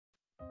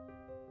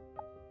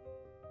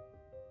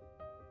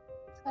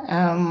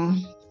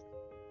Um,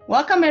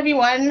 Welcome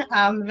everyone.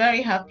 I'm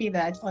very happy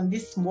that on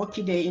this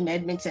smoky day in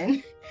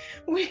Edmonton,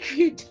 we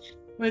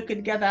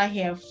could gather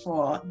here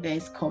for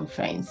this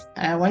conference.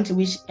 I want to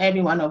wish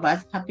every one of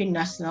us happy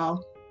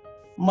National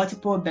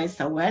Multiple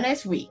Births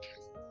Awareness Week.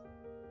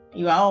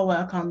 You are all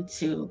welcome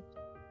to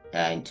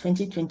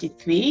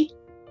 2023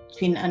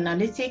 Twin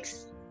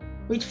Analytics,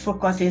 which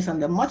focuses on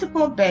the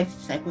multiple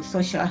births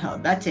psychosocial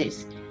health, that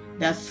is,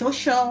 the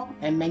social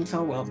and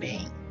mental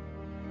well-being.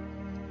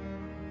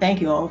 Thank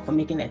you all for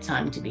making the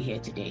time to be here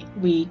today.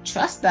 We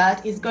trust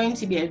that it's going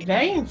to be a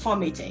very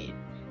informative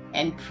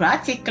and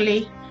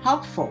practically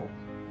helpful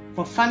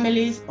for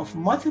families of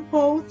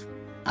multiples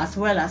as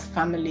well as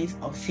families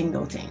of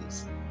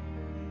singletons.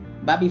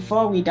 But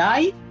before we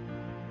dive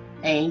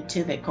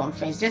into the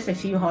conference, just a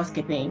few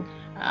housekeeping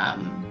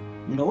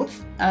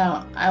notes.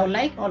 I would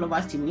like all of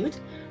us to mute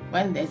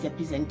when there's a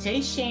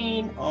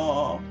presentation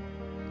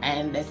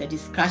and there's a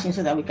discussion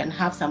so that we can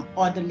have some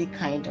orderly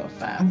kind of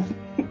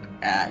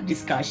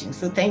discussion.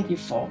 So thank you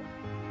for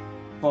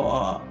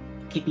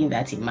keeping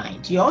that in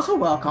mind. You're also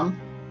welcome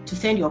to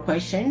send your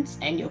questions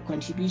and your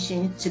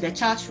contributions to the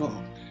chat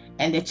room,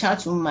 and the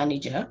chat room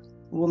manager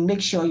will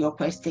make sure your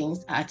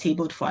questions are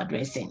tabled for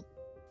addressing.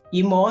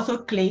 You may also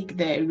click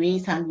the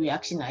raise hand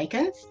reaction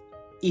icons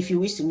if you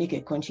wish to make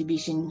a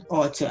contribution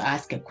or to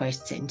ask a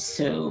question.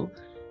 So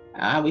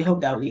we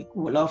hope that we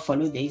will all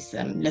follow these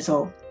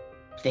little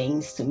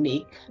things to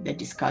make the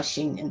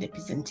discussion and the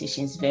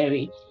presentations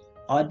very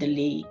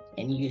orderly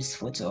and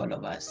useful to all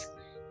of us.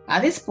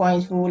 At this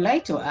point, we would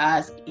like to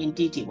ask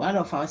Ndidi, one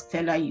of our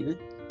stellar youth,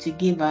 to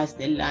give us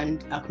the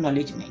land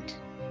acknowledgement.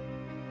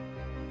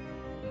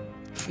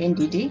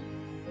 Ndidi?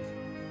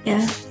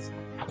 Yes.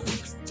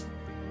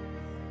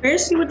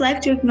 First, we would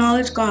like to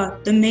acknowledge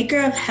God, the maker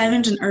of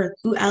heavens and earth,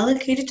 who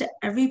allocated to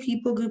every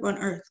people group on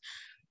earth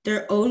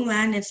their own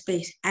land and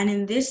space. And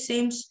in this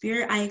same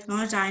spirit, I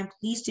acknowledge that I am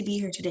pleased to be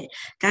here today.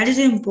 That is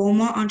in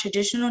Beaumont on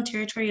traditional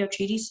territory of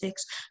Treaty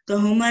 6, the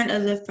homeland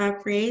of the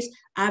Fapres,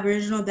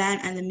 Aboriginal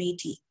Band, and the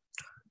Métis.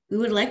 We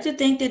would like to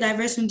thank the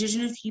diverse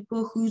Indigenous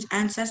people whose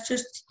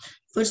ancestors'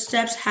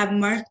 footsteps have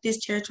marked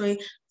this territory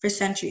for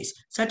centuries,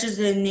 such as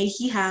the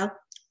Nehihau,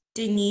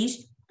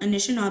 Denise,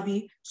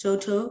 Anishinaabe,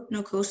 Saulteaux,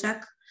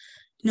 Nokosak,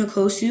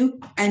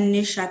 Nokosu, and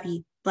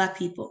Nishapi, Black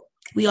people.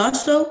 We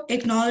also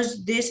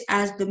acknowledge this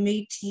as the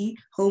Métis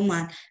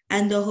homeland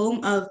and the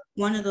home of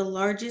one of the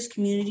largest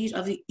communities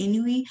of the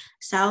Inuit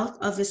south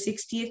of the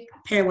 60th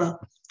parallel.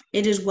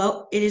 It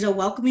is a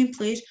welcoming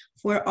place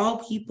for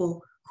all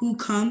people who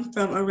come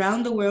from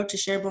around the world to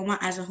share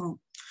Beaumont as a home.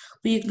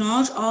 We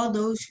acknowledge all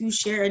those who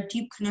share a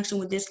deep connection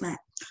with this land.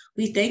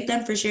 We thank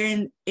them for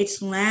sharing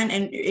its land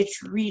and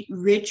its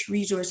rich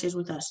resources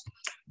with us.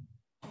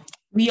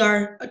 We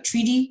are a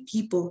treaty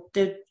people.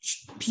 The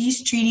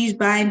peace treaties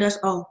bind us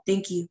all.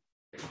 Thank you.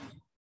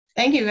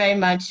 Thank you very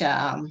much,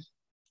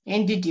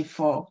 Ndidi,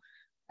 for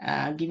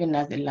giving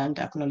us the land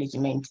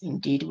acknowledgement.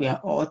 Indeed, we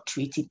are all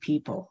treaty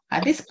people.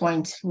 At this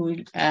point,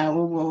 we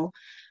will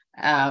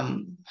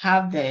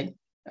have the,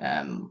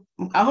 I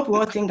hope we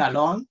all sing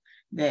along,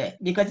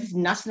 because it's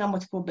National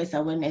Multiple Births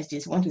Awareness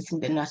Day. We want to sing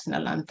the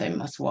national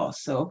anthem as well.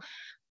 So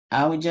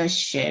I will just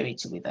share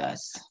it with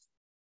us.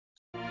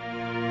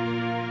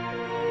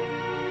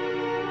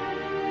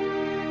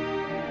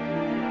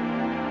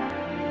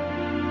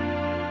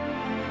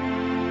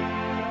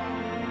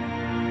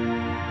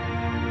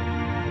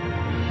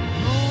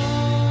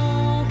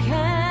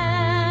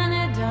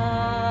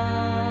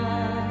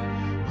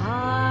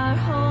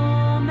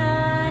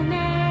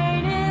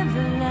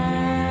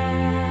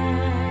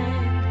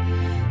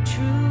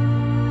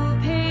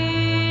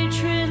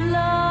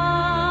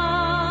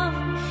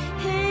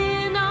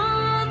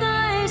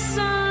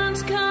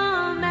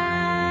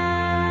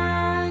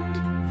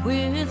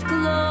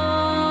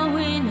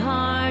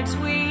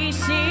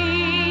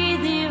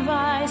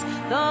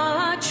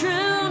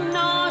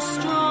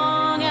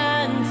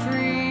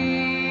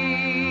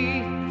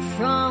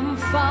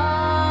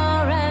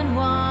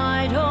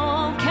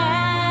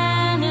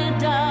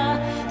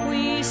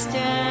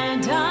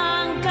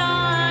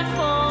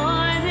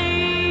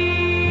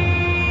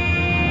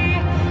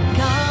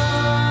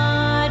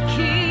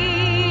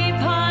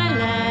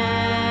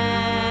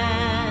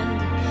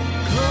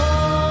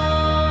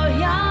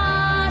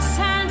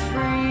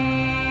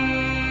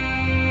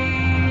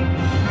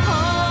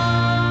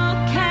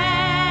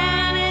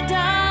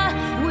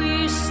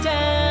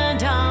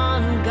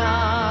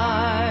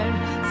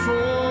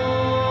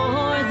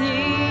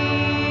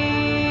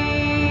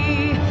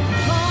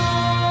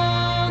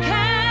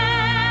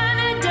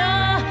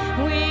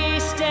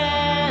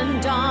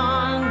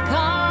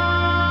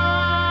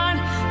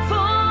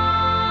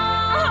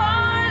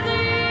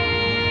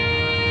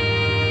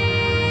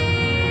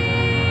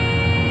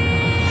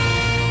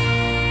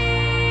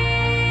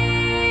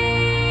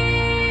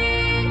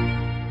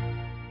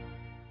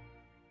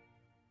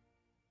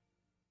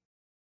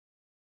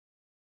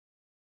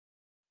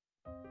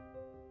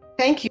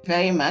 Thank you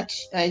very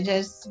much. I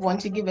just want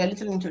to give a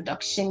little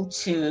introduction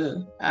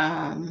to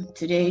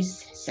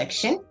today's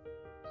section.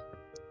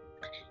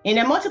 In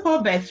a multiple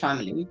birth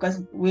family,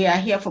 because we are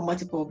here for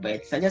multiple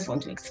births, I just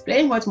want to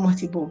explain what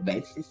multiple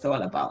births is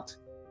all about.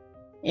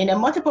 In a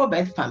multiple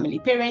birth family,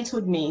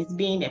 parenthood means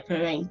being a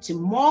parent to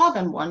more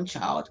than one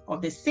child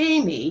of the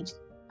same age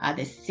at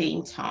the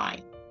same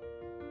time,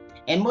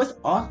 and most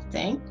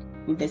often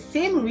with the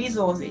same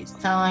resources,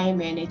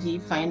 time, energy,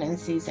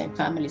 finances, and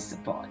family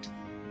support.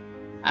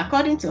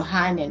 According to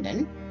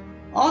Hanenen,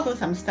 although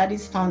some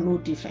studies found no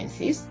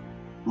differences,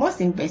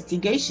 most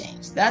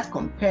investigations that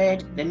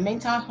compared the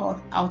mental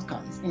health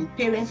outcomes in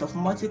parents of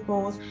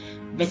multiples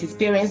versus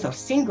parents of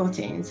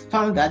singletons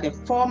found that the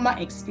former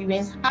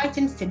experienced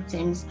heightened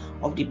symptoms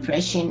of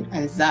depression,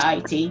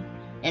 anxiety,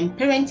 and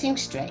parenting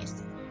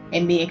stress,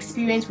 and may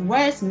experience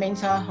worse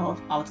mental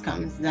health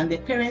outcomes than the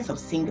parents of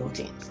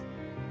singletons.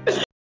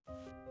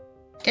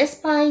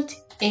 Despite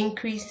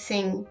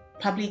increasing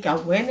public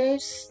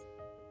awareness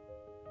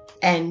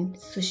and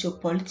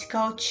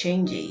socio-political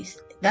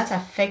changes that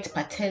affect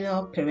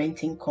paternal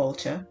parenting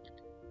culture,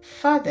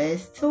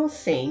 fathers still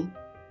seem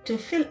to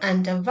feel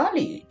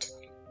undervalued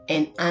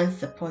and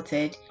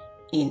unsupported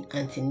in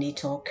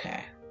antenatal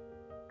care.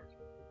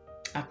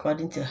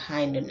 According to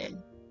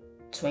Heinonen,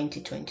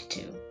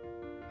 2022.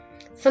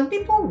 Some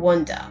people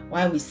wonder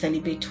why we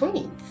celebrate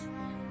twins,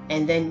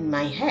 and then in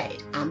my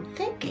head, I'm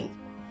thinking,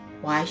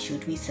 why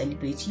should we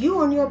celebrate you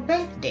on your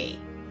birthday?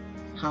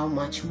 How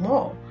much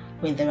more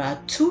when there are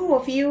two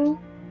of you?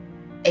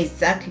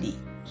 Exactly,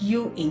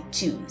 you in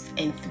twos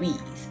and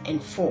threes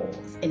and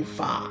fours and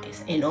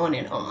fives and on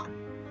and on.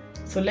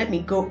 So let me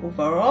go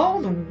over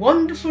all the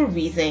wonderful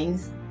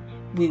reasons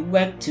we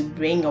work to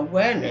bring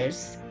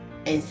awareness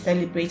and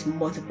celebrate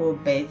multiple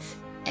births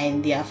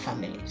and their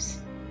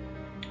families.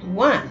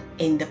 1.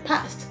 In the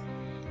past,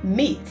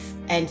 myths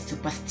and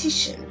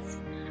superstitions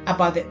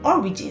about the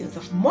origins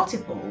of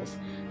multiples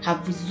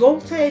have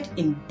resulted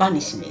in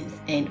banishments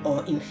and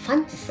or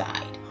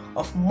infanticide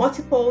of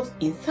multiples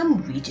in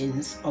some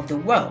regions of the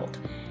world,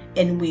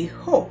 and we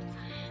hope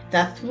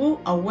that through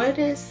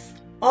awareness,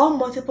 all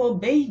multiple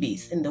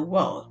babies in the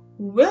world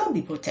will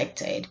be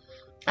protected,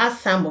 as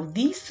some of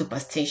these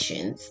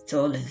superstitions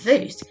still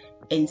exist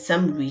in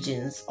some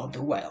regions of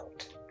the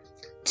world.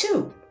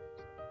 2.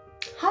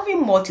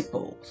 Having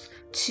multiples,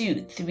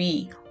 2,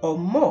 3, or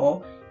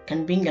more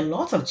can bring a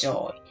lot of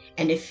joy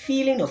and a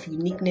feeling of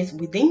uniqueness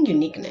within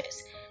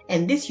uniqueness,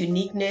 and this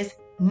uniqueness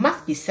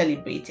must be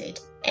celebrated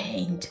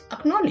and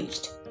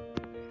acknowledged.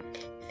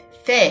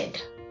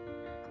 Third,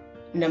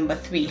 number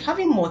 3,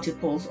 having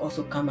multiples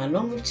also come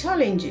along with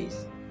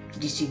challenges.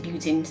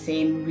 Distributing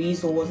same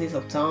resources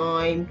of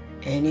time,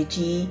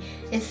 energy,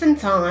 and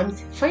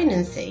sometimes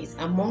finances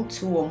among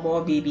 2 or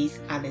more babies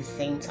at the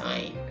same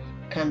time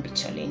can be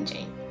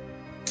challenging.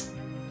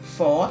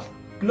 Fourth,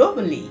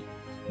 globally,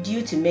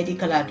 due to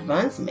medical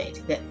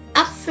advancement, the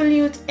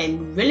absolute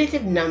and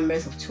relative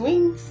numbers of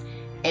twins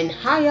and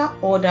higher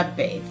order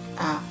births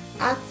are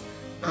at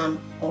an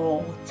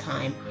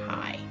all-time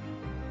high.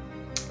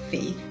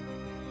 Fifth,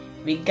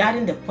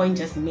 regarding the point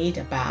just made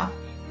above,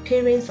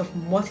 parents of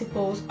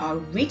multiples are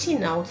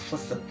reaching out for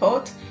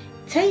support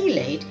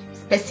tailored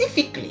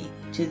specifically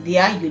to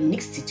their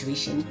unique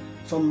situation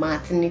from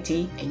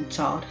maternity and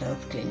child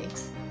health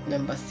clinics.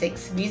 Number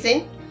 6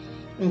 reason,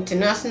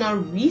 international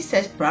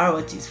research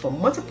priorities for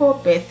multiple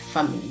birth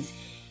families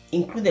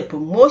include the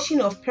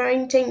promotion of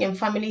parenting and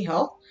family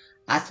health,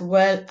 as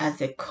well as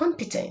the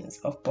competence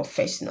of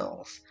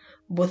professionals,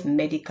 both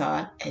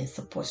medical and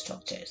support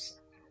structures.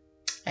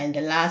 And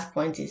the last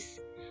point is,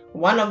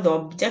 one of the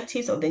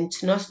objectives of the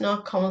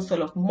International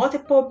Council of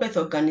Multiple Birth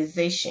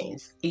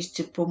Organizations is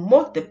to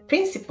promote the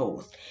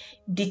principles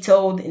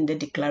detailed in the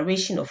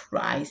Declaration of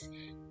Rights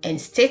and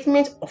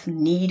Statement of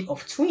Need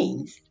of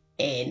Twins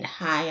and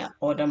higher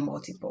order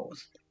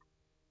multiples.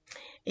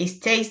 It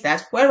states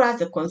that whereas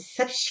the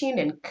conception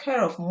and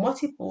care of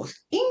multiples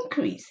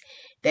increase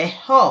the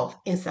health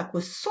and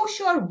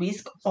psychosocial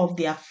risk of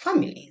their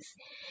families,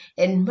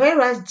 and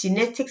whereas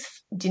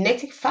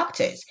genetic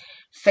factors,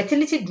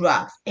 fertility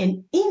drugs,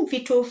 and in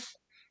vitro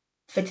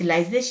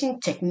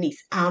fertilization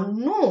techniques are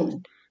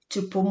known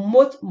to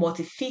promote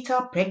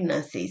multifetal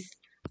pregnancies,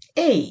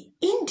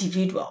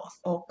 individuals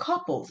or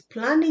couples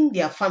planning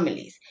their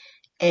families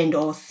and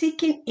or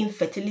seeking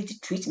infertility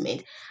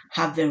treatment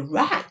have the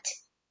right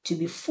to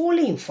be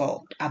fully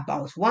informed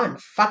about 1.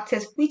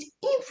 Factors which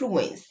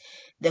influence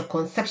the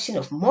conception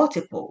of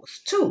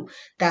multiples, 2.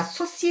 The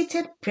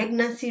associated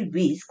pregnancy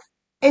risks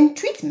and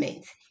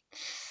treatment,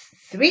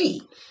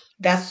 3.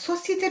 The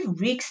associated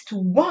risks to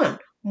 1,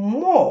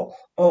 more,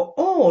 or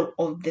all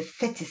of the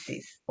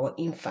fetuses or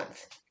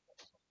infants.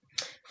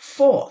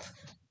 4.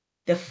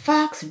 The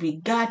facts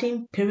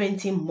regarding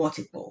parenting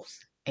multiples.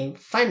 And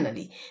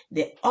finally,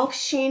 the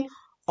option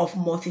of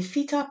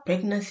multifetal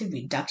pregnancy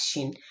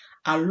reduction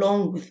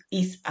along with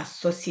its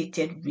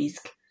associated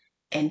risk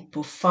and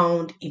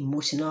profound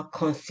emotional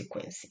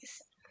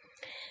consequences.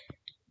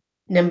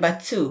 Number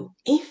 2,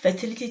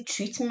 infertility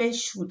treatment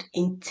should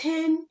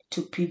intend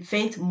to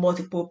prevent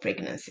multiple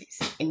pregnancies,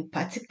 in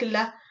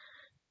particular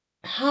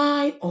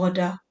high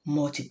order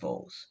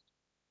multiples.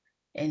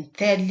 And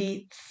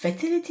thirdly,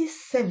 fertility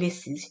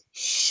services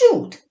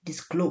should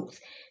disclose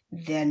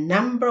the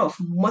number of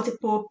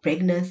multiple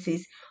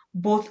pregnancies,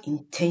 both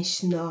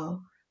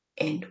intentional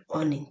and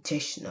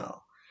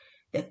unintentional.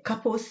 The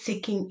couple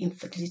seeking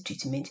infertility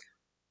treatment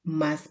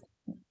must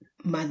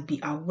be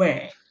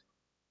aware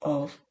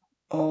of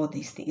all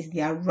these things. It's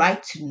their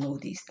right to know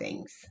these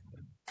things.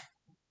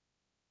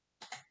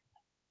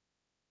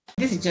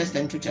 This is just the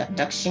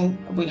introduction.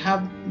 We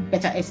have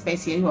better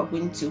experts here who are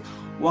going to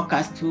walk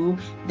us through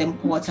the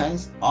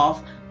importance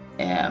of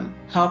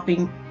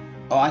helping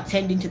or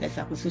attending to the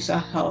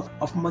psychosocial health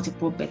of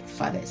multiple birth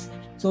fathers.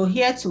 So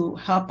here to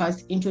help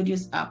us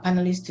introduce our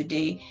panelists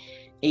today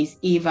is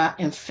Eva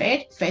and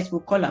Fred. First,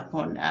 we'll call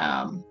upon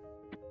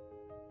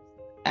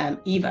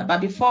Eva.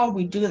 But before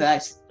we do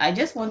that, I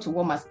just want to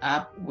warm us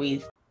up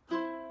with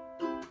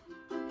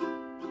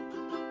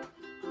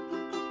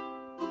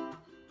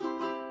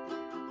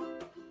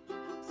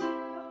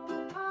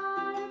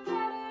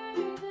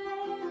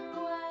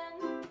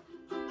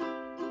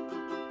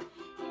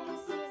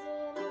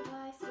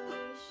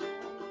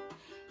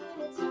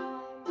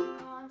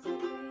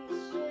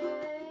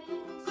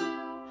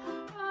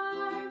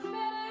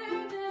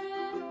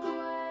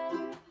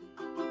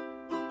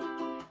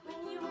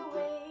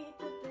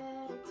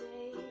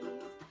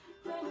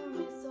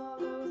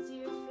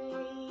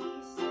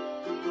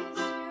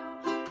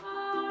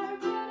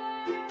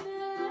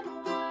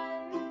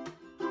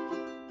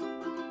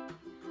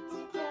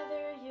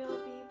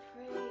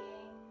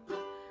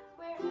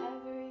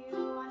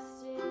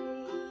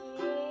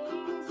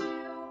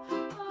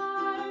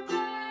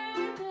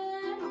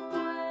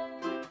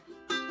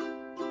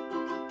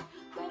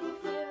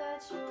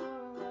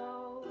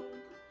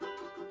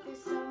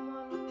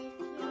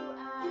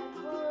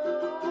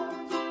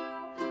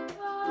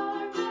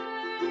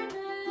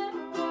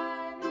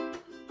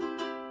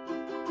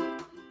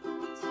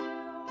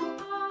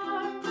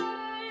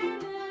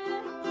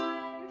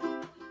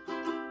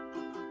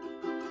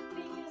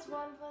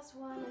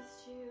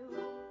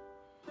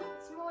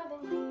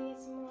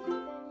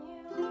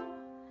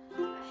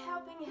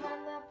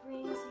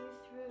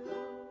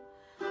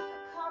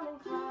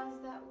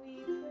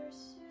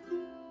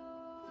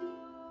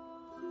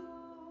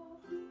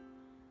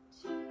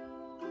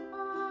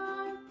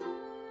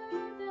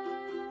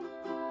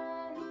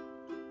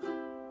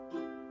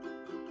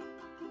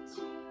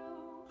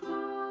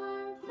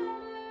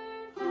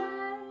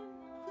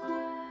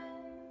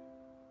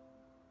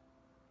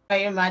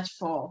very much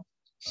for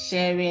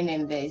sharing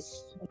in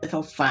this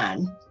little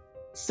fun.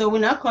 So we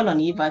now call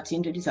on Eva to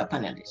introduce our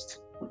panelist.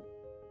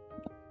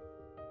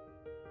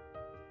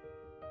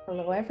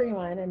 Hello,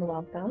 everyone, and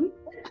welcome.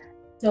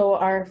 So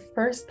our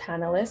first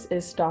panelist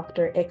is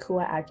Dr.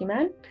 Ekua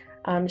Agyemang.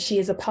 She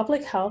is a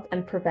public health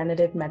and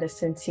preventative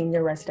medicine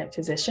senior resident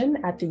physician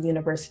at the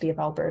University of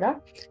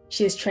Alberta.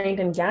 She is trained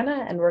in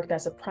Ghana and worked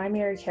as a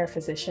primary care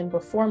physician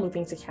before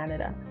moving to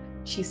Canada.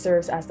 She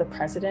serves as the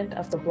president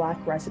of the Black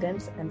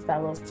Residents and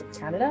Fellows of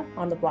Canada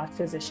on the Black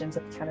Physicians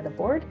of Canada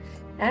Board,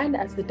 and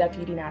as the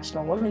Deputy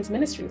National Women's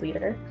Ministry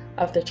Leader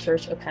of the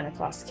Church of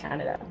Pentecost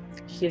Canada.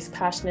 She is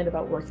passionate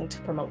about working to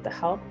promote the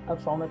health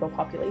of vulnerable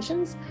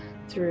populations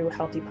through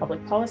healthy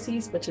public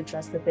policies which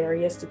address the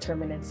various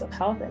determinants of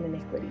health and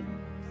inequity.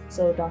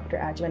 So Dr.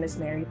 Agyemang is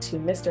married to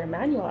Mr.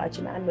 Emmanuel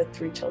Agyemang with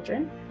 3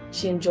 children.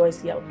 She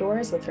enjoys the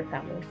outdoors with her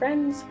family and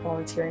friends,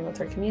 volunteering with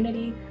her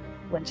community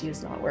when she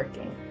is not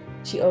working.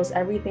 She owes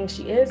everything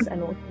she is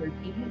and will be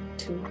obedient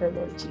to her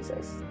Lord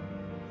Jesus.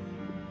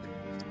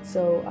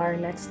 So our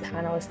next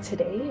panelist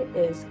today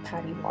is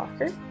Patty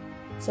Walker.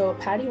 So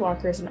Patty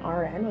Walker is an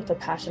RN with a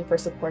passion for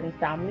supporting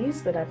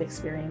families that have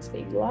experienced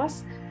baby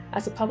loss.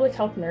 As a public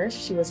health nurse,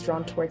 she was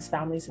drawn towards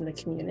families in the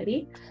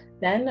community.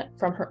 Then,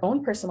 from her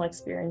own personal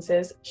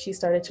experiences, she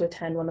started to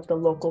attend one of the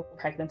local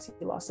pregnancy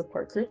loss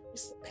support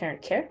groups,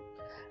 Parent Care,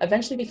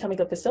 eventually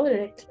becoming a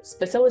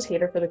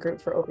facilitator for the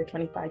group for over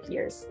 25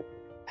 years.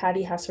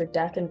 Patty has her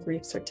death and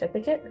grief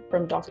certificate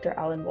from Dr.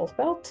 Alan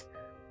Wolfelt,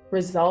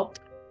 resolved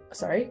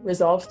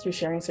through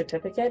sharing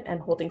certificate and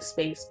holding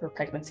space for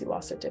pregnancy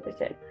loss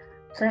certificate.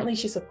 Currently,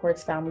 she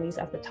supports families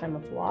at the time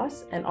of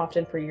loss and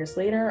often for years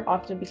later,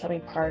 often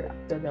becoming part of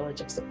their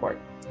village of support.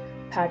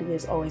 Patty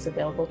is always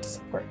available to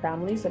support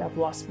families that have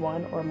lost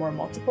one or more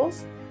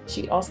multiples.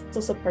 She also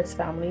supports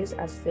families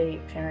as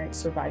they parent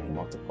surviving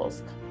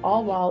multiples,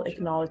 all while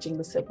acknowledging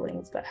the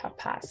siblings that have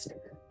passed.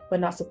 When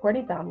not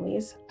supporting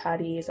families,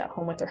 Patty is at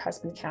home with her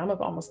husband Cam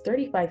of almost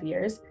 35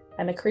 years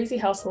and a crazy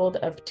household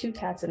of 2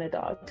 cats and a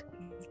dog,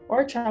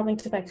 or traveling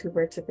to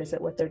Vancouver to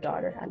visit with their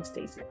daughter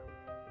Anastasia.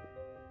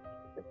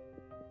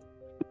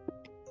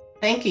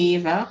 Thank you,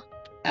 Eva.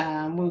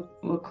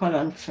 We'll call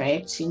on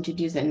Fred to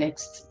introduce the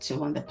next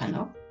 2 on the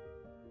panel.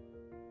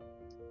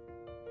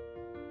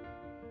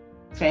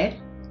 Fred?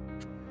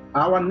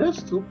 Our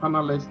next 2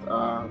 panelists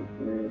are,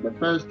 the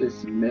first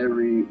is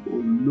Mary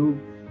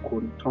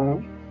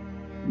Olukonton.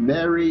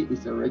 Mary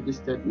is a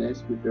registered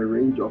nurse with a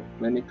range of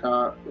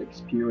clinical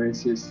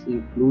experiences,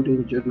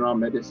 including general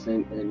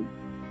medicine and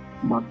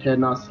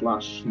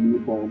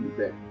maternal/newborn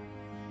birth.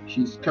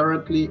 She's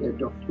currently a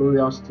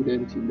doctoral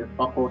student in the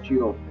Faculty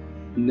of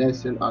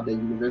Nursing at the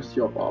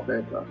University of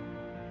Alberta.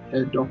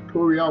 Her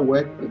doctoral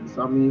work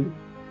examines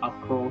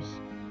across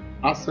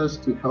access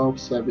to health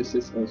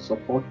services and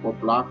support for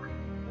Black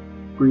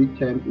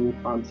preterm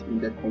infants in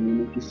the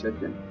community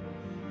setting.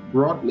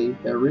 Broadly,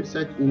 her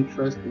research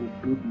interests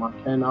include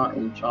maternal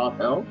and child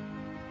health,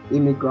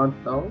 immigrant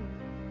health,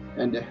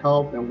 and the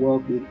health and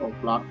well-being of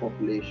Black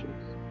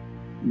populations.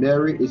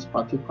 Mary is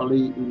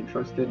particularly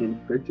interested in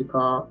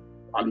critical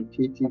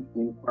qualitative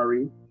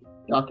inquiry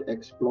that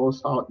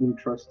explores how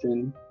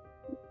intersection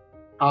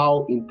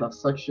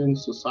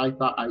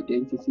societal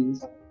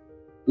identities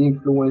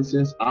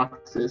influences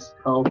access,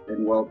 health,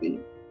 and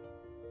well-being.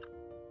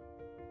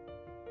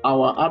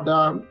 Our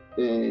other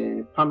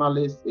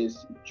panelists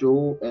is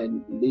Joe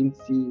and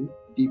Lindsay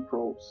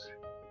DeProse.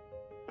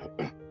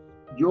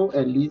 Joe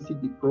and Lindsay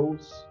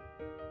DeProse,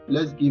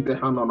 let's give a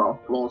hand of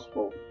applause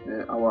for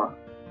our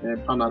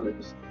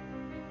panelists.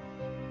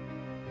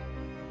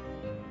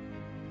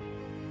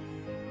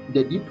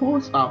 The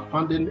DeProse are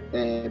founding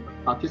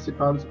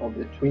participants of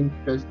the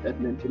 21st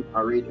Edmonton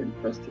Parade and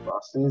Festival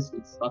since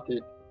it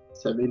started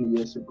 7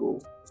 years ago.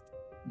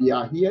 They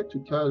are here to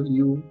tell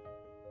you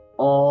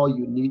all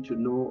you need to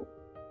know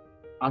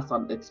as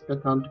an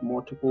expectant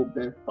multiple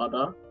birth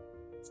father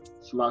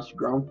 /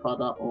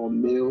 grandfather or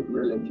male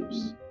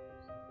relatives.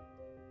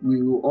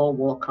 You are all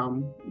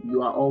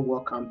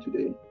welcome to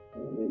the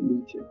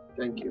meeting.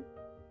 Thank you.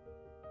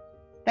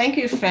 Thank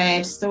you,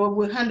 Fred. So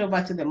we'll hand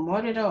over to the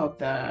moderator of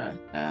the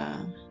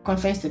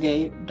conference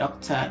today,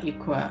 Dr.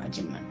 Ikua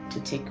Ajiman, to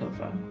take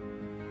over.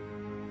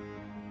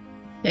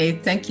 Hey,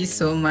 thank you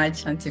so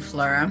much, Auntie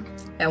Flora,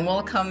 and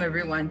welcome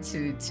everyone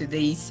to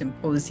today's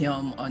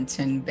symposium on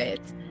twin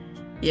birth.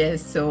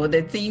 Yes, so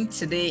the theme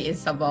today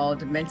is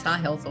about mental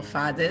health of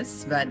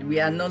fathers, but we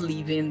are not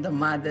leaving the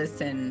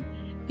mothers and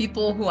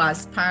people who are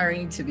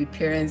aspiring to be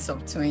parents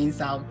of twins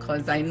out,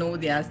 because I know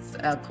there's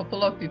a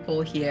couple of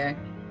people here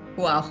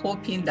who are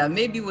hoping that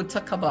maybe we'll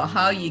talk about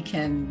how you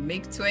can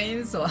make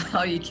twins or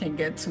how you can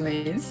get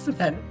twins.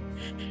 But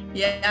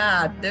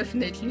yeah,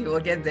 definitely we'll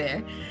get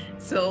there.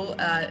 So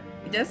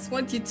just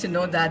want you to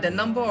know that the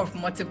number of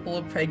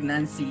multiple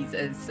pregnancies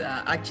is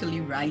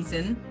actually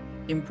rising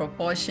in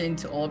proportion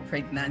to all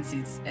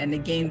pregnancies. And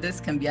again, this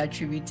can be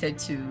attributed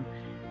to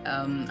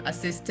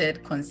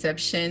assisted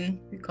conception,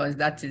 because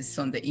that is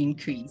on the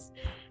increase.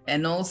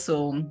 And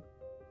also,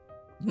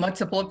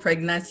 multiple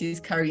pregnancies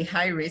carry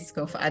high risk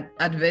of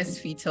adverse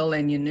fetal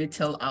and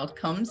neonatal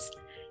outcomes,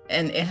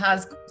 and it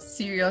has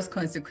serious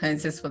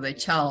consequences for the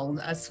child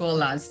as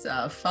well as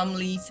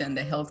families and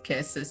the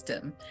healthcare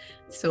system.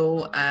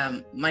 So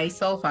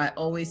myself, I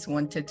always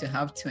wanted to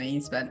have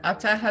twins, but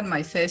after I had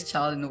my first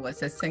child and it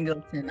was a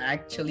singleton, I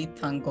actually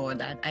thank God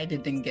that I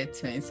didn't get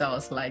twins. So I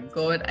was like,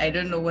 God, I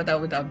don't know what I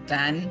would have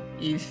done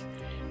if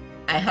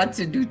I had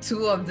to do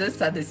two of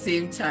this at the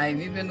same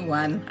time. Even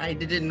one, I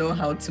didn't know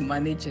how to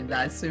manage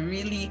that. So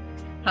really,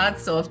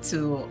 hats off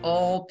to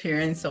all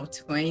parents of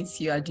twins.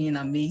 You are doing an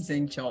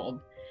amazing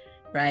job,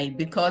 right?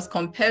 Because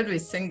compared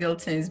with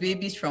singletons,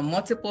 babies from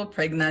multiple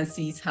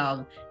pregnancies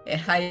have a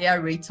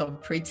higher rate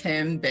of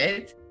preterm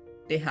birth.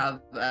 They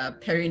have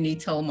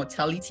perinatal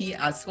mortality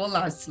as well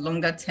as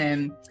longer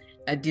term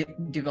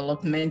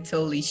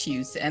developmental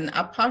issues. And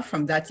apart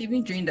from that,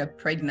 even during the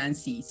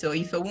pregnancy, so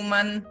if a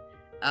woman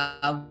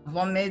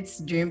vomits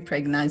during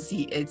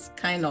pregnancy, it's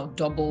kind of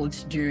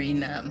doubled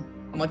during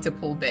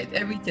multiple birth.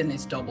 Everything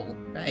is double,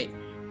 right?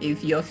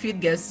 If your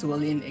feet gets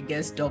swollen, it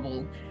gets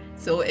double.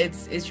 So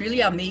it's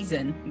really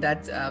amazing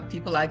that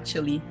people are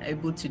actually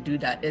able to do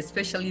that,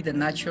 especially the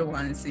natural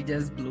ones. It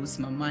just blows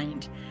my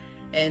mind.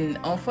 And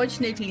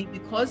unfortunately,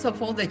 because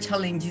of all the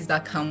challenges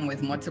that come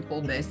with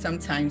multiple births,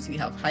 sometimes we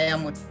have higher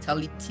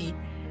mortality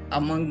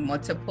among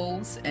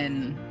multiples,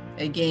 and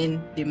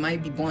again, they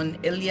might be born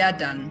earlier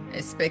than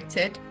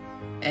expected,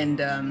 and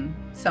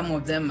some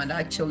of them might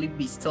actually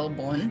be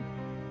stillborn.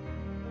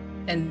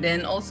 And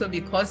then also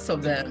because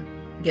of the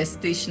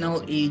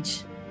gestational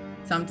age,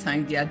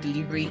 sometimes their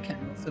delivery can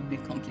also be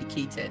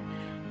complicated.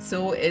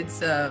 So it's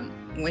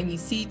when you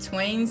see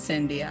twins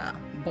and they are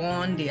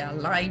born, they are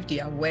alive, they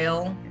are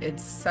well,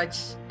 it's such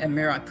a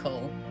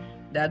miracle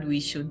that we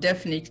should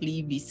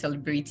definitely be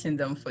celebrating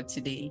them for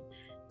today.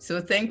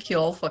 So thank you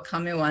all for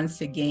coming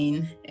once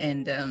again.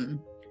 And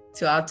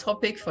to our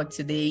topic for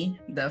today,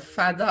 the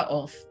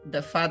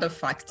father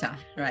factor,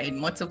 right?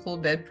 Multiple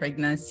birth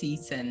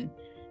pregnancies and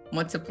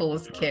multiple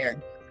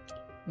care.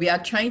 We are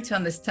trying to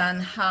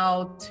understand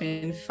how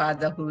twin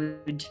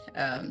fatherhood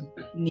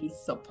needs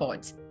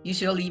support.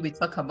 Usually we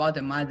talk about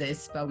the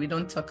mothers, but we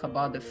don't talk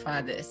about the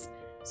fathers.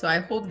 So I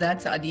hope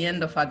that at the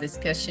end of our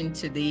discussion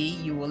today,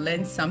 you will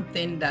learn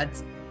something that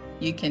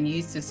you can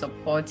use to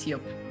support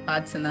your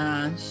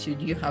partner should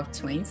you have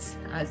twins,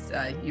 as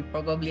you're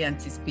probably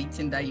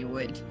anticipating that you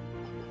would.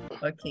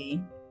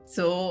 Okay,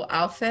 so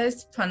our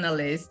first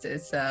panelist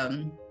is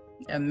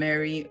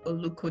Mary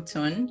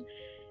Olukoton,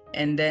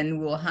 and then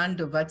we'll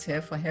hand over to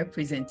her for her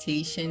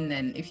presentation.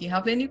 And if you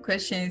have any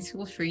questions,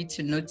 feel free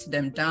to note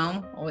them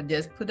down or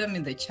just put them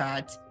in the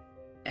chat,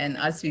 And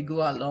as we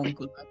go along,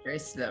 we'll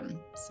address them.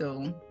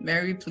 So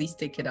Mary, please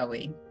take it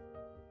away.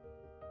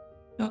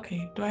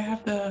 Okay, do I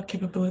have the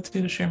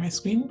capability to share my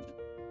screen,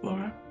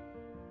 Laura?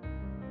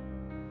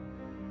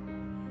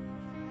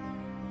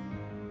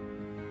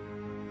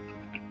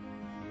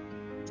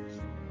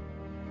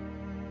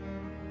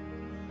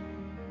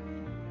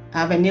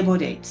 I've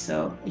enabled it,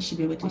 so you should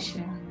be able to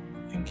share.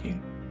 Thank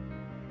you.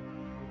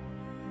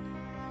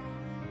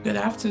 Good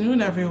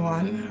afternoon,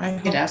 everyone. I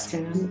hope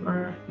you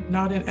are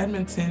not in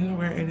Edmonton,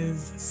 where it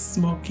is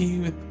smoky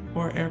with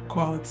poor air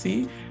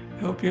quality. I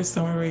hope you're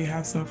somewhere where you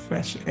have some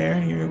fresh air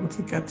and you're able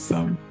to get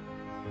some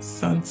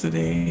sun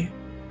today.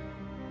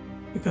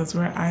 Because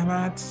where I'm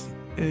at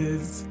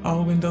is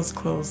all windows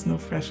closed, no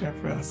fresh air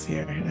for us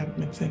here in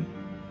Edmonton.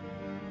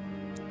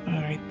 All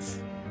right,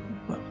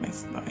 pull up my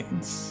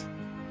slides.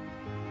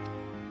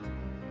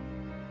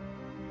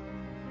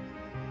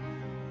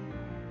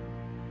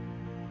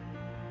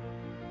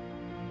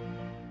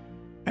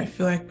 I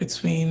feel like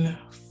between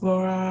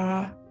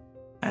Flora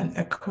and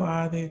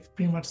Equa, they've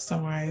pretty much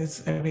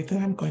summarized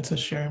everything I'm going to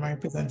share in my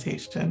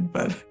presentation,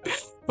 but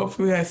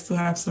hopefully I still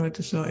have some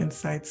additional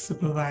insights to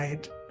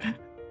provide.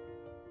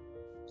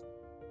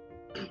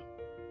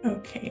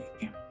 Okay.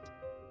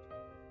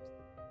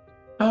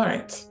 All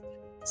right.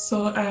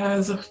 So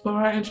as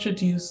Flora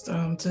introduced,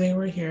 today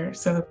we're here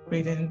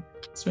celebrating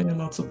Spring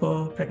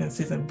Multiple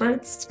Pregnancies and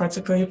Births,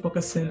 particularly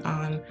focusing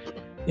on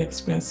the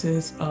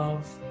experiences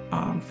of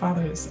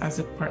fathers as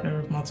a partner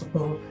of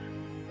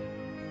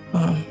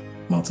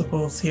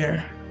multiples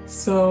here.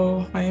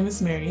 So my name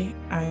is Mary.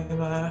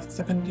 I'm a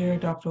second-year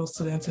doctoral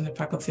student in the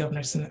Faculty of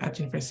Nursing at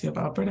the University of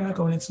Alberta,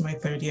 going into my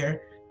third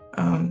year.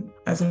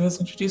 As I was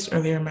introduced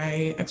earlier,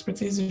 my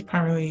expertise is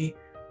primarily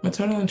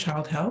maternal and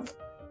child health.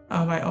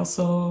 I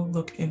also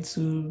look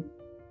into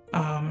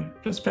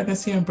just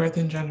pregnancy and birth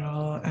in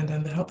general, and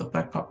then the health of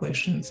Black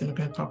populations,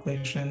 immigrant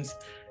populations,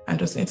 and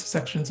just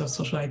intersections of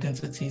social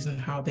identities and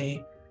how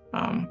they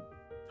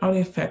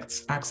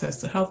affect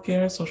access to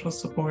healthcare, social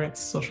supports,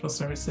 social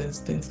services,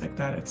 things like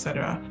that,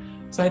 etc.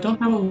 So I don't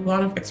have a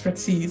lot of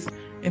expertise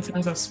in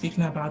terms of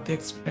speaking about the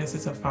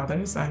experiences of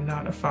fathers. I'm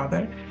not a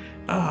father.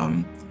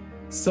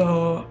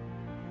 So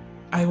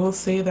I will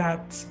say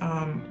that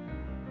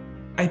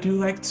I do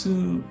like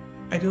to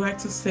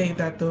say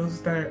that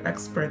those that are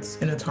experts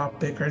in a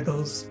topic are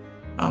those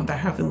that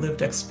have the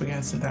lived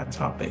experience in that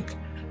topic.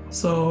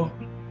 So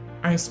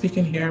I'm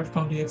speaking here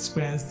from the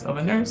experience of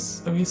a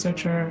nurse, a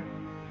researcher,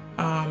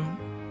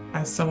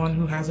 as someone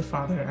who has a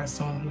father, as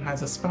someone who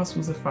has a spouse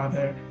who's a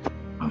father,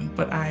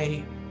 but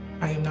I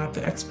am not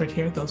the expert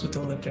here. Those with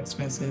the lived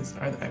experiences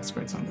are the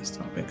experts on this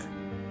topic.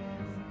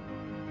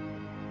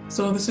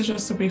 So this is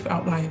just a brief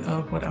outline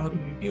of what I'll be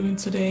reviewing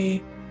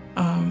today.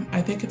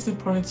 I think it's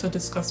important to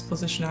discuss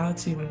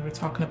positionality when we're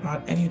talking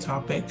about any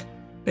topic,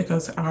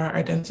 because our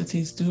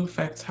identities do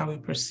affect how we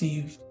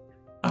perceive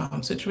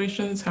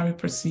situations, how we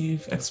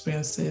perceive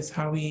experiences,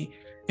 how we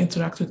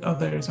interact with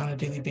others on a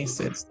daily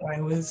basis. So I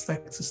always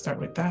like to start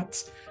with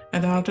that.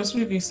 And then I'll just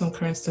review some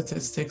current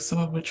statistics, some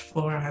of which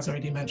Flora has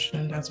already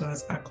mentioned, as well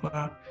as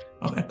Equa.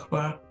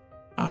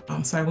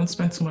 So I won't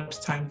spend too much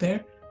time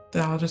there.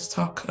 Then I'll just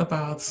talk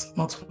about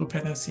multiple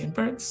pregnancy and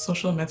births,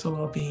 social and mental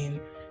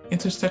well-being,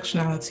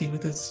 intersectionality,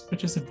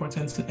 which is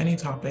important in any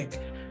topic,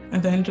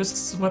 and then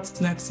just what's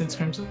next in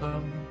terms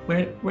of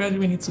where do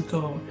we need to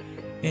go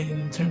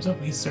in terms of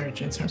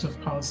research, in terms of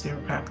policy or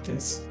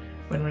practice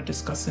when we're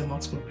discussing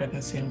multiple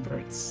pregnancy and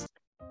births.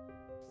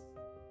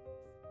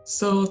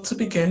 So to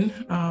begin,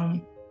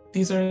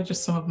 these are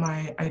just some of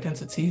my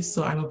identities.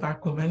 So I'm a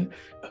Black woman,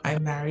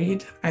 I'm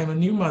married, I'm a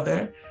new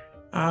mother,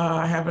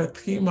 I have a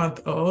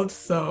 3-month-old,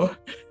 so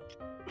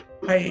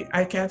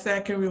I can't say I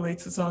can relate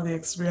to some of the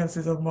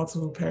experiences of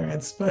multiple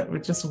parents, but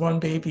with just one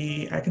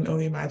baby, I can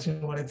only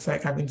imagine what it's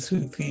like having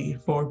 2, 3,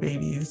 4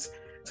 babies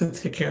to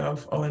take care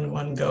of all in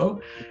one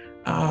go.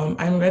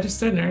 I'm a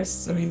registered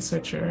nurse, a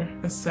researcher,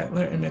 a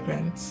settler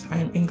immigrant.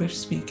 I'm English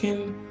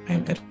speaking,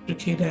 I'm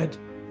educated,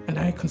 and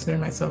I consider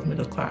myself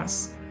middle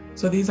class.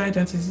 So these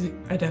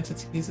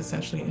identities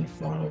essentially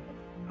inform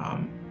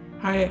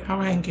how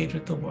I engage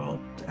with the world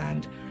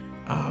and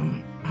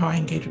how I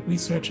engage with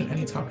research and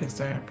any topics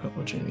that I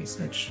approach in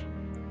research.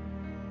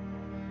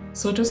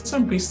 So just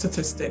some brief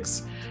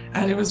statistics.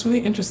 And it was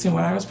really interesting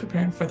when I was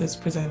preparing for this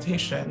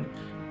presentation,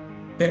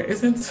 there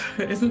isn't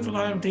a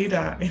lot of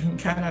data in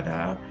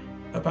Canada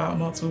about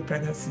multiple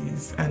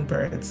pregnancies and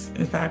births.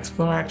 In fact,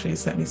 Flora actually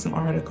sent me some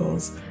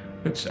articles,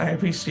 which I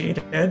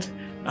appreciated,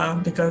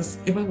 because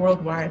even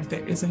worldwide,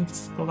 there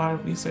isn't a lot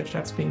of research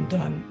that's being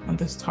done on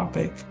this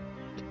topic.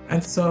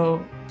 And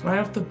so right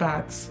off the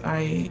bat,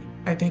 I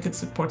think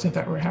it's important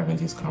that we're having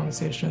these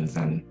conversations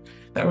and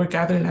that we're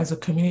gathering as a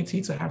community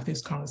to have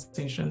these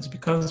conversations,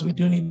 because we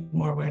do need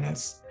more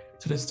awareness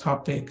to this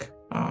topic,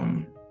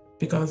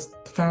 because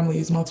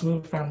families, multiple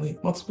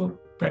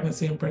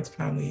pregnancy and birth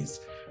families,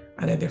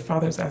 and then their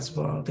fathers as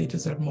well, they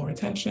deserve more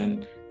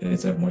attention, they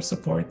deserve more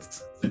support,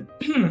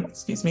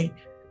 excuse me,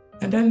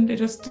 and then they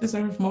just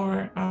deserve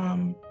more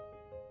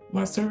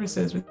more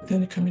services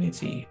within the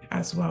community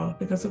as well,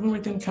 because even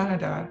within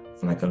Canada,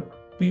 from like a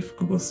brief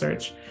Google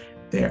search,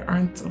 there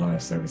aren't a lot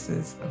of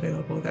services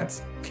available that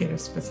cater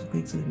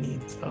specifically to the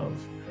needs of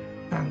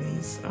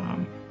families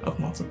of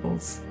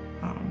multiples.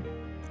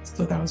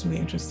 So that was really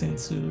interesting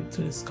to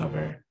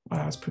discover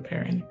while I was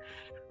preparing.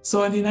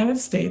 So in the United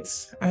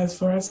States, as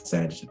Flora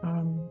said,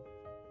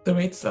 the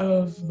rates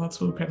of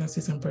multiple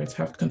pregnancies and births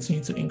have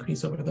continued to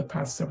increase over the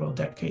past several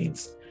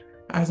decades.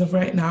 As of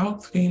right now,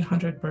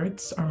 300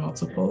 births are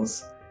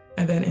multiples.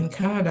 And then in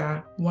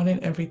Canada, 1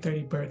 in every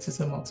 30 births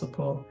is a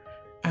multiple.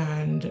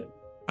 And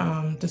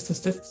the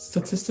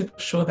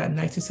statistics show that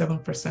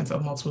 97%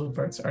 of multiple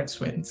births are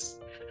twins.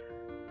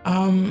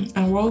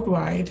 And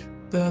worldwide,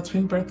 the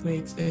twin birth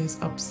rate is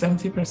up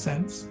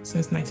 70%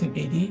 since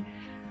 1980.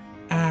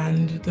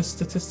 And the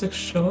statistics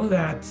show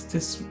that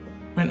this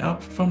went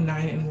up from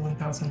 9 in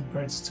 1,000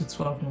 births to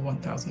 12 in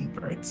 1,000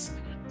 births.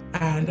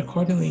 And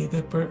accordingly,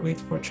 the birth rate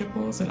for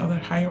triples and other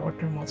higher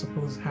order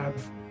multiples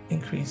have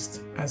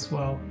increased as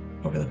well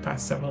over the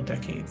past several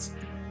decades.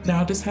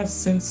 Now, this has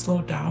since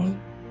slowed down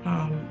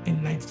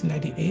in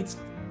 1998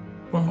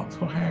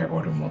 for higher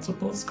order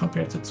multiples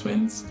compared to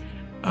twins,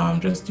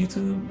 just due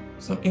to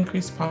some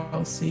increased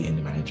policy in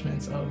the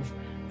management of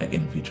like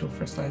in vitro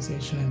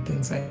fertilization and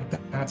things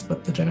like that.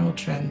 But the general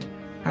trend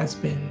has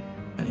been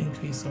an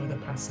increase over the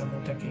past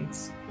several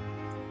decades.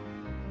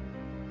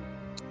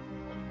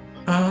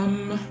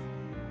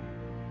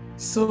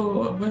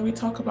 So when we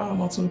talk about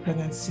multiple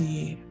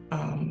pregnancy,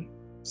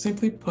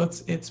 simply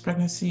put, it's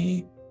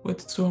pregnancy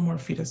with 2 or more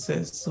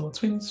fetuses, so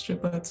twins,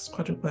 triplets,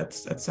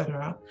 quadruplets,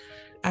 etc.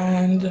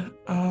 And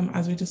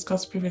as we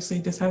discussed previously,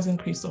 this has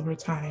increased over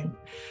time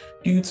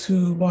due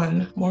to,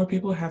 1, more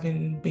people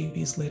having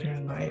babies later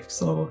in life.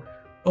 So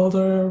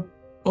older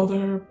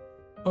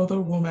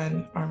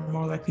women are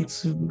more likely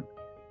to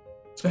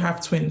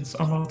have twins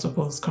or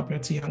multiples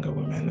compared to younger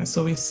women. And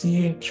so we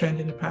see a trend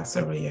in the past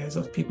several years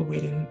of people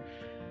waiting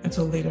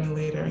until later and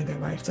later in their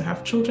life to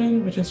have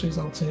children, which is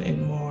resulting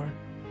in more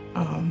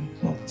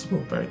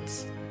multiple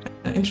births.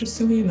 And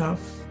interestingly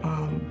enough,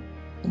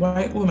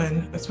 white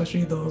women,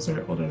 especially those who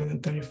are older than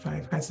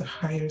 35, has the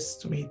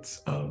highest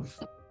rates of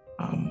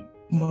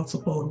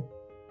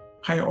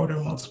higher order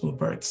multiple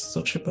births,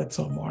 so triplets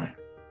or more.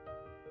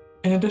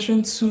 In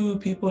addition to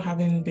people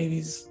having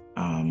babies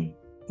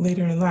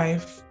later in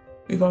life,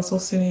 we've also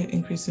seen an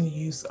increase in the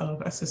use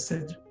of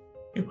assisted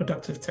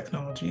reproductive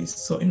technologies,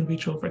 so in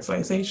vitro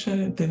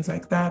fertilization and things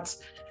like that.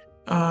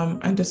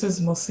 And this is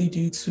mostly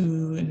due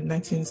to, in the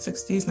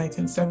 1960s,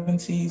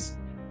 1970s,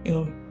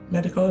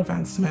 medical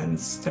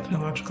advancements,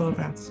 technological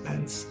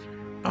advancements,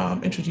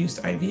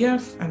 introduced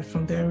IVF, and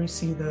from there we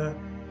see the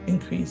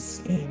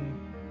increase in,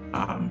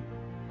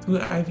 through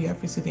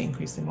IVF, we see the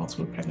increase in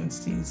multiple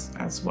pregnancies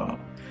as well.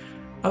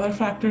 Other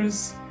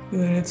factors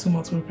related to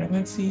multiple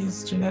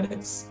pregnancies,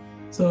 genetics.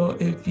 So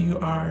if you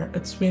are a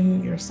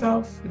twin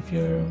yourself, if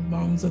your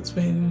mom's a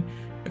twin,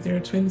 if there are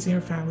twins in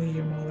your family,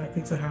 you're more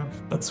likely to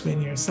have a twin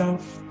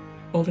yourself.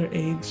 Older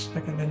age,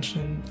 like I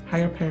mentioned,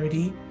 higher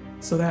parity.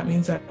 So that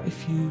means that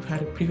if you've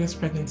had a previous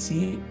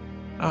pregnancy,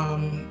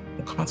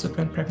 a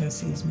consequent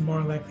pregnancy is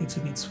more likely to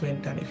be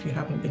twinned than if you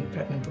haven't been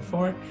pregnant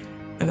before.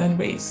 And then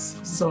race.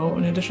 So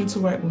in addition to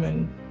white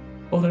women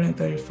older than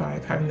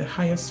 35 having the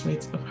highest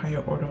rates of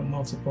higher order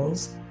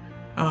multiples,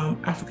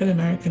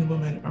 African-American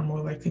women are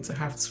more likely to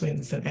have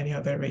twins than any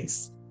other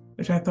race,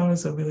 which I thought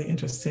was a really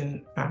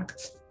interesting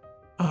fact.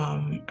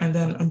 And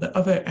then on the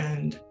other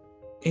end,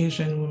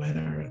 Asian women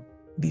are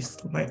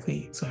least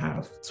likely to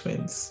have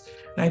twins.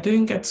 And I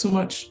didn't get too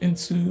much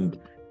into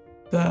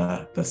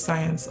the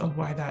science of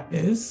why that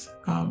is,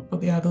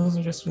 but yeah, those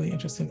are just really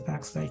interesting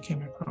facts that I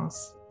came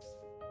across.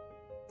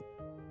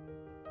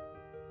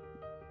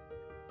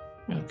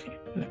 Okay,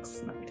 next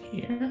slide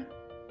here.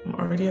 I'm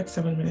already at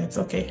 7 minutes.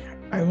 Okay,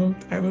 I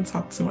won't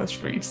talk too much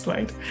for each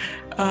slide.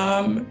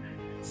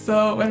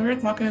 So when we're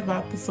talking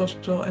about the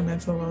social and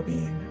mental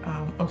well-being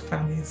of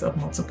families of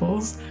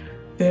multiples,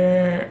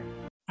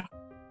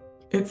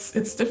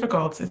 it's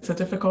difficult. It's a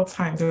difficult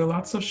time. There are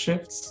lots of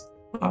shifts,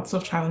 lots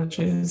of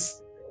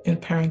challenges in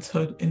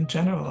parenthood in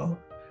general,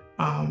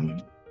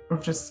 or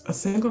just a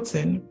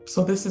singleton.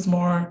 So this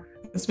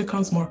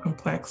becomes more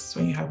complex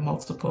when you have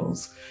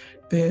multiples.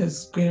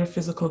 There's greater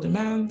physical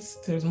demands,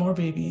 there's more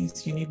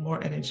babies, you need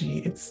more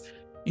energy,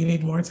 you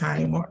need more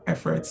time, more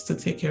efforts to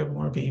take care of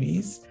more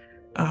babies.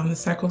 The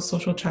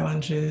psychosocial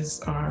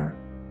challenges are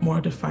more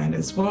defined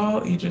as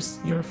well.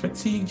 You're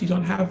fatigued, you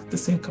don't have the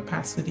same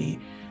capacity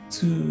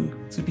to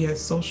be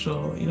as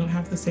social, you don't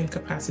have the same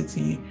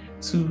capacity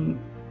to,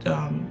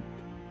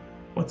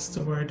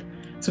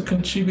 to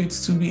contribute,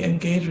 to be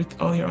engaged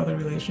with all your other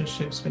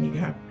relationships when you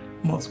have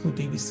multiple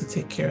babies to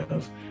take care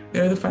of.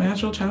 There are the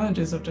financial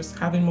challenges of just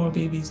having more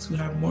babies who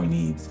have more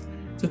needs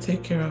to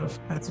take care of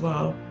as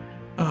well.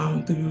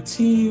 The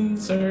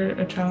routines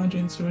are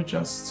challenging to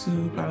adjust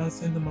to,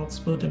 balancing the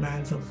multiple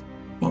demands of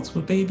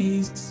multiple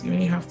babies.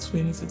 When you have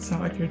twins, it's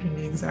not like you're doing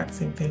the exact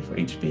same thing for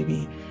each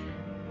baby.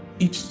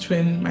 Each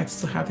twin might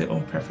still have their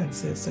own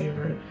preferences. So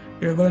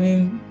you're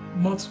learning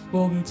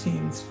multiple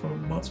routines for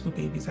multiple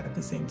babies at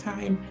the same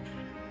time.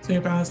 So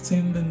you're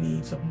balancing the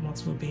needs of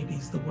multiple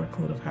babies, the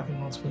workload of having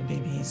multiple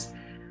babies.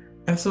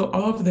 And so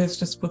all of this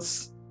just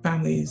puts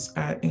families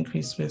at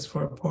increased risk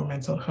for poor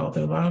mental health.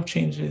 There are a lot of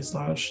changes, a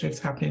lot of shifts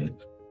happening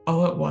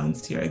all at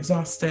once. You're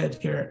exhausted,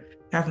 you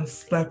haven't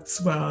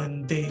slept well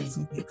in days,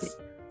 weeks.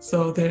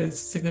 So there's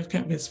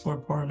significant risk for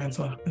poor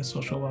mental and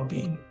social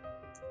well-being.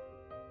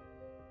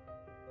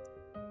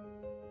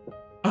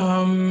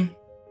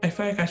 I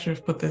feel like I should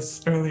have put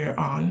this earlier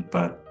on,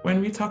 but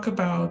when we talk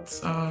about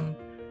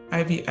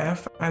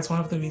IVF as one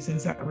of the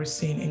reasons that we're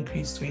seeing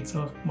increased rates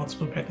of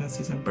multiple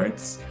pregnancies and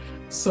births.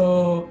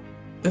 So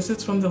this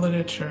is from the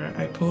literature.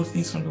 I pulled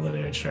these from the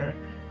literature.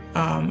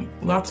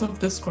 Lots of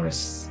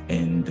discourse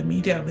in the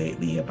media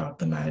lately about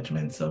the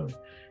management of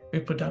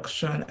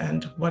reproduction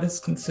and what is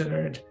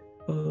considered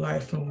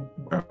life and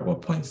at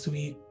what points do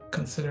we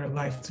consider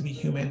life to be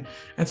human.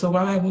 And so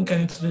while I won't get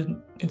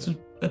into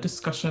a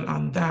discussion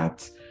on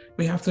that,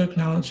 we have to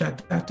acknowledge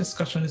that that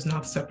discussion is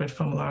not separate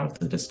from a lot of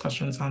the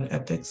discussions on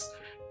ethics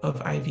of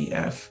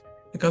IVF,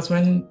 because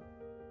when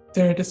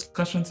there are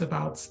discussions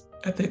about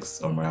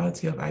ethics or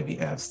morality of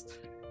IVFs,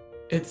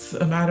 it's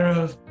a matter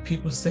of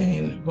people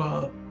saying,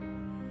 well,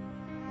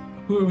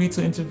 who are we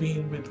to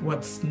intervene with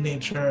what's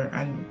nature,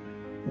 and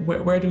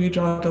where do we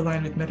draw the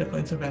line with medical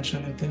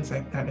intervention and things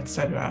like that,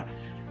 etc.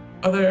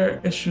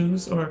 Other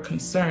issues or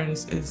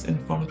concerns is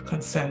informed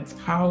consent.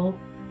 How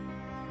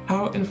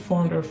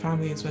informed are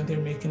families when they're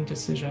making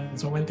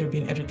decisions or when they're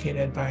being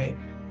educated by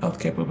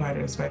healthcare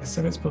providers, by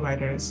service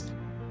providers?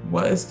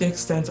 What is the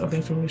extent of the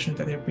information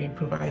that they're being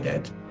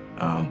provided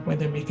when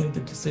they're making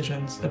the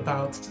decisions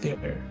about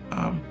their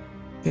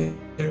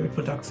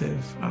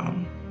reproductive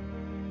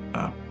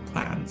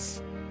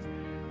plans?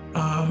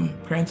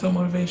 Parental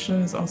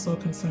motivation is also a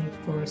concern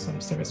for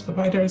some service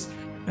providers.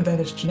 And then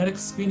there's genetic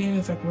screening.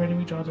 It's like, where do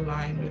we draw the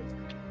line with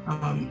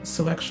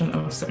selection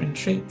of certain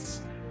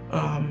traits,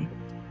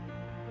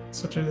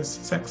 such as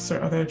sex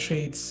or other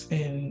traits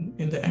in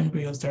the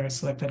embryos that are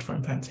selected for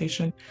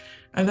implantation.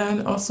 And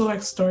then also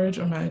like storage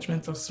or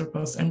management of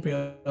surplus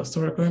embryos. So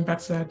we're going back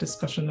to that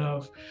discussion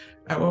of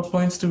at what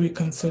points do we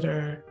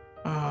consider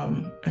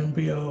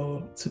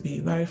embryo to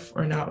be life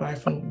or not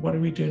life, and what are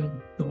we doing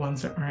with the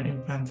ones that aren't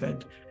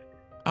implanted?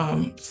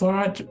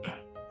 Flora,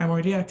 I'm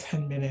already at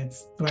 10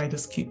 minutes. Do I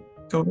just keep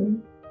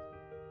going?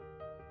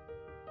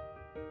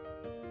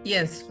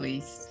 Yes,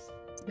 please.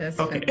 Yes.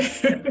 Okay.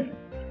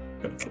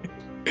 Okay.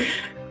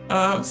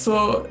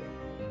 So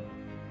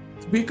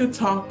we could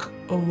talk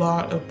a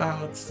lot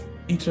about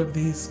each of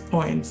these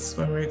points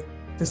when we're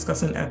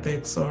discussing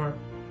ethics or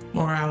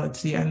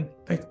morality, and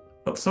like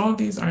some of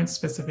these aren't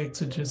specific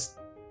to just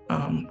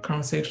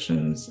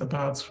conversations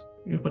about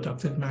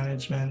reproductive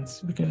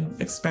management. We can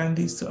expand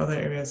these to other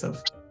areas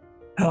of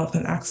health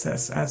and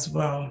access as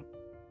well.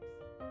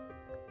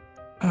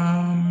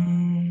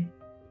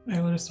 I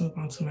will just move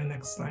on to my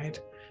next slide.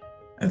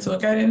 And so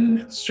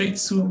getting straight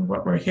to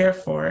what we're here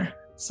for.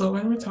 So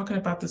when we're talking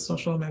about the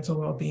social and mental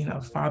well-being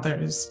of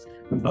fathers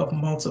of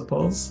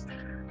multiples,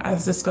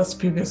 as discussed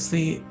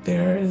previously,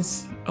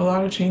 there's a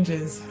lot of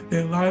changes.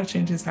 There are a lot of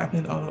changes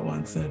happening all at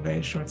once in a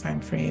very short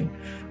time frame.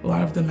 A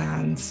lot of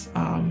demands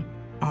on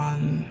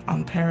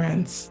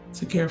parents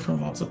to care for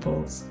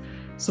multiples.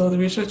 So the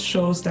research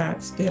shows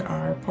that there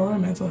are poorer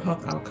mental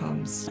health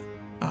outcomes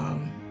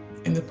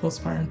in the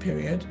postpartum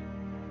period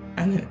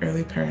and in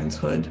early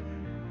parenthood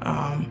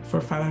for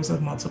fathers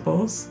of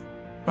multiples.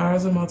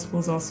 Fathers of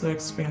multiples also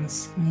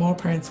experience more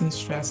parenting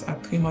stress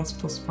at 3 months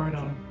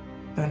postpartum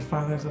than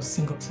fathers of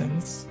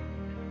singletons.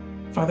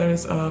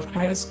 Fathers of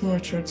high-risk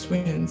mature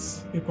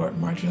twins report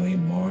marginally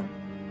more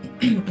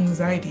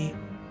anxiety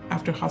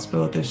after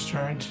hospital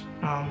discharge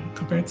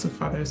compared to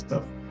fathers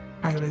of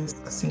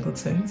high-risk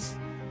singletons.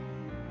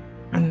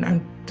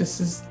 And this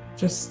is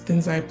just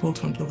things I pulled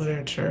from the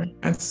literature.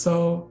 And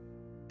so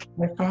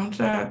I found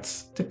that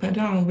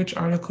depending on which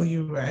article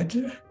you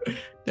read,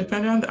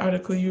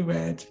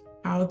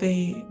 how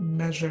they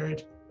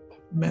measured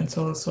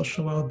mental and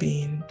social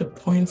well-being, the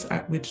points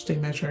at which they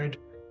measured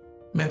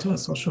mental and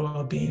social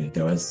well-being,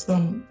 there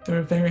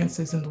were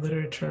variances in the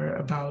literature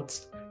about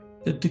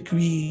the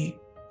degree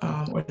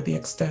or the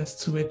extent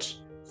to which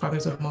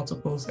fathers of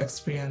multiples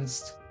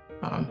experienced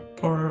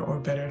poorer or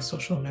better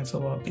social and mental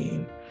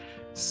well-being.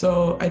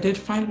 So I did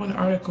find one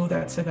article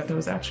that said that there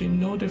was actually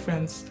no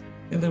difference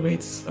in the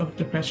rates of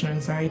depression or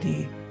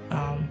anxiety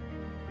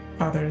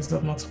fathers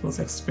of multiples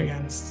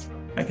experienced,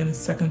 like in the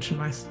second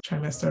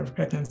trimester of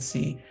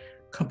pregnancy,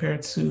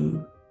 compared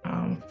to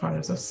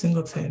fathers of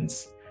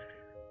singletons.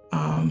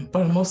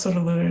 But most of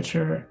the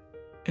literature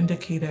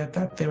indicated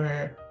that they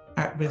were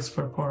at risk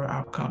for poorer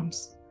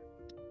outcomes.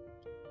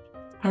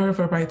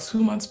 However, by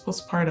 2 months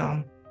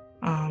postpartum,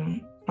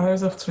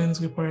 fathers of twins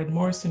reported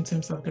more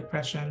symptoms of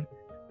depression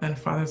than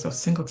fathers of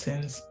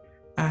singletons,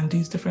 and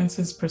these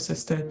differences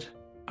persisted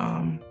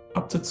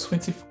up to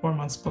 24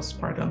 months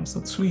postpartum,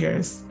 so 2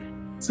 years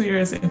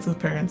into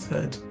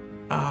parenthood,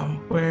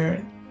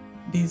 where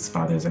these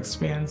fathers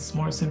experienced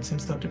more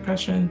symptoms of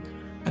depression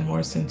and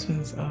more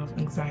symptoms of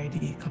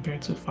anxiety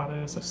compared to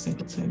fathers of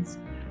singletons.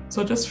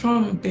 So just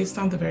based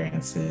on the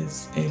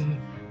variances in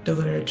the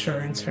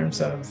literature in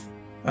terms of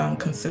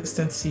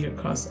consistency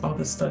across all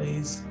the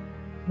studies,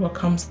 what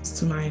comes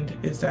to mind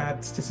is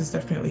that this is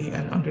definitely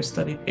an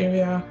understudied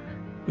area.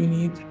 We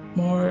need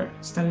more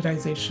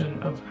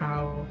standardization of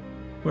how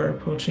we're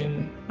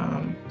approaching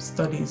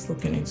studies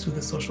looking into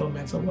the social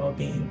mental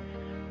well-being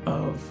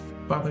of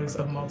fathers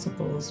of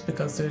multiples,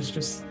 because there's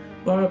just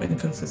a lot of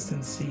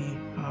inconsistency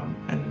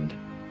and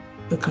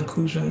the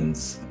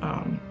conclusions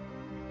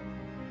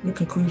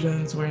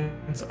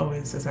weren't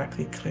always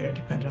exactly clear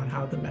depending on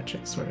how the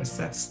metrics were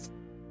assessed.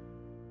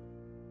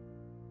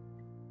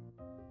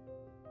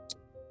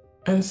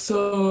 And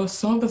so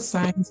some of the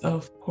signs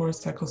of poor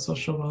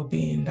psychosocial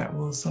well-being that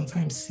we'll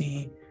sometimes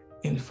see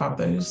in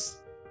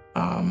fathers,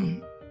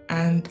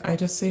 and I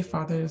just say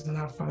fathers and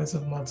not fathers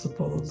of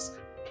multiples,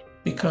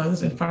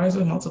 because in fathers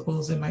of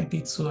multiples, it might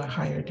be to a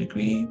higher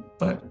degree,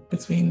 but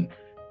between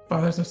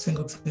fathers of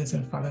singletons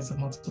and fathers of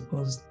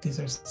multiples, these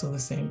are still the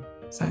same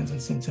signs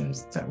and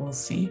symptoms that we'll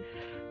see.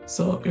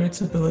 So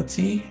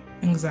irritability,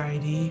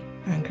 anxiety,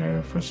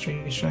 anger,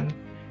 frustration,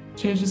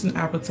 changes in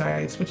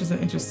appetite, which is an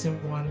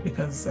interesting one,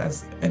 because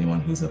as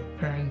anyone who's a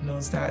parent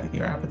knows that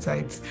your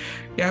appetite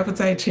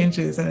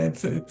changes, and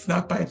it's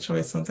not by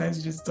choice. Sometimes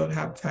you just don't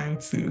have time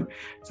to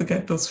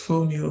get those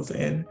full meals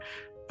in.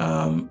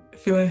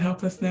 Feeling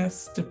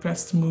helplessness,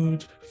 depressed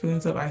mood,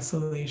 feelings of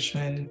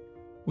isolation,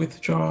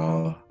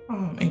 withdrawal,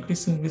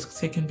 increasing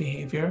risk-taking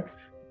behavior.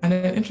 And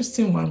an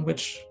interesting one,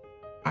 which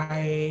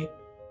I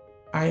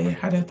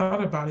hadn't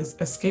thought about, is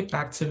escape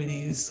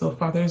activities. So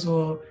fathers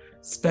will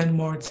spend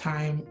more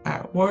time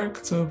at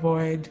work to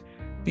avoid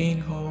being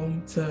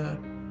home to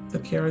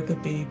care of the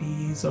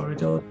babies, or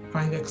they'll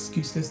find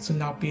excuses to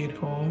not be at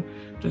home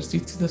just due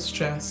to the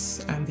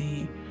stress and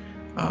the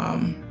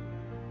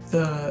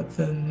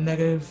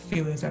negative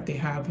feelings that they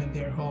have in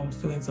their home,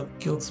 feelings of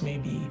guilt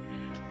maybe,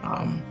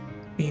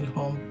 being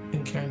home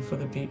and caring for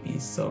the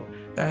babies. So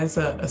that is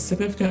a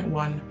significant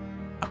one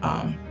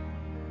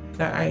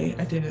that I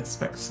didn't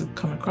expect to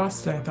come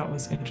across, that I thought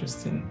was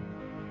interesting.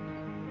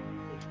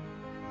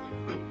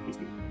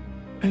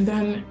 And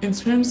then in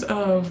terms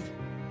of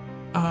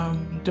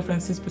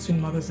differences between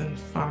mothers and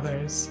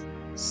fathers,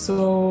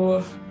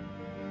 so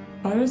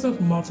fathers of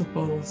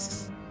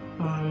multiples,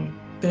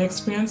 they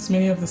experience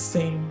many of the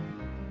same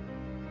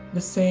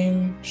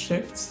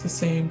shifts, the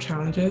same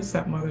challenges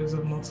that mothers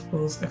of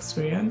multiples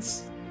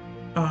experience.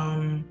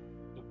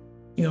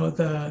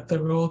 The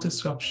role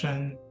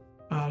disruption,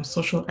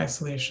 social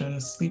isolation,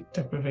 sleep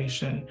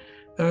deprivation.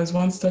 There was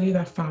one study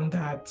that found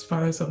that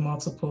fathers of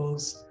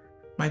multiples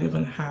might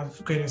even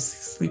have greater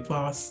sleep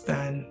loss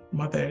than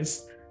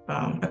mothers,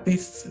 at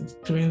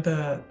least during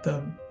the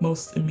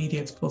most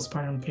immediate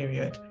postpartum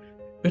period,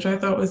 which I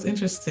thought was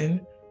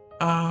interesting.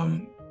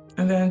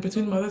 And then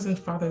between mothers and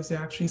fathers, there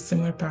are actually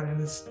similar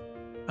patterns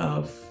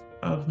of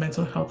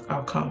mental health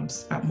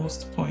outcomes at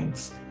most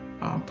points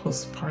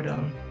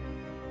postpartum.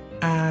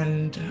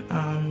 And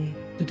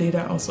the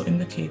data also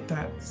indicate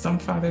that some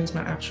fathers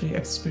might actually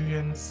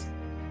experience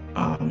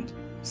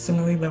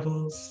similar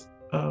levels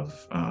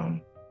of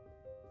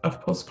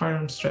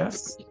postpartum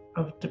stress,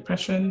 of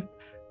depression,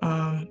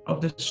 of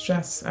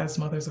distress as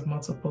mothers of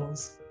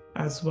multiples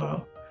as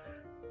well.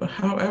 But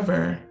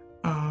however,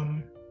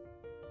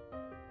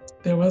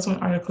 there was one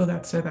article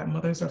that said that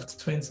mothers of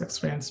twins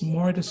experience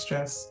more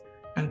distress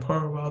and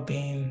poorer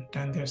well-being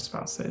than their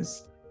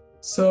spouses.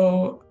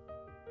 So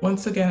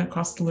once again,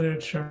 across the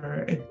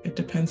literature, it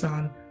depends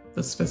on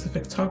the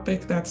specific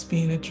topic that's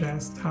being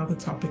addressed, how the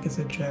topic is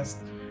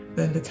addressed,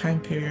 then the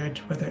time period,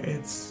 whether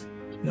it's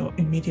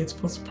immediate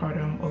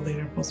postpartum or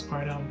later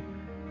postpartum,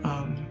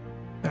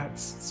 that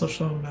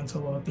social and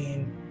mental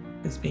well-being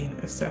is being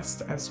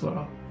assessed as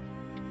well.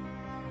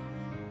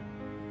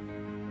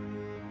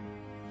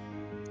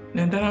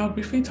 And then I'll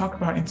briefly talk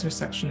about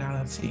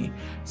intersectionality.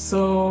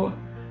 So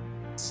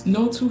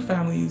no two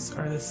families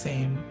are the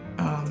same.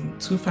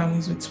 Two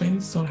families with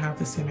twins don't have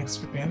the same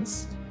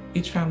experience.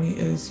 Each family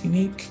is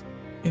unique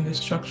in their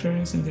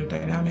structures and their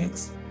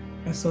dynamics.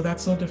 And so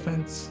that's no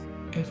different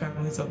in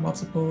families of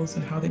multiples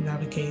and how they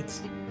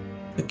navigate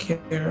the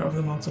care of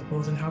the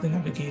multiples and how they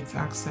navigate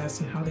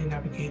access and how they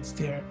navigate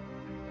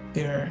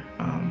their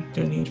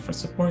need for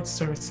support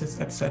services,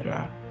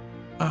 etc.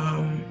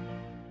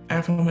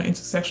 And from an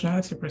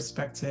intersectionality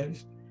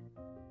perspective,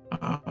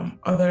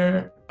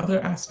 other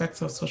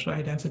aspects of social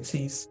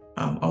identities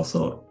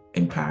also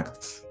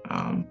impact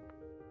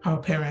how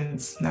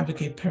parents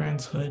navigate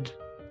parenthood,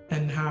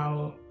 and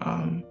how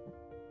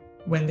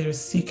when they're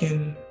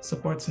seeking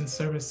supports and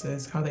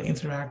services, how they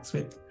interact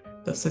with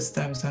the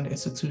systems and the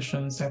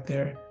institutions that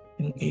they're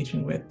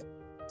engaging with.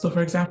 So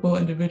for example,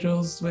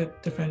 individuals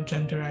with different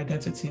gender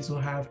identities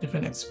will have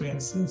different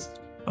experiences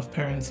of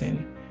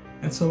parenting.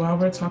 And so while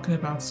we're talking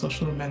about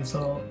social and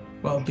mental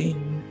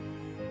well-being,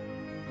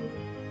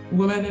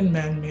 women and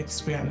men may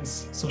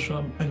experience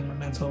social and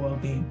mental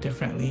well-being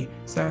differently.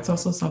 So that's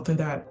also something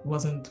that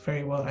wasn't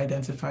very well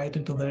identified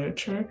in the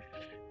literature,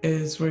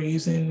 is we're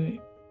using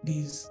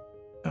these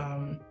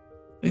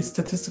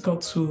statistical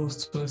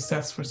tools to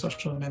assess for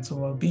social and mental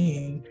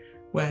well-being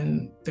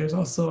when there's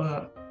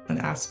also an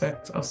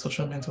aspect of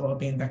social and mental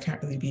well-being that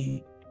can't really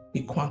be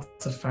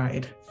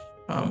quantified.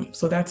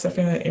 So that's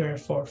definitely an area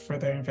for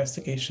further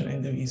investigation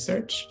in the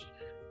research.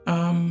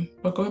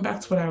 But going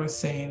back to what I was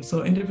saying,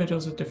 so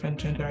individuals with different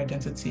gender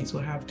identities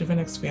will have different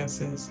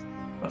experiences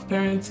of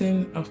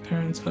parenting, of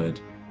parenthood,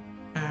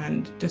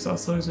 and this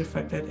also is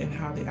reflected in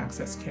how they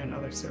access care and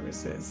other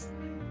services.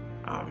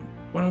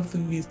 One of the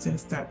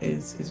reasons that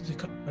is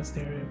because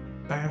there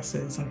are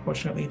biases,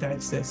 unfortunately, that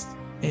exist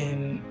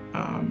in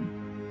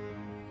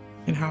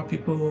how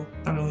people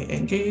not only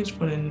engage,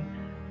 but in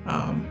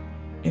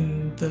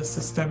the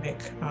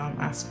systemic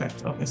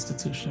aspect of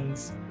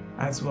institutions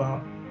as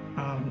well.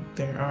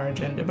 There are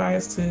gender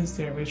biases,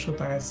 there are racial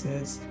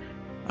biases.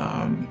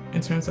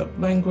 In terms of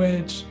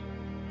language,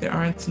 there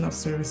aren't enough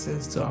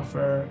services to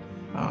offer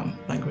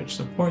language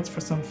support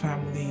for some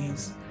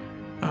families.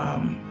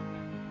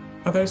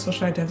 Other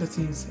social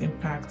identities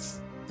impact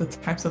the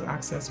types of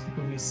access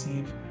people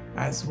receive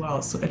as well.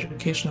 So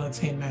educational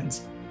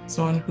attainment,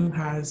 someone who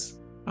has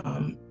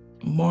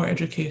more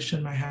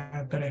education might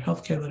have better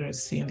healthcare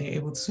literacy and they're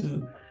able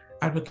to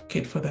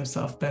advocate for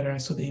themselves better,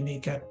 and so they may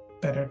get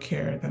better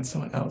care than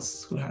someone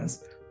else who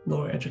has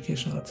lower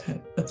educational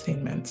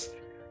attainment.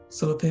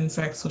 So things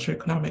like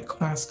socioeconomic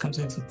class comes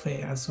into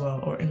play as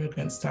well, or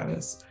immigrant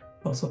status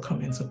also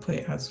come into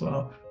play as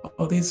well.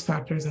 All these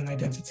factors and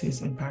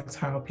identities impact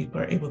how people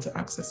are able to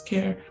access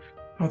care,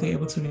 how they're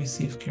able to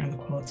receive care, and the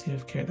quality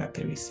of care that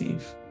they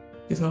receive.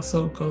 This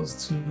also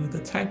goes to the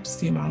types,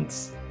 the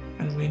amounts,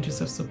 and ranges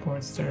of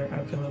supports that are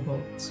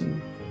available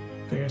to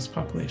various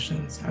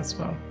populations as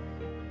well.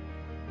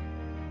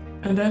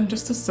 And then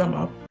just to sum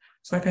up,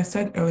 so like I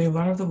said earlier, a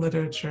lot of the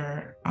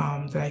literature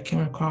that I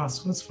came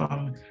across was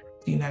from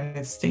the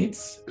United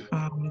States.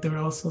 There were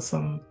also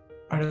some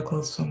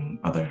articles from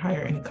other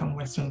higher income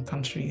Western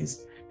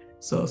countries.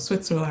 So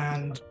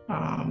Switzerland,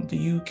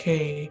 the UK,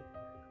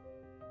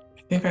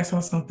 I think I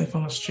saw something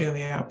from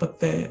Australia, but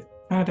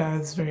Canada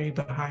is very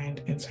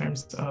behind in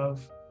terms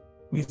of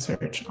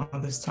research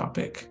on this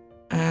topic.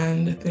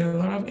 And there are a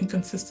lot of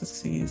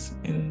inconsistencies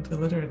in the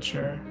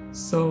literature.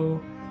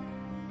 So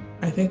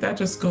I think that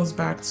just goes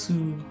back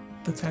to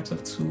the types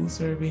of tools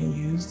that are being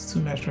used to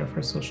measure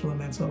for social and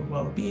mental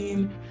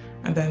well-being,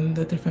 and then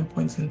the different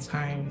points in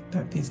time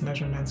that these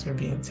measurements are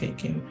being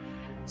taken.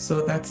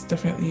 So that's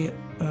definitely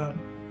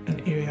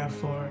an area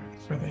for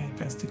further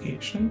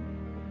investigation.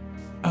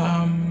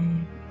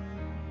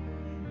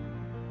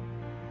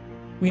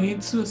 We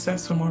need to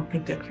assess for more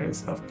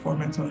predictors of poor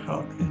mental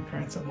health in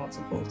parents of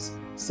multiples.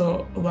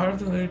 So a lot of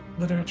the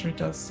literature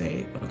does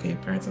say, okay,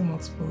 parents of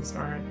multiples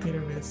are at greater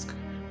risk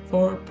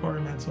for poor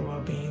mental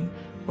well-being,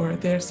 or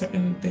there are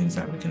certain things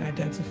that we can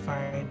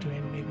identify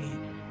during maybe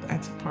the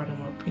antepartum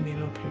or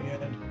prenatal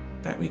period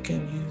that we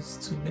can use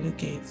to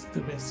mitigate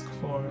the risk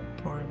for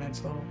poor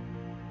mental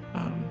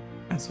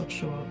and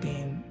social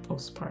well-being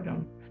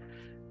postpartum.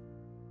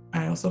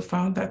 I also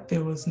found that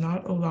there was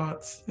not a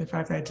lot, in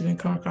fact, I didn't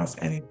come across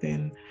any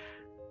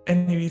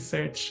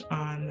research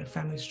on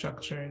family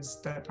structures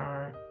that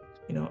are,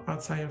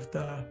 outside of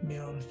the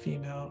male and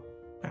female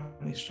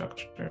family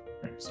structure.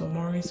 So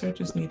more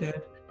research is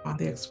needed on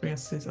the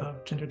experiences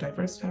of gender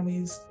diverse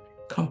families,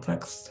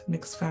 complex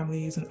mixed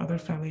families, and other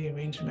family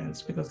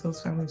arrangements, because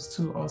those families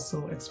too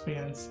also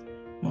experience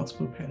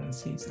multiple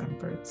pregnancies and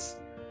births.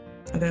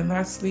 And then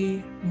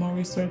lastly, more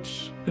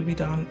research could be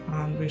done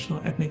on racial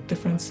and ethnic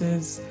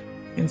differences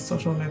in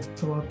social and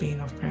mental well-being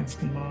of parents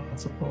in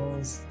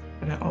multiples,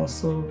 and then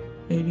also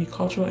maybe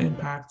cultural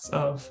impacts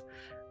of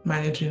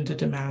managing the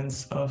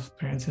demands of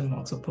parents in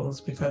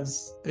multiples,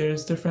 because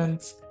there's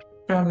different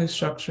family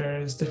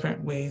structures,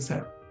 different ways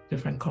that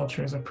different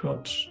cultures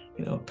approach,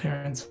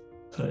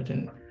 parenthood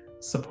and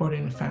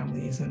supporting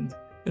families. And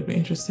it'd be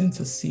interesting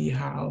to see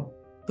how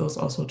those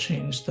also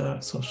change the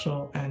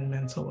social and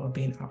mental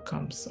well-being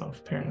outcomes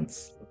of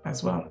parents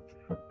as well.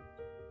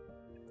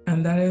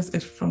 And that is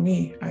it from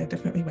me. I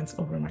definitely went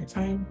over my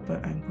time,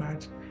 but I'm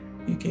glad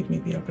you gave me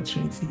the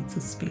opportunity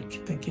to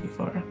speak. Thank you,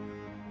 Flora.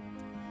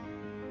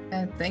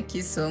 Thank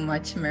you so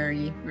much,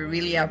 Mary. We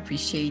really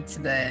appreciate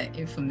the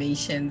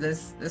information.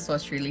 This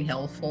was really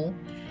helpful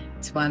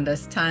to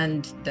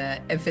understand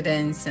the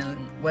evidence and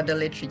what the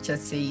literature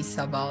says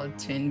about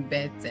twin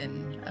births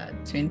and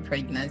twin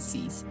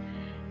pregnancies.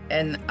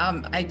 And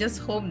I just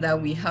hope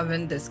that we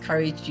haven't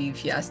discouraged you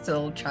if you are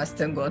still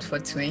trusting God for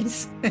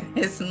twins.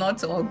 It's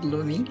not all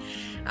gloomy.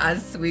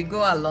 As we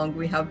go along,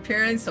 we have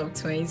parents of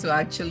twins who are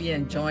actually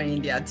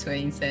enjoying their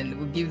twins, and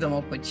we'll give them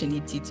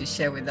opportunity to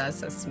share with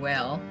us as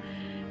well.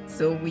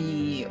 So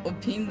we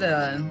open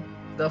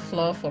the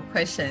floor for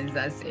questions.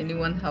 Does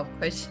anyone have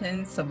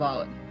questions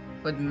about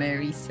what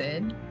Mary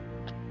said?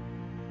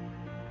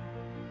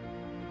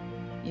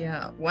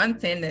 Yeah, one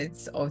thing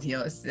that's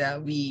obvious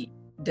that we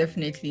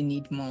definitely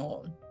need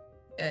more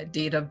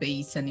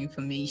database and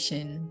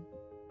information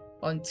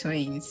on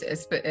twins,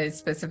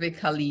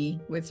 specifically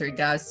with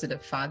regards to the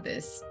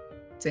fathers.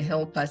 to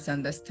help us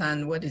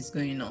understand what is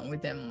going on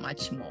with them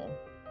much more,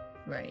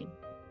 right?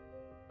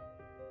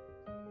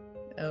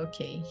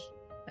 Okay.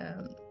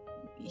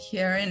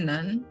 Hearing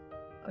none.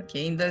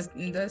 Okay, in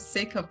the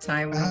sake of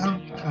time,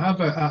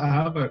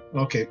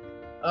 okay.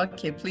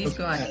 Okay, please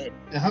go ahead.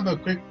 I have a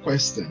quick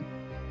question.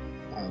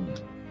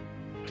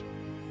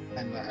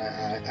 And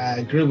I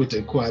agree with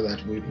Ekua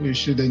that we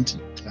shouldn't,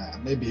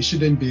 maybe it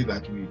shouldn't be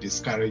that we're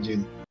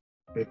discouraging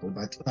people,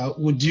 but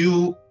would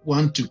you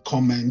want to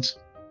comment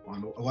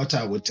on what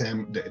I would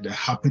term the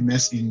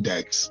happiness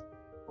index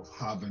of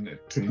having a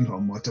twin or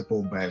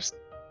multiple births,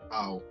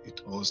 how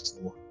it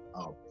also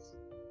helps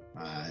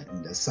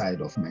in the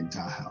side of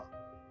mental health?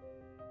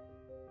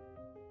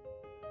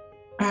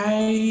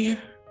 I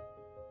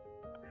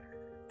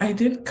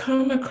did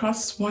come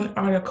across one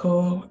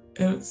article.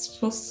 It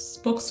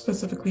spoke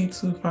specifically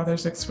to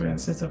fathers'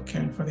 experiences of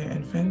caring for their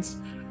infants.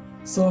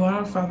 So a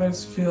lot of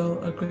fathers feel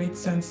a great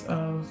sense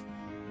of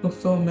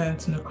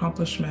fulfillment and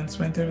accomplishments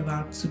when they're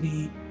allowed to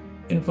be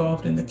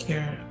involved in the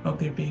care of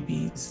their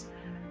babies.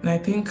 And I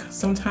think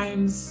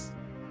sometimes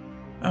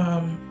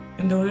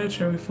in the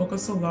literature, we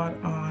focus a lot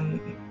on,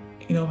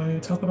 when we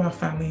talk about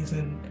families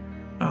and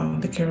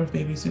the care of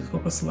babies, we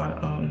focus a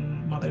lot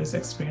on mothers'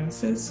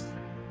 experiences.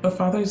 But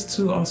fathers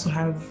too also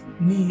have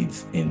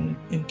needs in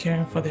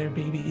caring for their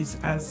babies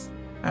as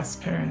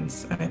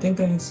parents. And I think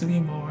there needs to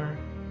be more,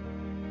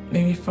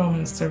 maybe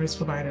from service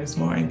providers,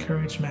 more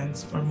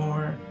encouragement or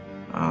more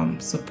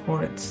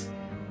support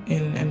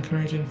in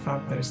encouraging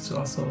fathers to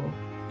also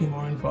be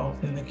more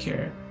involved in the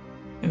care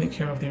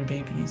of their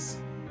babies.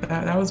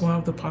 That was one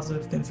of the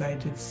positive things I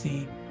did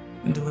see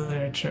in the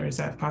literature, is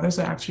that fathers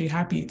are actually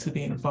happy to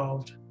be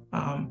involved.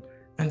 And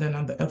then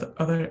on the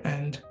other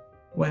end,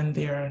 when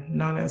they're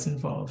not as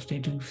involved, they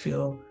do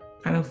feel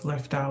kind of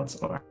left out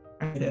or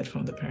isolated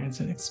from the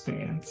parenting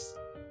experience.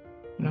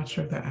 I'm not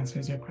sure if that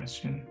answers your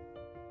question.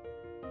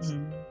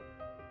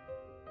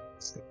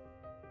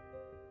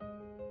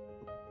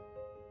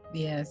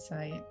 Yes,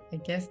 I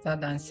guess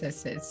that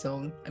answers it.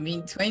 So, I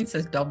mean, twins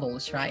is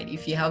doubles, right?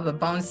 If you have a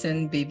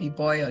bouncing baby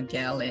boy or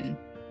girl and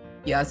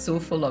you are so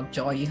full of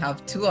joy, you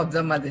have two of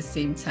them at the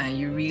same time,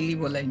 you really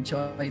will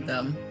enjoy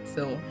them.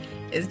 So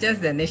it's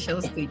just the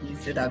initial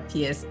stages that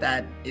appears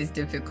that it's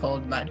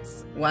difficult, but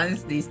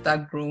once they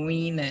start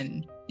growing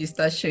and you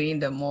start showing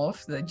them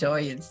off, the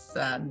joy is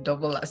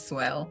double as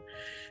well.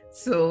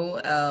 So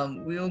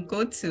we'll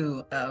go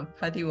to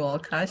Patty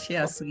Walker. She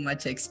has so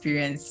much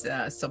experience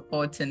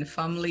supporting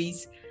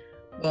families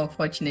who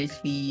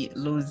unfortunately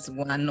lose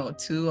one or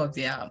two of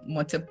their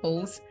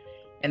multiples.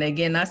 And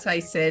again, as I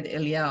said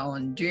earlier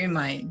on, during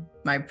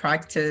my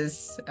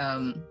practice,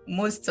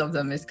 most of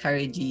the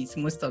miscarriages,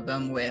 most of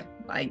them were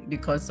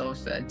because of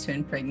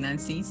twin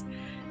pregnancies.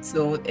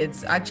 So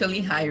it's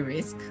actually high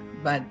risk,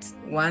 but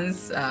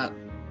once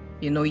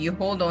you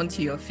hold on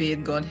to your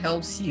faith, God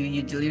helps you,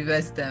 you deliver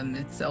them,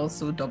 it's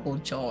also double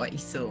joy.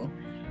 So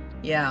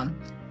yeah,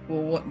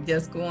 we'll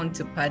just go on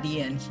to Patty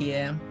and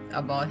hear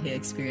about her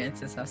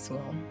experiences as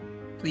well.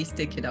 Please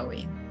take it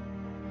away.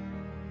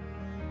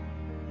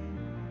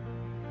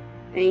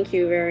 Thank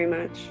you very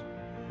much.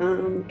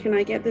 Can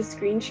I get the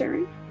screen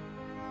sharing?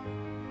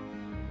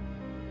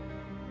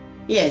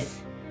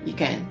 Yes, you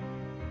can.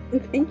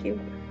 Thank you.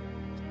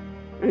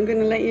 I'm going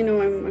to let you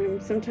know I'm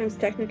sometimes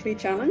technically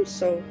challenged,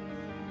 so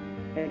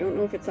I don't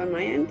know if it's on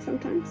my end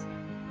sometimes.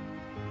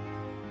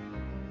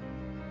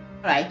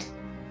 Right.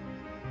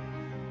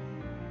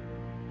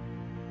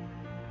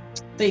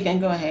 So you can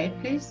go ahead,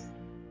 please.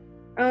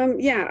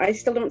 Yeah, I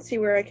still don't see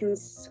where I can,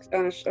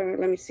 let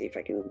me see if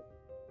I can.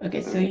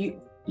 Okay, so you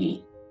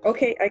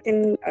okay,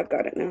 I've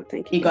got it now,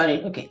 thank you. You got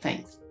it, okay,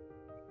 thanks.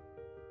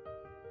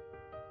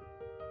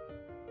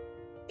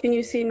 Can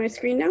you see my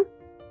screen now?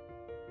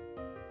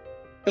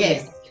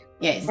 Yes,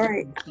 yes. All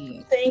right,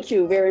 thank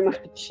you very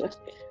much.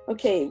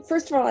 Okay,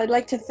 first of all, I'd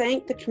like to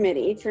thank the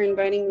committee for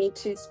inviting me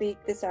to speak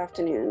this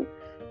afternoon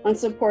on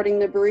supporting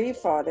the bereaved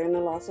father in the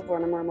loss of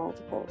one or more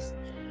multiples.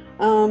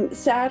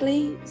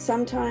 Sadly,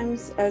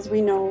 sometimes, as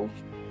we know,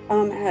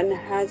 and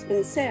has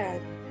been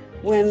said,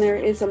 when there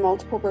is a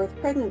multiple birth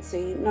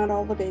pregnancy, not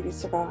all the babies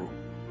survive.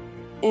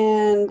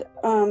 And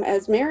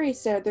as Mary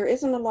said, there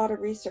isn't a lot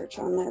of research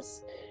on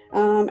this,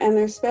 and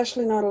there's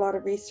especially not a lot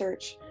of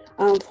research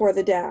for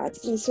the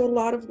dads. And so a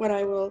lot of what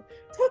I will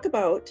talk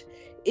about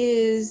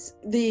is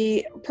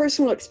the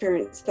personal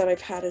experience that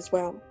I've had as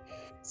well.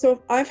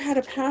 So I've had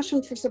a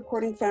passion for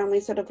supporting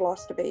families that have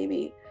lost a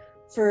baby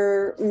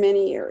for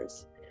many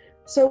years.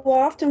 So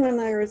often when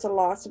there is a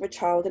loss of a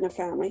child in a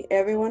family,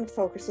 everyone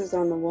focuses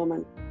on the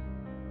woman.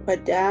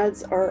 But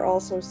dads are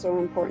also so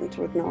important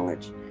to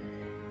acknowledge.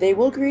 They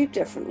will grieve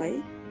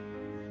differently,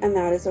 and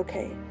that is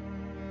okay.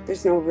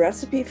 There's no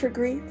recipe for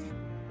grief.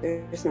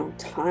 There's no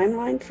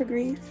timeline for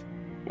grief,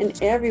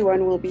 and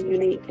everyone will be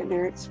unique in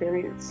their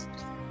experience.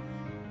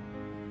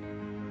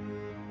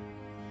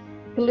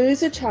 To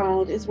lose a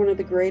child is one of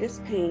the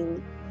greatest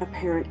pain a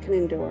parent can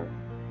endure.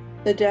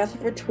 The death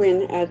of a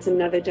twin adds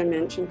another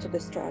dimension to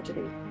this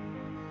tragedy.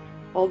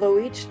 Although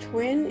each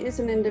twin is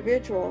an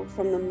individual,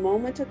 from the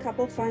moment a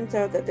couple finds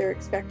out that they're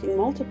expecting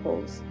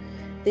multiples,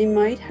 they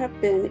might have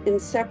been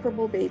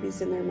inseparable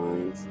babies in their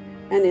minds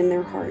and in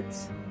their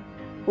hearts.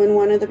 When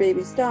one of the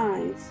babies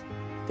dies,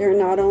 they're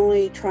not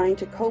only trying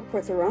to cope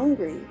with their own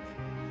grief,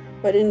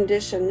 but in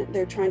addition,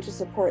 they're trying to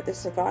support the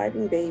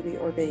surviving baby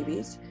or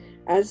babies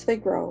as they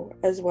grow,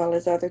 as well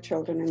as other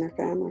children in their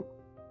family.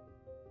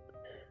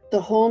 The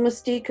whole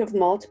mystique of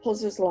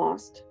multiples is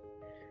lost.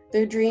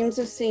 Their dreams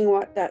of seeing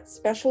what that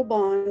special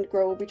bond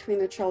grow between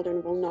the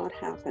children will not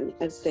happen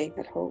as they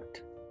had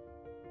hoped.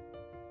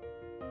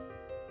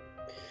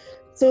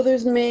 So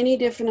there's many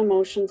different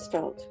emotions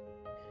felt.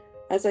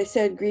 As I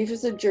said, grief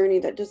is a journey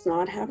that does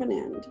not have an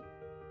end.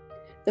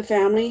 The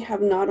family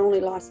have not only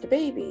lost a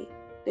baby,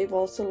 they've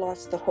also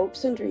lost the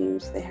hopes and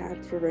dreams they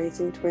had for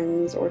raising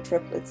twins or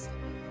triplets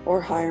or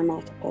higher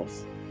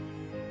multiples.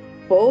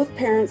 Both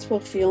parents will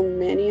feel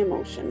many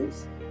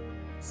emotions.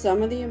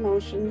 Some of the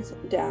emotions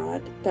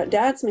that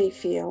dads may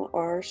feel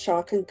are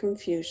shock and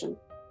confusion.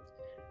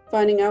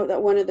 Finding out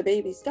that one of the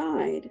babies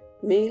died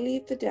may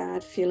leave the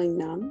dad feeling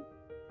numb.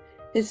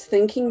 His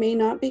thinking may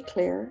not be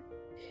clear.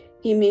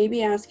 He may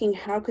be asking,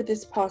 how could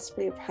this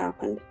possibly have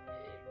happened,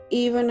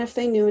 even if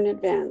they knew in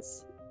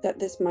advance that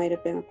this might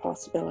have been a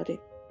possibility.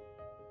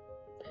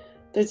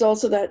 There's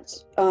also that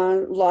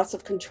loss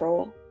of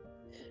control.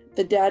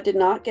 The dad did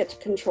not get to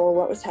control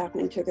what was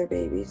happening to their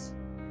babies.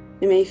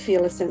 They may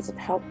feel a sense of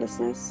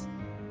helplessness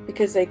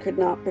because they could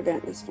not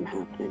prevent this from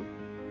happening.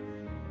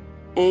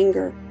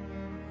 Anger,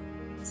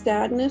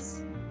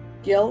 sadness,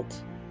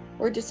 guilt,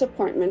 or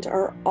disappointment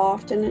are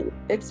often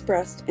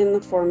expressed in the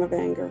form of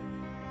anger.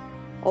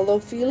 Although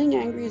feeling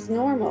angry is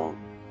normal,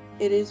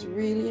 it is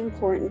really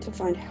important to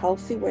find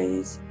healthy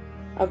ways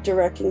of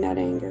directing that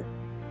anger.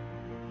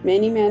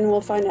 Many men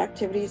will find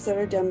activities that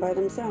are done by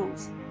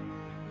themselves.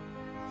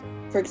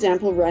 For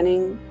example,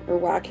 running or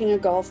whacking a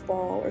golf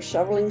ball or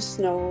shoveling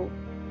snow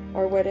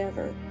or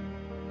whatever.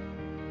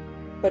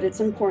 But it's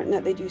important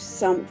that they do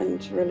something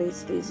to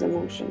release these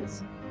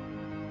emotions.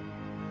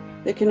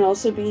 There can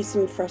also be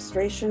some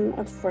frustration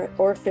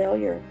or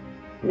failure.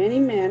 Many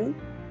men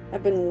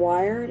have been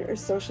wired or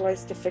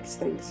socialized to fix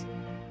things.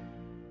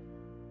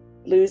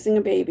 Losing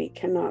a baby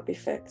cannot be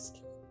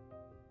fixed.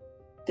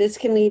 This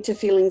can lead to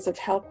feelings of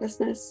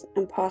helplessness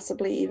and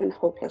possibly even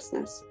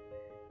hopelessness.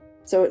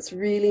 So it's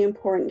really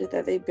important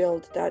that they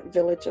build that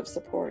village of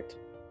support.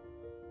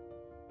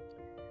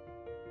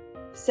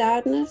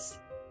 Sadness,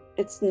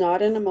 it's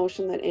not an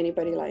emotion that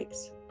anybody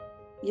likes.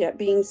 Yet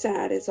being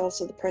sad is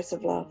also the price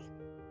of love.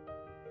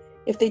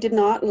 If they did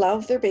not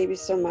love their baby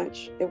so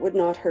much, it would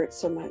not hurt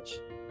so much.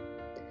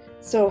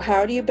 So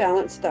how do you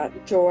balance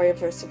that joy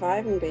of a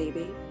surviving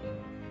baby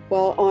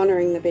while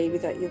honoring the baby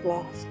that you've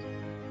lost?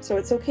 So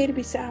it's okay to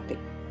be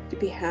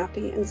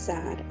happy and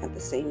sad at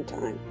the same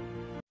time.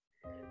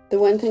 The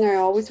one thing I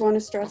always want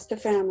to stress to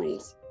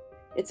families,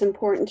 it's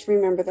important to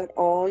remember that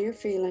all your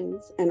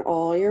feelings and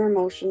all your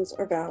emotions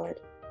are valid.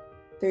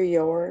 They're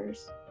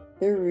yours,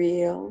 they're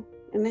real,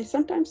 and they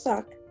sometimes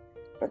suck,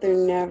 but they're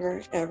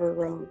never, ever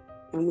wrong,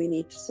 and we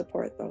need to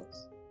support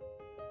those.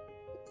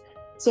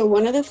 So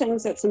one of the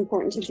things that's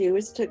important to do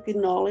is to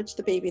acknowledge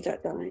the baby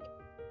that died.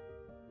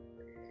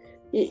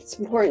 It's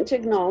important to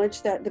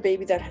acknowledge that the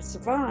baby that has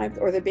survived,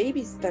 or the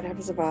babies that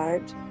have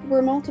survived,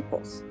 were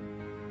multiples.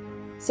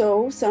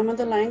 So some of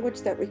the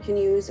language that we can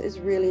use is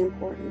really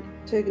important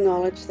to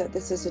acknowledge that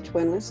this is a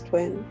twinless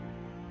twin,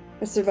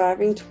 a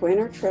surviving twin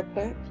or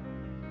triplet,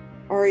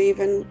 or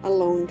even a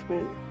lone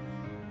twin.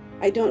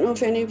 I don't know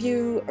if any of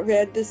you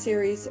read the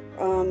series,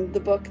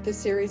 the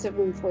series of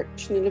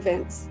unfortunate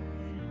events.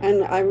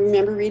 And I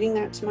remember reading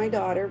that to my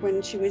daughter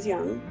when she was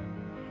young.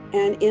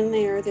 And in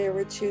there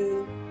were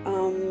two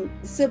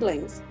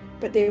siblings,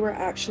 but they were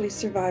actually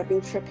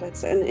surviving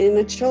triplets. And in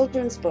a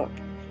children's book,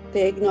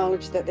 they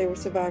acknowledged that they were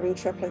surviving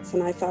triplets.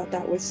 And I thought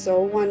that was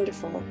so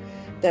wonderful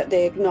that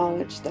they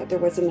acknowledged that there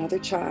was another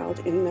child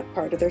in that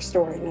part of their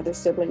story, another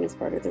sibling as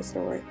part of their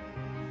story.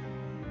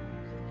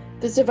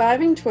 The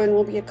surviving twin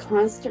will be a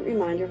constant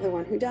reminder of the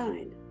one who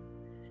died.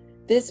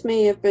 This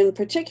may have been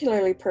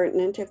particularly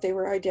pertinent if they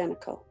were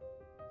identical,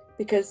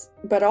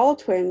 but all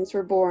twins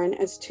were born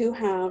as two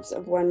halves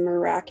of one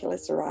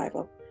miraculous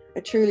arrival. I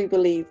truly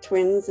believe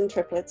twins and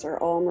triplets are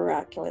all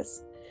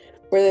miraculous,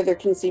 whether they're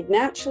conceived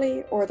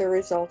naturally or the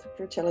result of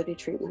fertility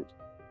treatment.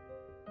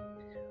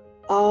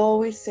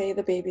 Always say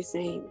the baby's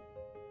name.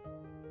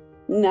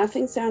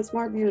 Nothing sounds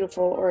more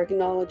beautiful or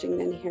acknowledging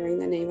than hearing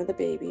the name of the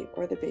baby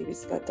or the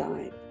babies that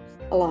died,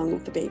 along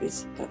with the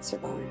babies that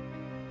survived.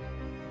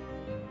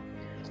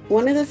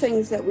 One of the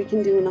things that we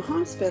can do in the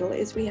hospital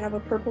is we have a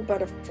purple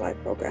butterfly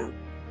program.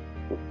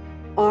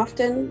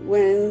 Often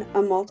when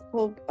a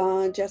multiple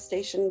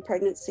gestation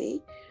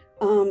pregnancy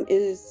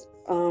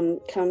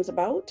comes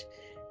about,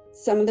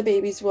 some of the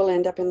babies will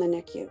end up in the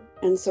NICU.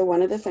 And so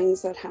one of the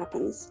things that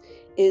happens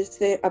is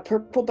that a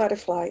purple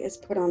butterfly is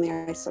put on the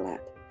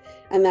isolette.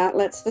 And that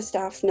lets the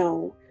staff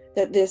know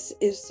that this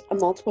is a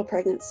multiple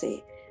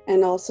pregnancy,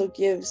 and also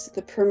gives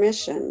the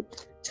permission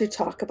to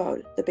talk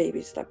about the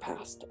babies that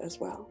passed as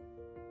well.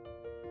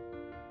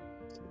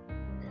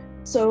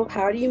 So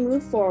how do you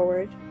move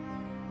forward,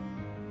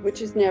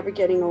 which is never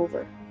getting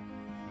over?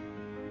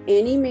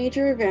 Any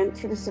major event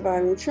for the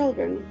surviving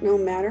children, no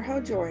matter how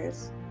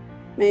joyous,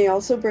 may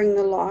also bring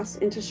the loss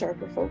into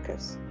sharper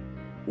focus,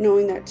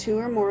 knowing that 2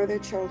 or more of their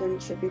children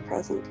should be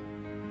present.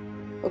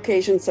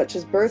 Occasions such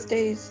as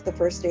birthdays, the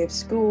first day of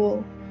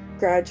school,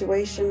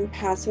 graduation,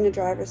 passing a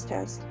driver's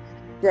test,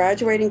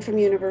 graduating from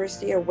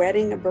university, a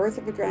wedding, a birth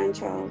of a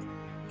grandchild,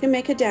 can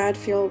make a dad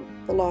feel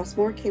the loss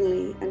more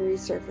keenly and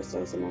resurface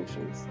those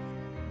emotions.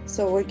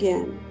 So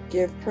again,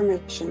 give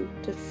permission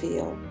to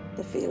feel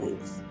the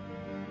feelings.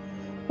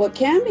 What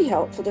can be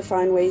helpful to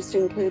find ways to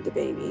include the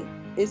baby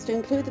is to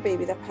include the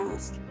baby that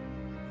passed.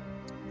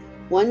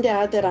 One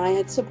dad that I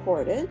had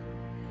supported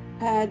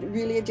had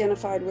really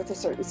identified with a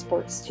certain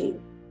sports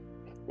team.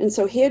 And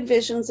so he had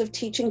visions of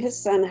teaching his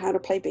son how to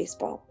play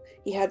baseball.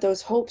 He had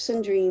those hopes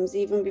and dreams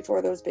even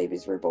before those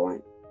babies were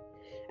born.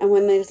 And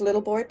when his little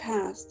boy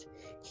passed,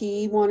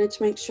 he wanted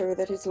to make sure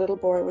that his little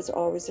boy was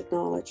always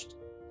acknowledged.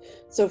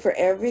 So for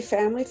every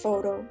family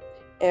photo,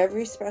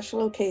 every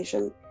special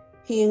occasion,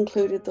 he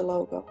included the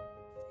logo.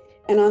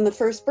 And on the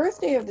first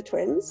birthday of the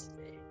twins,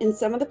 in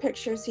some of the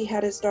pictures, he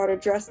had his daughter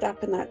dressed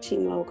up in that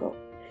team logo.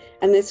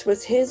 And this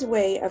was his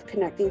way of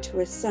connecting to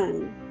his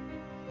son,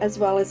 as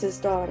well as his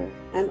daughter,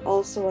 and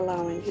also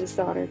allowing his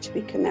daughter to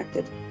be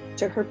connected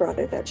to her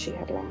brother that she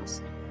had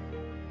lost.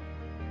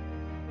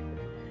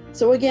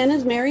 So again,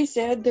 as Mary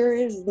said, there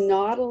is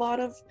not a lot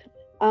of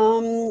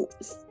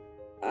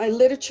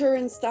literature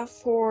and stuff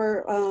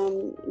for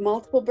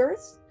multiple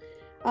births,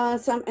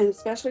 and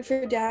especially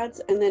for dads,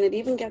 and then it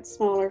even gets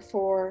smaller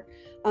for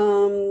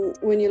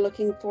when you're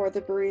looking for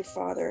the bereaved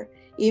father.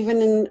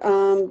 Even in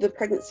the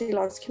pregnancy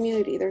loss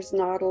community, there's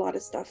not a lot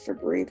of stuff for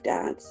bereaved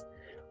dads,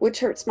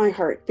 which hurts my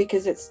heart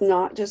because it's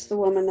not just the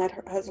woman that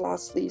has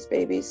lost these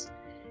babies,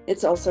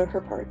 it's also her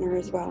partner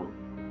as well.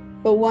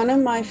 But one of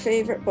my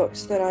favorite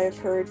books that I've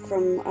heard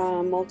from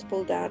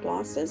multiple dad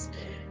losses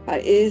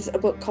is a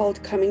book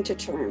called Coming to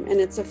Term, and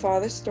it's a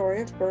father's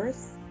story of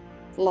birth,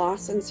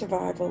 loss, and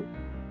survival.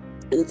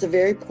 And it's a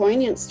very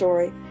poignant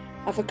story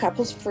of a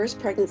couple's first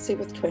pregnancy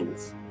with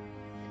twins,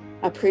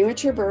 a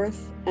premature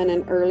birth, and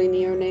an early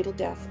neonatal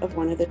death of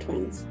one of the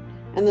twins,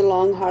 and the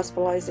long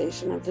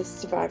hospitalization of the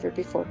survivor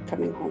before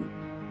coming home.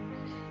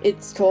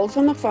 It's told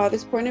from the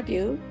father's point of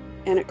view,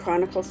 and it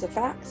chronicles the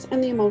facts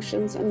and the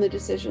emotions and the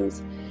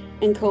decisions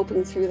and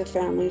coping through the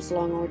family's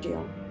long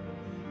ordeal.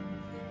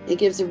 It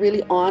gives a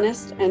really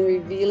honest and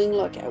revealing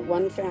look at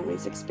one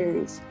family's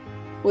experience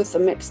with the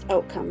mixed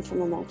outcome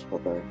from a multiple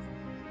birth.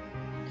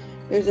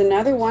 There's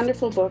another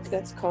wonderful book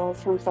that's called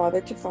From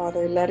Father to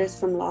Father, Letters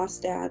from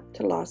Lost Dad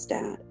to Lost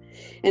Dad.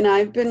 And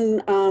I've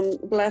been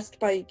blessed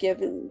by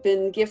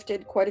been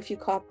gifted quite a few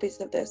copies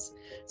of this.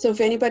 So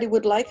if anybody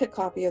would like a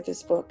copy of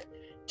this book,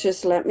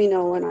 just let me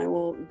know and I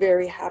will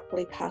very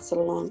happily pass it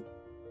along.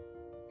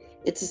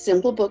 It's a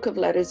simple book of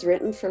letters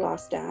written for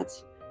lost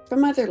dads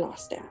from other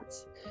lost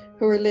dads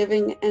who are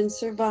living and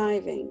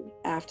surviving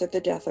after the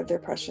death of their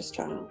precious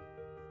child.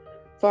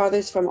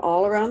 Fathers from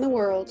all around the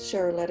world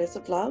share letters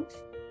of love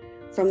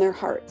from their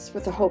hearts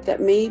with the hope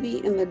that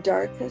maybe in the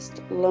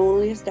darkest,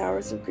 loneliest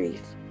hours of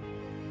grief,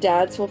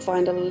 dads will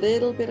find a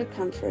little bit of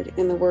comfort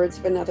in the words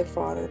of another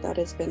father that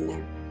has been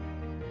there.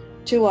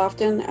 Too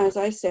often, as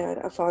I said,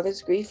 a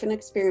father's grief and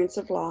experience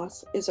of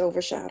loss is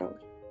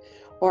overshadowed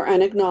or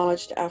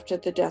unacknowledged after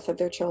the death of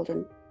their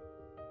children.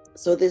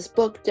 So this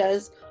book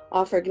does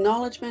offer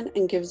acknowledgement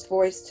and gives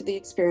voice to the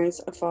experience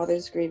of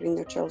fathers grieving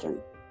their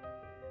children.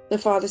 The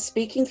father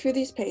speaking through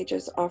these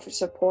pages offers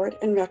support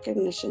and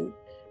recognition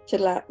to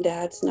let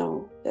dads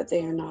know that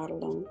they are not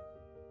alone.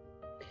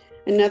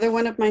 Another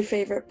one of my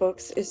favorite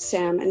books is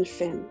Sam and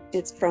Finn.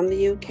 It's from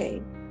the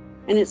UK,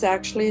 and it's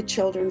actually a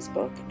children's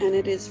book, and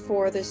it is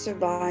for the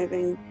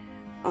surviving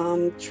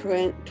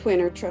twin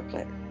or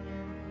triplet.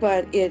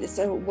 But it's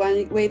a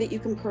one way that you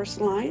can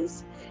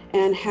personalize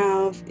and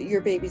have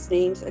your baby's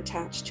names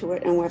attached to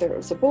it, and whether it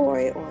was a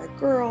boy or a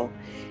girl.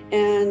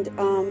 And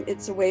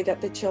it's a way that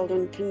the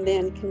children can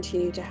then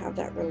continue to have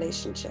that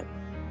relationship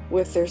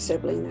with their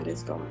sibling that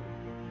is gone.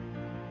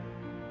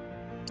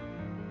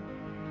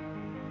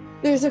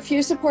 There's a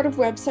few supportive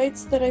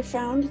websites that I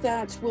found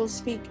that will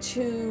speak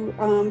to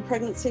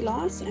pregnancy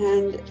loss,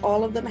 and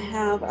all of them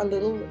have a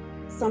little,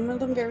 some of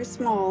them very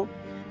small,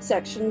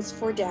 sections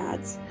for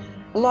dads.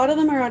 A lot of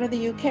them are out of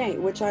the UK,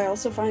 which I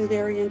also find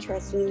very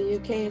interesting. The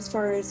UK, as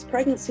far as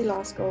pregnancy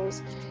loss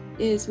goes,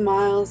 is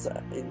miles,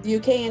 the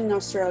UK and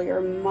Australia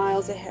are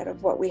miles ahead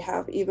of what we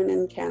have even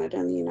in Canada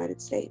and the United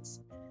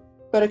States.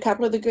 But a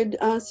couple of the good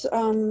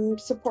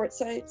support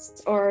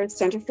sites are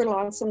Centre for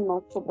Loss and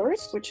Multiple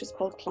Births, which is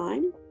called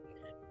CLIMB,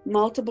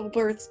 Multiple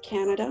Births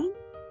Canada.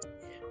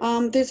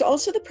 There's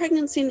also the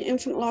Pregnancy and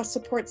Infant Loss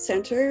Support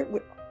Centre,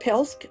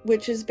 PILSC,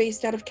 which is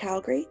based out of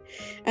Calgary,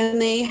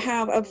 and they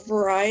have a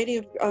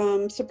variety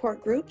of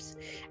support groups,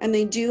 and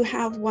they do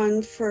have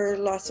one for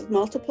loss of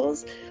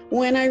multiples.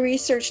 When I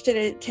researched it,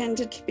 it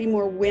tended to be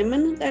more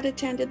women that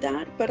attended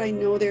that, but I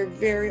know they're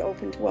very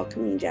open to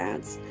welcoming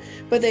dads.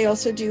 But they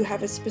also do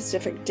have a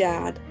specific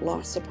dad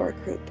loss support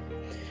group.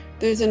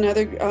 There's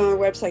another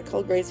website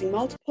called Raising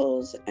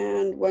Multiples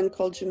and one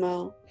called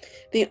Jamal.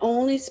 The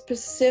only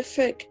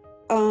specific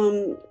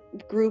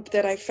group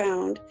that I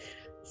found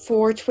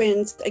for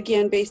twins,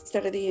 again based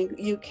out of the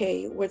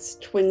UK, was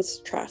Twins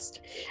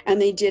Trust,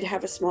 and they did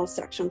have a small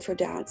section for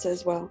dads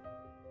as well.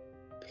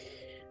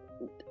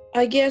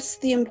 I guess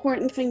the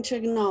important thing to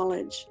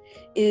acknowledge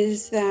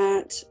is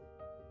that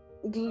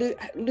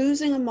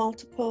losing a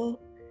multiple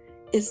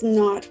is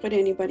not what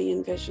anybody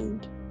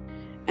envisioned,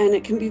 and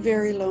it can be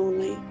very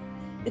lonely.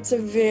 It's a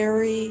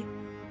very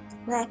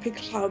crappy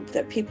club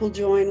that people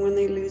join when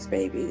they lose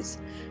babies,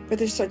 but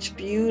there's such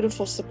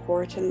beautiful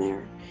support in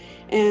there,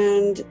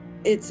 and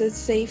it's a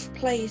safe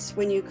place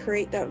when you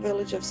create that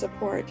village of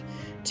support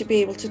to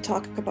be able to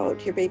talk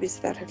about your babies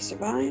that have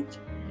survived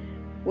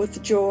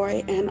with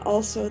joy, and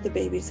also the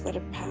babies that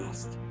have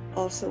passed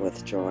also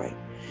with joy.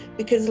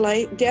 Because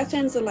death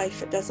ends a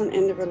life, it doesn't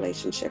end a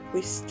relationship.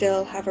 We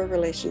still have a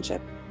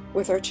relationship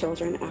with our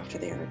children after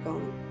they are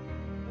gone.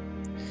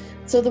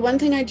 So the one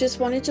thing I just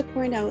wanted to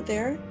point out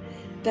there,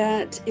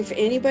 that if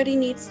anybody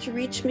needs to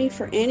reach me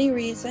for any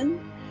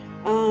reason,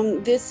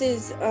 this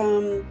is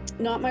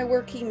not my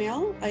work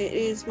email, it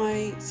is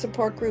my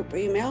support group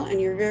email,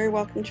 and you're very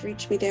welcome to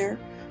reach me there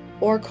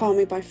or call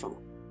me by phone.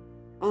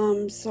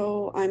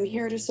 So I'm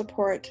here to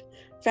support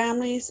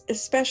families,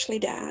 especially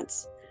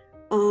dads,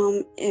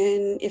 and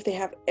if they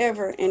have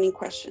ever any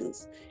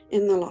questions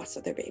in the loss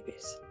of their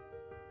babies.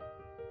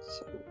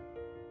 So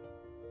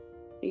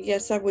I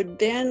guess I would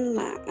then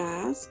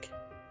ask,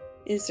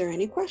 is there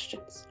any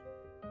questions?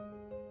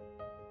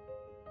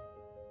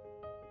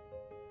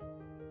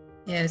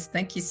 Yes,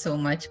 thank you so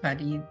much,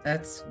 Patty.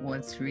 That's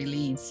what's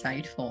really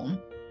insightful.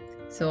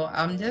 So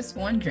I'm just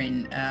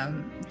wondering,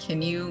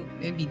 can you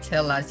maybe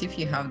tell us if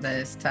you have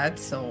the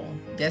stats or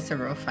just a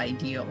rough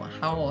idea of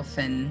how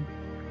often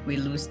we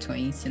lose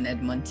twins in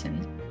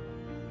Edmonton?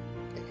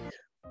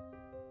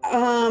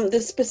 The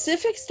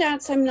specific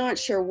stats, I'm not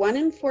sure. 1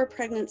 in 4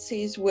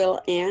 pregnancies will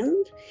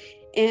end,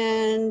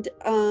 and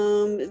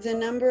the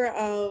number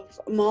of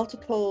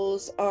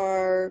multiples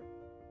are,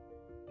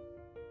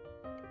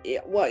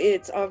 well,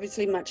 it's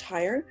obviously much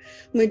higher.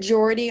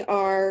 Majority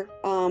are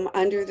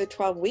under the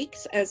 12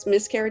 weeks as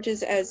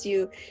miscarriages, as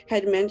you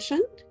had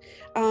mentioned.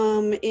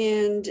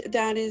 And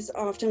that is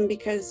often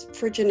because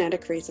for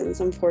genetic reasons,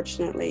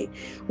 unfortunately.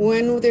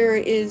 When there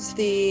is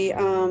the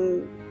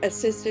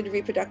assisted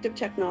reproductive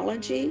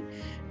technology,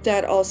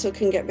 that also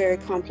can get very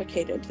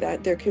complicated,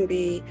 that there can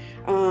be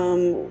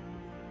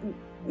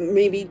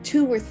maybe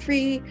 2 or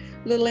 3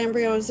 little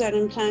embryos that are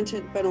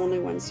implanted, but only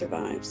one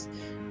survives.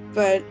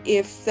 But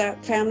if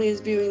that family is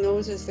viewing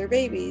those as their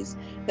babies,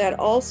 that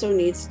also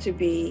needs to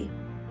be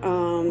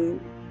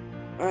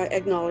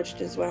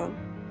acknowledged as well.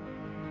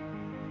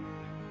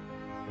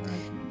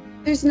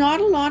 There's not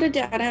a lot of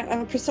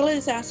data. Priscilla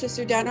has asked us,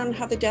 their data on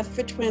how the death of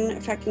a twin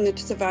affecting the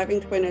surviving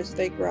twin as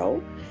they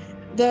grow.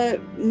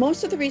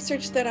 Most of the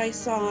research that I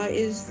saw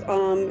is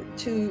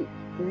to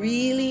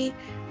really,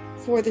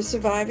 for the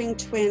surviving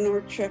twin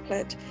or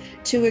triplet,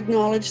 to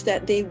acknowledge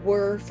that they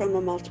were from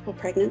a multiple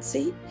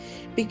pregnancy,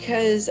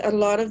 because a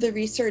lot of the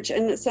research,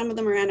 and some of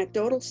them are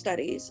anecdotal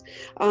studies,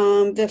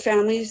 the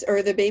families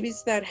or the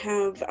babies that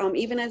have,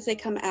 even as they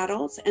come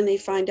adults and they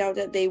find out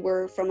that they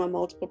were from a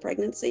multiple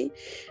pregnancy,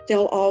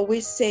 they'll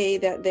always say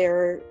that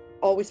they're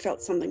always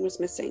felt something was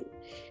missing.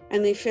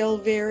 And they feel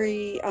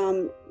very,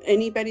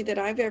 anybody that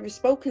I've ever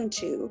spoken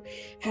to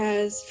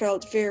has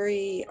felt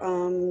very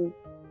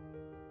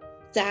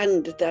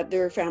saddened that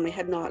their family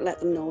had not let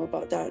them know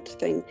about that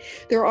thing.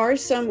 There are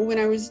some, when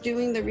I was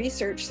doing the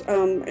research,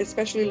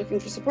 especially looking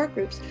for support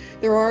groups,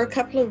 there are a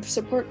couple of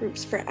support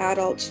groups for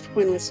adult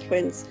twinless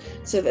twins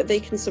so that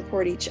they can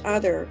support each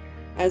other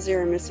as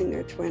they're missing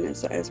their twin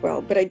as well.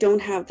 But I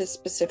don't have the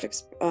specific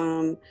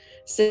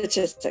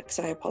statistics.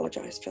 I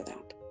apologize for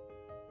that.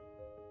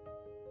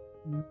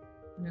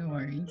 No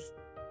worries.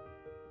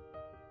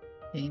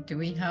 Okay, do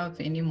we have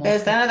any more?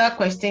 There's another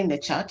question in the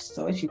chat,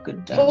 so if you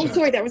could. Oh,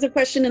 sorry, that was a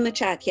question in the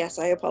chat. Yes,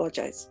 I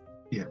apologize.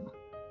 Yeah.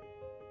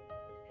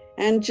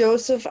 And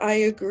Joseph, I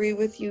agree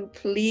with you.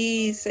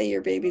 Please say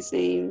your baby's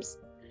names.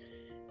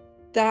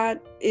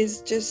 That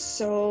is just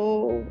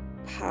so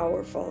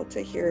powerful to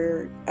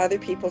hear other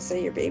people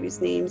say your baby's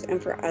names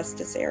and for us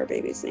to say our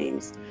baby's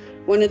names.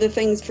 One of the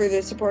things for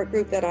the support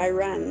group that I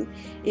run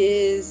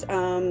is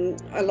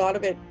a lot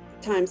of it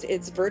times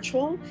it's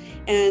virtual,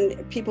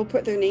 and people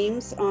put their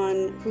names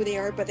on who they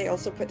are, but they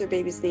also put their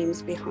baby's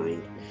names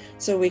behind,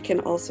 so we can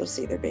also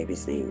see their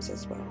baby's names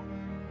as well.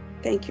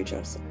 Thank you,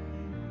 Joseph.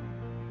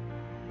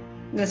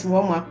 There's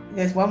one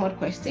more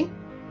question.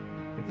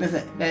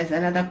 There's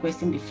another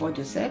question before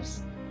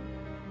Joseph's.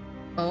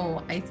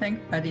 Oh, I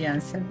think Patty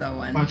answered that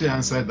one. Patty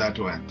answered that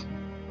one.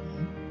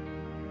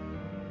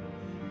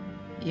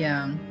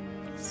 Yeah.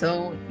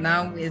 So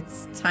now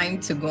it's time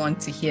to go on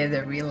to hear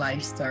the real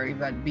life story.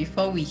 But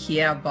before we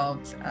hear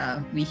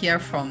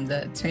from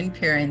the twin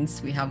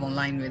parents we have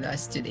online with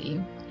us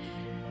today,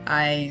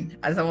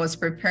 as I was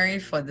preparing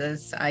for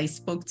this, I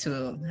spoke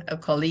to a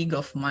colleague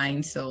of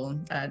mine. So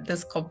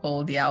this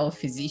couple, they are all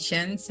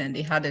physicians, and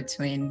they had a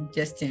twin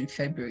just in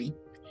February.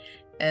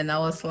 And I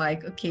was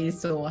like, okay,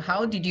 so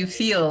how did you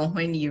feel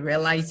when you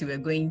realized you were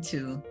going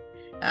to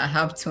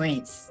have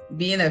twins?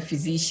 Being a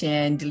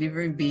physician,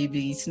 delivering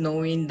babies,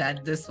 knowing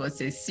that this was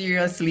a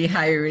seriously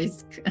high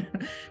risk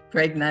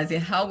pregnancy,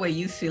 how were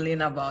you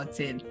feeling about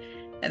it?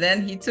 And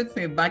then he took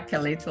me back a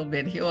little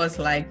bit. He was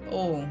like,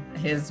 oh,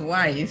 his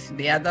wife,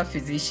 the other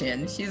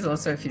physician, she's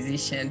also a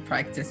physician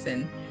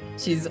practicing.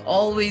 She's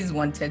always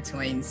wanted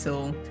twins.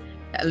 So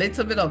a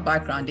little bit of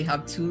background, they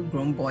have 2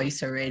 grown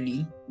boys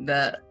already.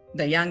 The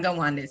younger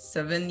one is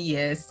 7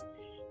 years.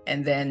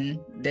 And then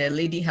the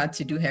lady had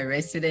to do her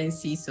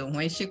residency. So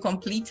when she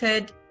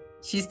completed,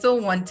 she still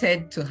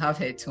wanted to have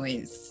her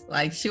twins.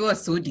 Like, she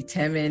was so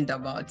determined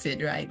about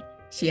it, right?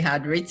 She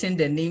had written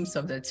the names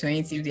of the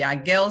twins. If they are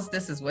girls,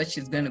 this is what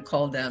she's going to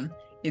call them.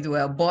 If they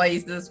were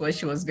boys, this is what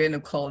she was going to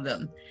call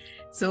them.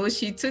 So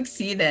she took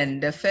seed,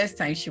 and the first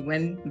time she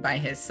went by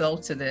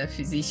herself to the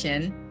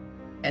physician,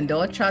 and the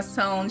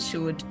ultrasound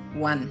showed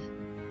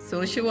 1.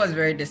 So she was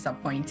very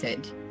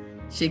disappointed.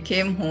 She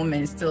came home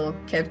and still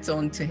kept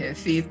on to her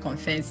faith,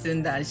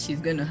 confessing that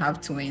she's going to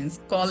have twins,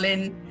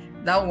 calling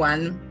that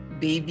one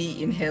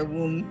baby in her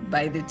womb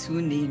by the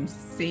 2 names,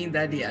 saying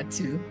that they are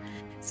 2.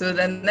 So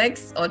the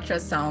next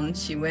ultrasound,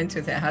 she went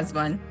with her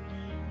husband,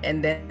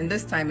 and then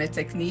this time a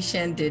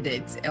technician did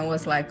it and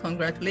was like,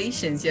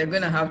 congratulations, you're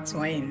going to have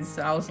twins.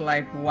 So I was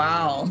like,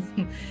 wow.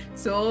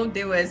 So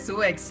they were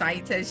so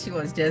excited. She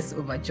was just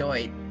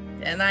overjoyed.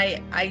 And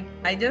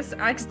I just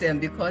asked them,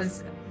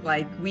 because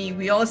like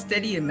we all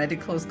study in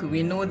medical school,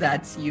 we know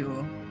that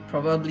you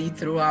probably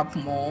throw up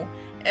more.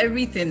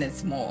 Everything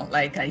is more,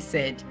 like I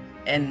said.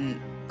 And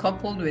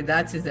coupled with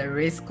that is the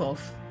risk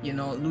of,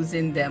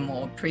 losing them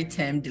or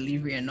preterm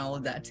delivery and all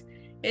that.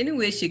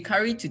 Anyway, she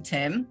carried to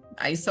term.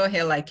 I saw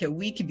her like a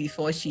week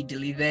before she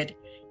delivered,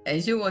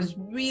 and she was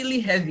really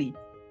heavy.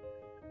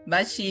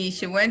 But she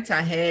went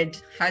ahead,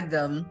 had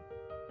them.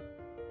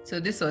 So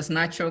this was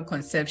natural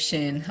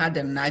conception, had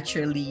them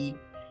naturally,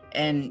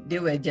 and they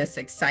were just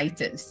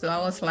excited. So I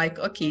was like,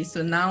 okay,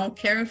 so now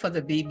caring for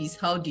the babies,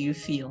 how do you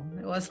feel?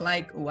 It was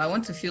like, oh, I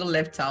want to feel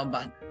left out,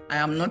 but I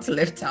am not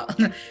left out.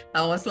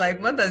 I was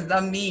like, what does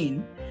that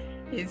mean?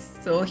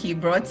 So he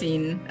brought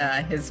in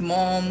his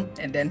mom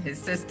and then his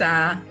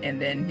sister,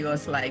 and then he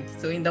was like,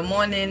 so in the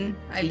morning,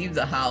 I leave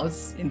the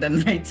house. In the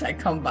night, I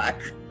come back.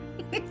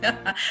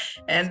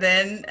 And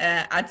then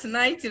at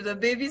night, if the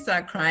babies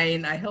are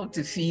crying, I help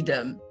to feed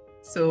them.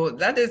 So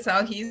that is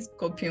how he's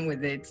coping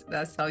with it.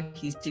 That's how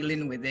he's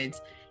dealing with it.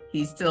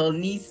 He still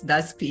needs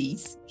that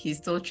space. He's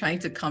still trying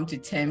to come to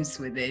terms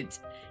with it.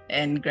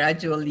 And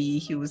gradually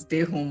he will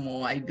stay home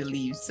more, I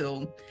believe.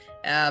 So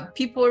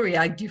people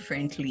react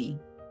differently,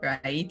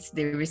 right?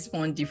 They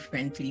respond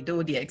differently.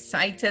 Though they're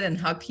excited and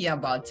happy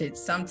about it,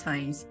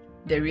 sometimes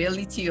the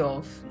reality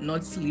of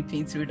not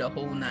sleeping through the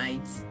whole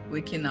night,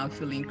 waking up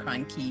feeling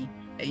cranky,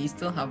 and you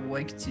still have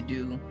work to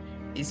do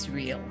is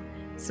real.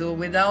 So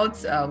without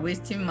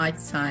wasting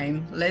much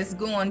time, let's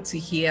go on to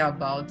hear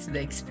about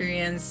the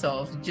experience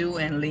of Joe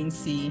and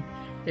Lindsay,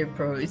 the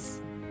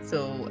pros.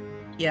 So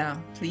yeah,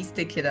 please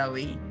take it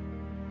away.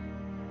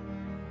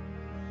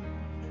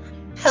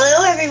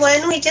 Hello,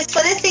 everyone. We just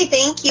want to say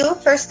thank you,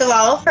 first of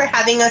all, for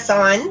having us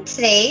on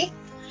today.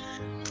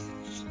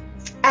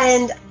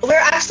 And we're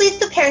actually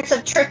the parents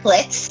of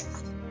triplets.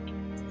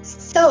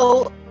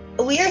 So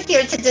we are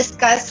here to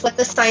discuss what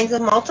the signs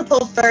of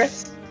multiple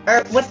births,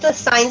 or what the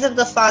signs of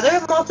the father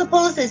of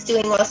multiples is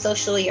doing well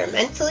socially or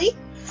mentally,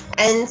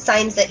 and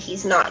signs that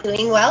he's not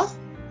doing well.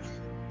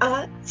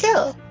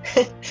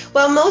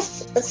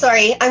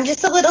 Sorry, I'm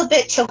just a little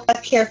bit choked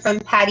up here from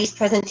Patty's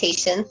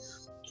presentation.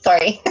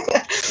 Sorry.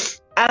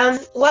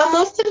 While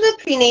most of the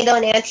prenatal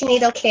and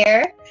antenatal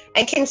care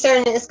and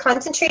concern is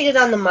concentrated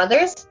on the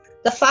mothers,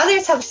 the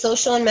fathers have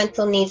social and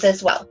mental needs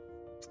as well.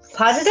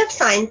 Positive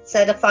signs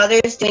that a father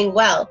is doing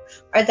well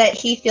are that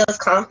he feels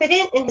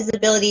confident in his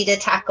ability to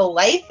tackle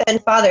life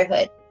and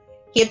fatherhood.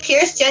 He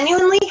appears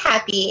genuinely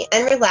happy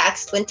and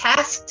relaxed when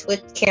tasked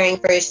with caring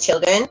for his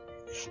children.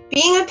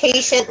 Being a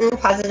patient and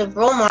positive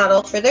role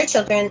model for their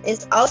children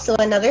is also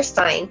another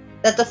sign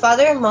that the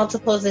father of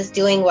multiples is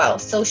doing well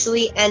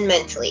socially and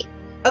mentally.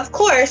 Of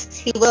course,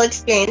 he will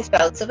experience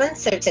bouts of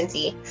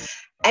uncertainty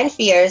and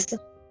fears,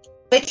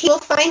 but he will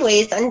find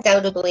ways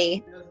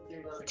undoubtedly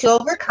to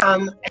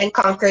overcome and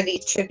conquer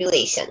these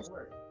tribulations.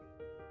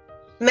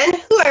 Men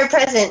who are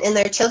present in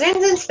their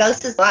children's and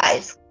spouses'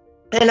 lives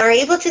and are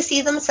able to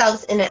see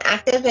themselves in an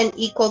active and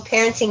equal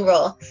parenting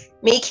role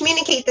may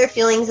communicate their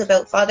feelings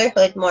about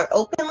fatherhood more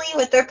openly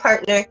with their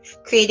partner,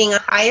 creating a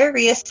higher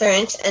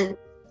reassurance and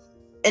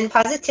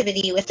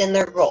positivity within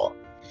their role.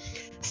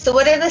 So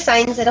what are the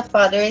signs that a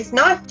father is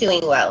not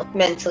doing well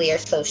mentally or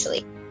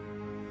socially?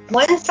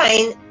 One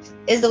sign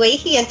is the way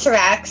he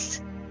interacts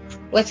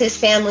with his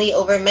family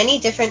over many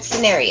different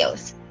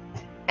scenarios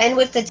and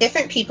with the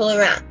different people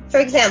around. For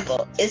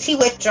example, is he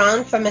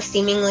withdrawn from a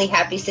seemingly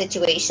happy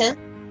situation?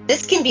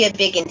 This can be a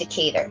big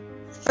indicator.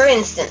 For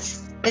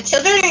instance, the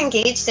children are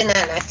engaged in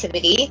an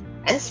activity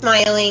and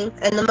smiling,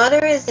 and the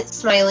mother isn't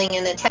smiling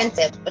and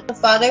attentive, but the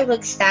father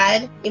looks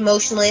sad,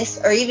 emotionless,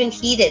 or even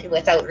heated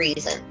without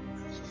reason.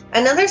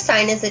 Another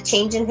sign is a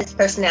change in his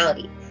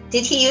personality.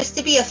 Did he used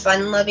to be a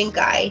fun-loving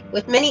guy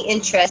with many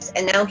interests,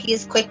 and now he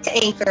is quick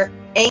to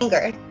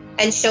anger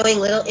and showing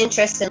little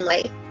interest in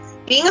life?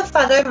 Being a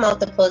father of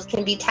multiples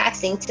can be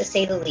taxing, to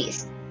say the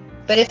least.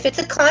 But if it's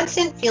a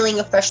constant feeling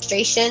of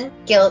frustration,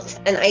 guilt,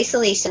 and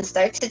isolation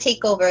starts to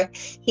take over,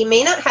 he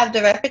may not have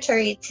the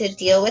repertoire to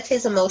deal with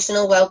his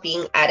emotional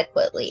well-being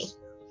adequately.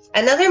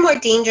 Another more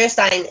dangerous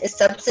sign is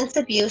substance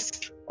abuse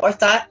or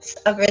thoughts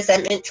of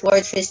resentment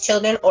towards his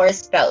children or his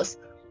spouse,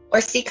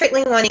 or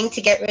secretly wanting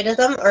to get rid of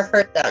them or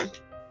hurt them.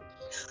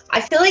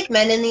 I feel like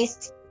men in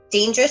these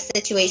dangerous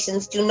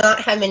situations do not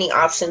have many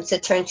options to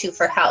turn to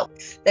for help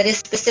that is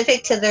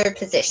specific to their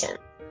position.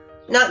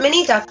 Not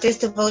many doctors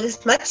devote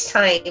as much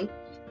time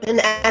and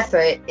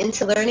effort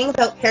into learning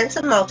about parents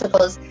of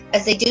multiples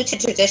as they do to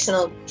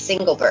traditional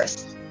single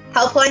births.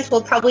 Helplines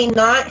will probably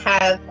not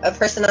have a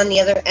person on the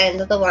other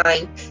end of the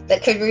line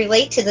that could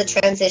relate to the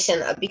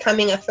transition of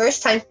becoming a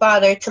first-time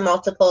father to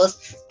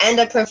multiples and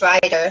a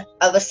provider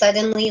of a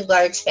suddenly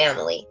large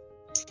family.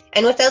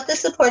 And without the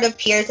support of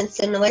peers in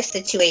similar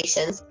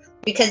situations,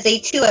 because they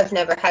too have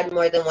never had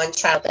more than one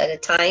child at a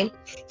time,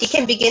 he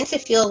can begin to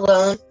feel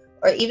alone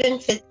or even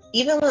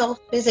while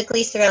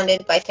physically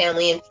surrounded by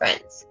family and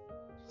friends.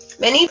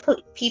 Many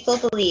people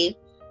believe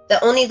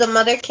that only the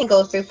mother can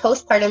go through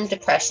postpartum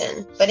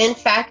depression, but in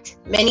fact,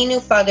 many new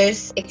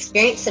fathers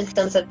experience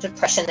symptoms of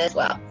depression as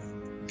well.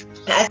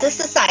 As a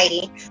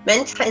society,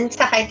 men tend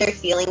to hide their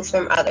feelings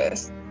from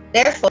others.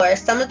 Therefore,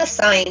 some of the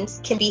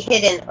signs can be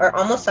hidden or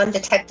almost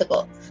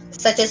undetectable,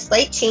 such as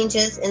slight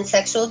changes in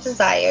sexual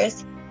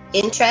desires,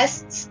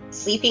 interests,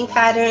 sleeping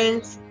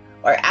patterns,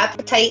 or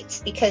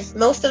appetites, because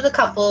most of the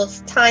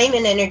couple's time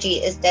and energy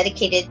is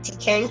dedicated to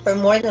caring for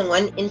more than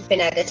one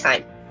infant at a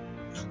time,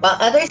 while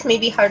others may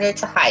be harder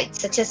to hide,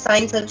 such as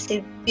signs of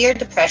severe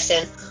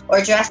depression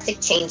or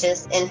drastic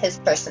changes in his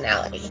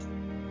personality.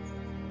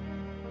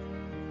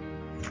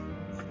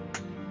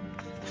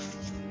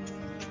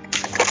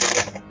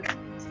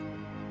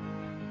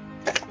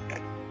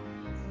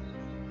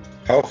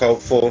 How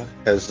helpful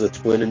has the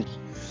Twin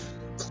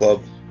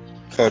Club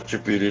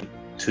contributed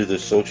to the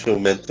social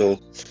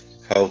mental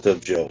health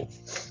of Joe?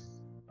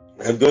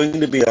 I'm going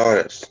to be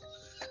honest.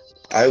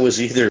 I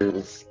was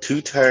either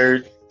too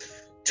tired,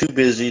 too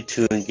busy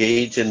to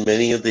engage in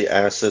many of the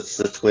assets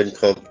the Twin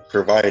Club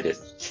provided.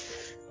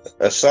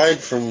 Aside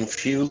from a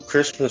few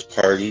Christmas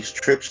parties,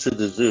 trips to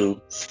the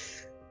zoo,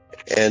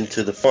 and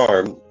to the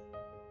farm,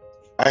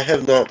 I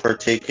have not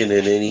partaken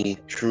in any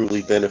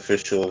truly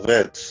beneficial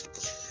events.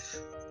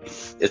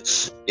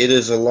 It's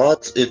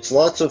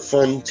lots of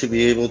fun to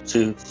be able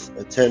to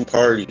attend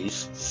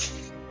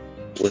parties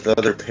with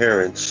other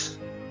parents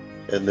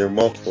and their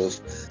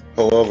multiples.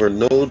 However,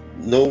 no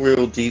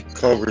real deep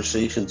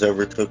conversations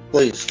ever took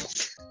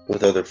place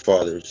with other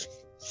fathers.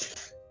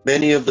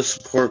 Many of the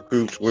support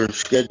groups were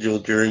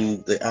scheduled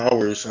during the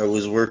hours I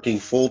was working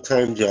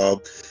full-time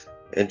job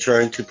and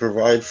trying to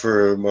provide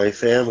for my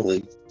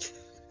family.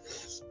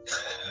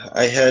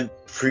 I had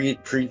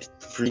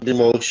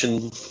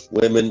pre-demotion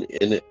women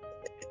in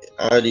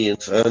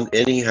audience.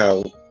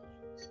 Anyhow,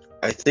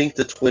 I think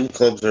the twin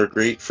clubs are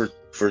great for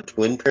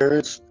twin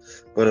parents,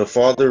 but a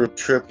father of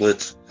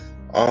triplets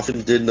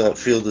often did not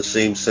feel the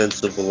same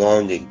sense of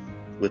belonging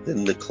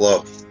within the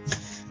club.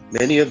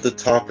 Many of the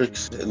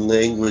topics and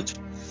language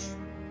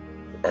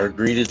are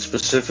greeted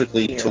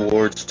specifically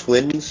towards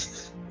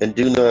twins and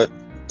do not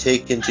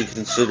take into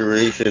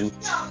consideration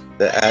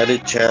the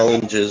added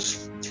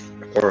challenges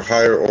or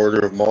higher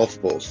order of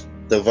multiples.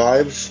 The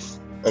vibes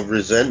of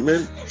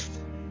resentment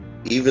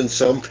even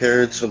some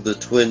parents of the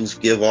twins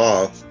give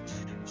off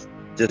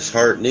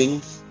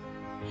disheartening.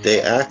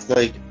 They act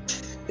like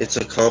it's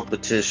a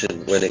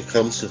competition when it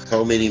comes to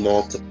how many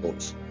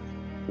multiples,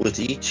 with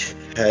each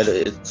at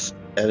its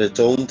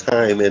own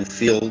time, and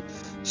feel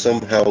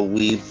somehow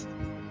we've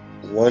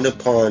one up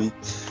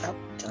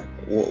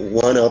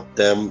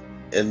them,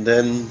 and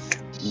then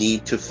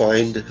need to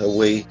find a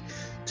way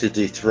to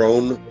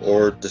dethrone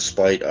or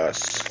despite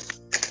us.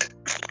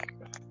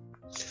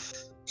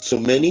 So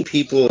many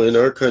people in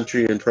our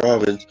country and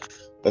province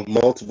of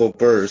multiple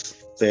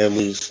birth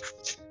families,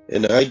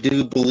 and I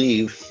do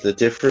believe the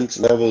different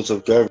levels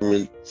of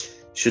government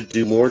should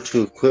do more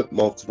to equip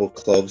multiple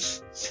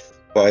clubs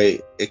by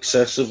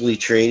excessively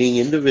training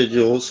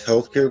individuals,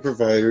 healthcare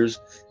providers,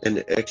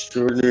 and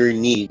extraordinary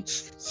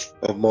needs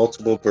of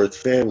multiple birth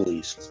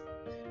families.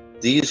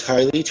 These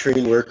highly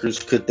trained workers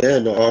could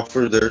then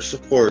offer their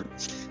support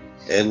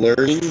and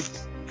learning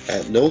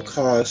at no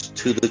cost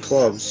to the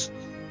clubs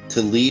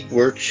to lead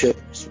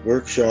workshops,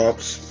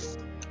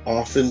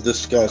 often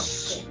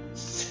discuss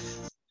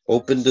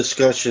open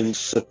discussions,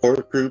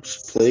 support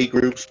groups, play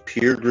groups,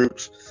 peer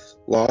groups,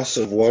 loss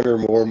of one or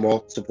more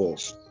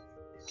multiples,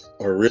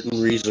 or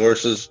written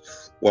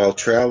resources while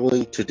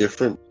traveling to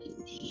different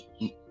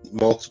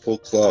multiple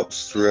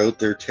clubs throughout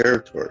their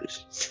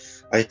territories.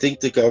 I think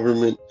the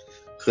government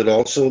could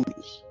also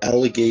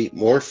allocate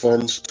more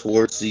funds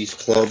towards these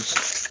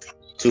clubs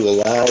to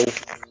allow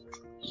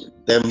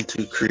them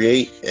to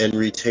create and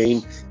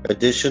retain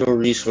additional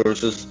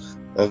resources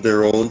of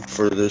their own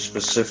for their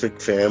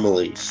specific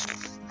families.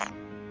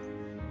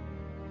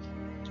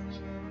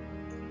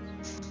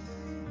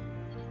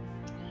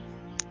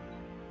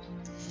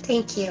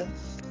 Thank you.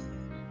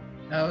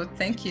 Oh,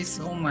 thank you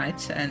so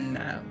much. And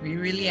we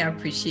really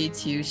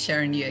appreciate you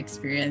sharing your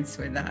experience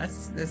with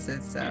us. This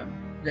is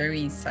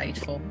very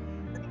insightful.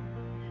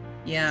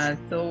 Yeah,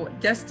 so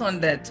just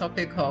on the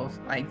topic of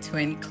like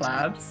twin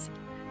clubs,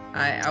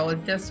 I was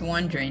just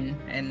wondering,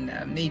 and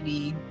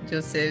maybe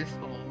Joseph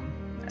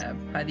or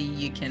Patty,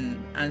 you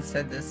can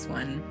answer this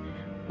one.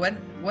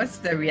 What's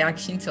the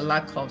reaction to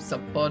lack of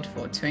support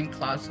for twin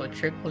clubs or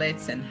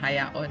triplets and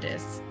higher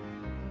orders?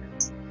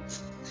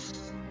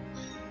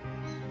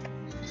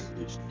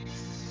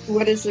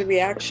 What is the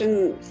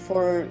reaction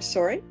for,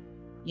 sorry?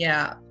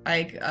 Yeah,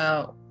 like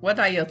what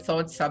are your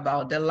thoughts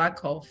about the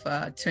lack of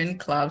twin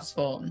clubs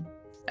for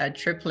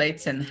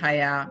triplets and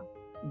higher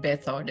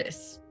birth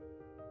orders?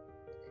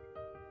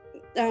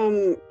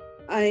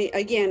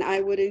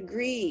 I would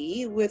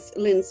agree with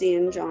Lindsay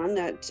and John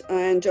that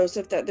and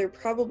Joseph that there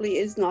probably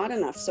is not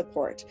enough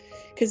support,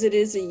 because it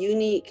is a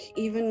unique,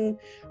 even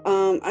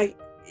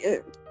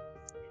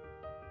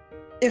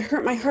it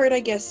hurt my heart, I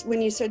guess,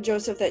 when you said,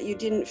 Joseph, that you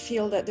didn't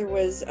feel that there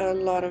was a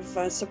lot of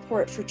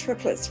support for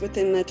triplets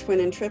within the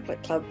twin and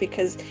triplet club,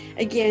 because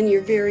again,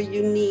 you're very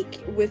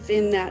unique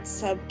within that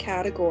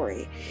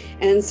subcategory.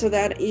 And so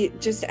that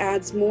it just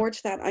adds more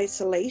to that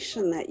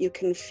isolation that you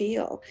can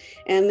feel.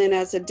 And then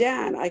as a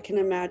dad, I can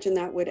imagine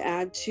that would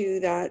add to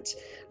that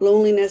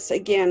loneliness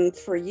again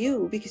for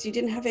you, because you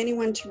didn't have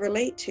anyone to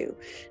relate to.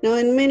 Now,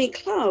 in many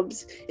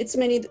clubs, it's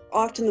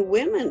often the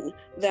women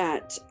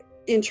that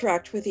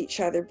interact with each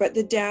other, but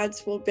the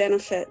dads will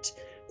benefit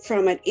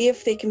from it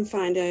if they can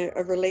find a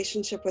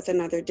relationship with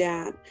another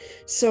dad.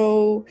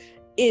 So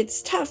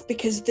it's tough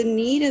because the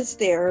need is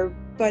there,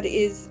 but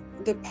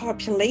the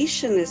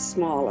population is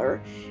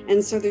smaller,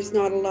 and so there's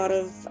not a lot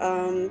of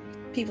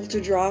people to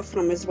draw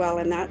from as well.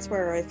 And that's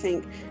where I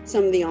think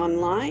some of the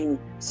online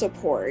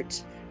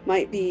support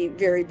might be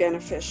very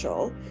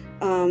beneficial,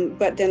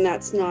 but then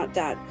that's not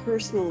that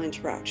personal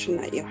interaction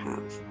that you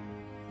have.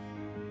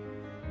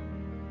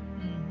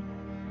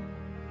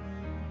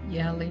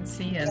 Yeah,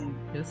 Lindsay and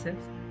Joseph.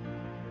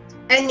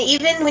 And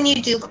even when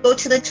you do go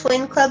to the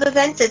twin club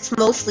events, it's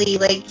mostly,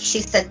 like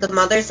she said, the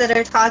mothers that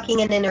are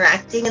talking and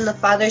interacting, and the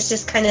fathers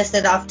just kind of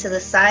sit off to the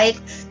side,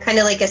 kind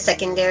of like a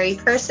secondary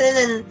person,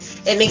 and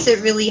it makes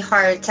it really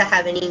hard to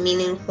have any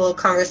meaningful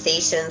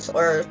conversations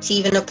or to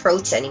even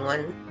approach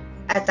anyone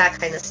at that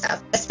kind of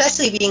stuff.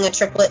 Especially being a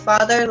triplet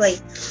father, like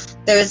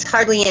there's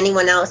hardly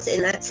anyone else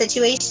in that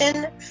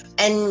situation,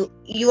 and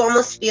you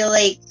almost feel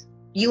like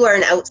you are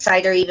an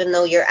outsider. Even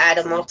though you're at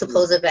a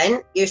multiples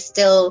event, you're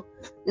still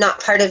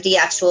not part of the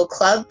actual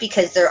club,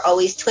 because they're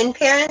always twin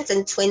parents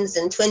and twins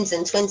and twins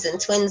and twins and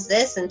twins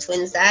this and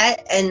twins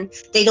that, and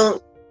they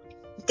don't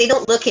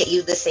look at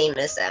you the same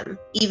as them,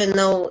 even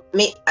though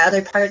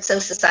other parts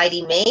of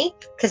society may,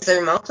 because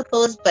they're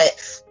multiples.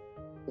 But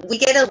we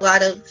get a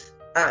lot of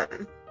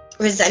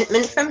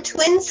resentment from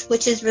twins,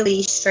 which is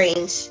really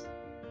strange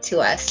to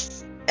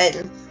us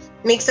and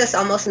makes us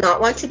almost not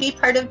want to be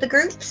part of the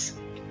groups.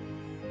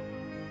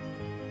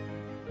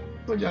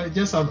 I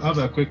just have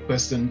a quick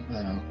question.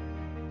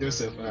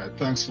 Joseph,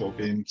 thanks for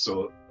being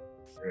so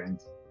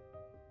frank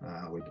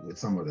with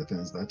some of the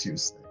things that you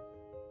said.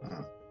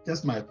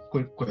 Just my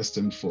quick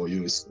question for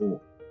you is,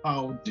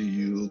 how do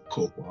you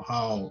cope, or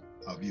how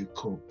have you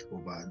coped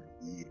over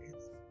the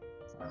years?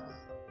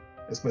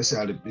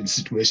 Especially in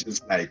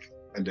situations like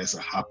when there's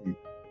a happy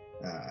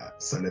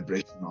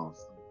celebration of,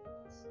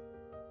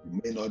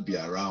 you may not be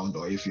around,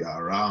 or if you're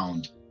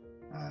around,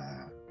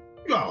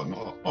 you are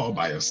not all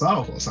by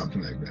yourself or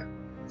something like that.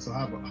 So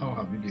how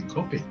have you been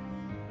coping?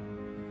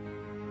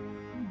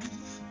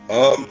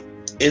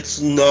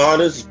 It's not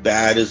as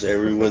bad as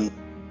everyone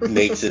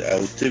makes it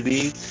out to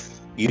be.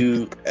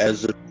 You,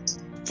 as a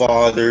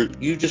father,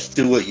 you just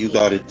do what you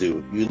got to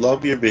do. You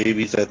love your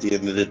babies at the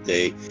end of the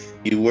day.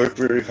 You work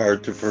very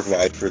hard to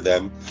provide for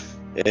them.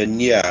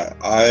 And yeah,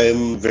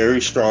 I'm very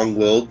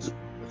strong-willed.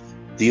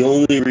 The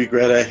only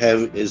regret I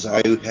have is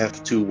I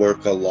have to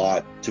work a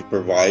lot to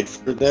provide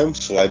for them,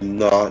 so I'm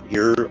not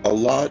here a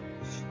lot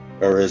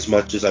or as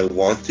much as I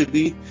want to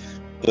be.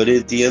 But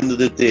at the end of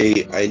the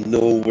day, I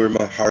know where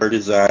my heart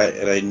is at,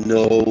 and I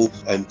know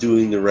I'm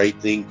doing the right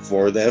thing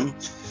for them.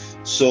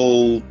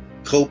 So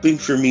coping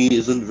for me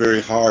isn't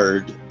very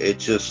hard. It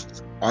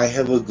just, I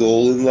have a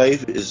goal in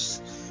life,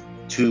 is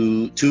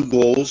two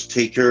goals: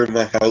 take care of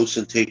my house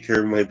and take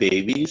care of my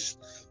babies.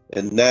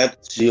 And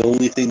that's the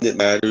only thing that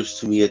matters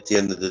to me at the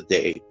end of the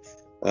day.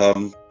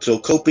 So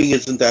coping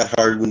isn't that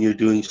hard when you're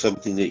doing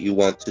something that you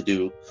want to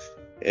do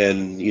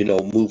and,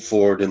 move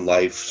forward in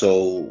life.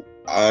 So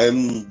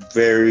I'm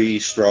very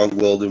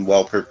strong-willed and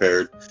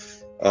well-prepared.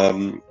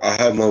 I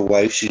have my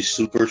wife. She's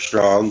super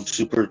strong,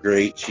 super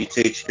great. She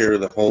takes care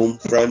of the home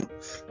front.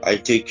 I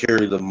take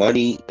care of the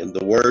money and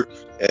the work,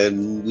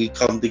 and we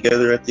come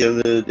together at the end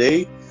of the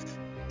day,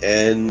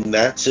 and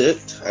that's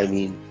it. I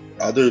mean,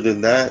 other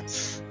than that,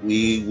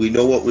 we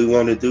know what we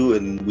want to do,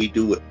 and we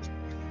do it,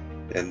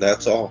 and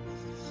that's all.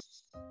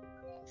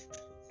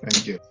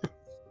 Thank you.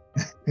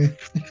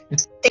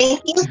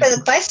 Thank you for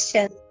the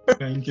question.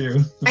 Thank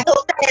you. I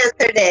hope I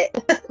answered it.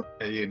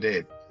 Yeah, you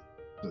did.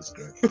 That's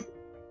great.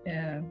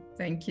 Yeah,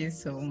 thank you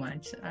so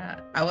much.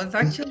 I was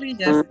actually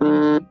just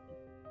thinking,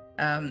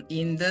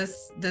 in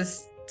this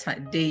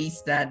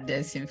days that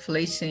there's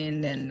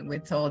inflation and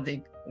with all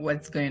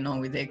what's going on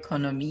with the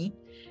economy,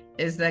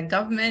 is the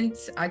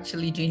government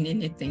actually doing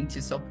anything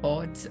to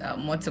support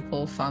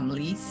multiple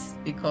families?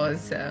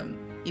 Because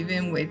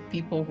even with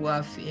people who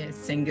have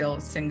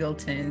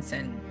singletons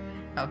and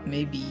have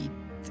maybe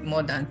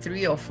more than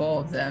 3 or 4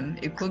 of them,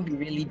 it could be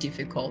really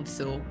difficult.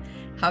 So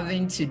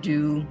having to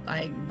do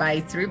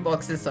buy 3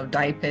 boxes of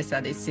diapers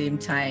at the same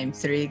time,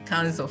 3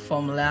 cans of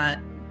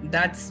formula,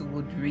 that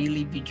would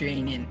really be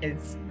draining.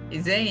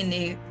 Is there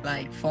any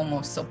form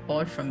of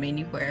support from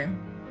anywhere?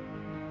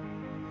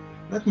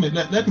 Let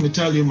me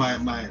tell you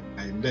my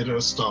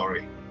little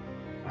story.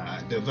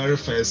 The very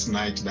first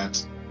night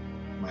that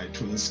my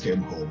twins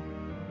came home,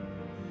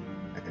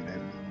 and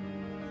then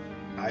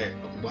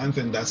one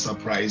thing that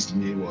surprised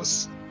me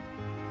was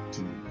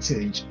to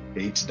change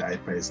 8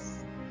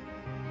 diapers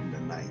in the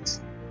night.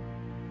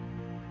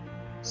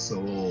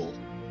 So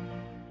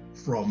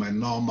from a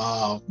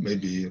normal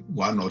maybe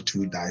 1 or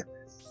 2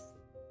 diapers,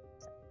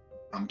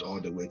 jumped all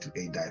the way to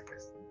 8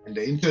 diapers. And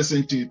the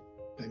interesting thing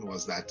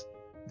was that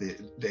the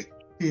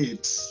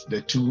kids,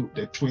 the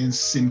twins,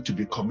 seem to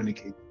be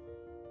communicating.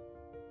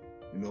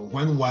 You know,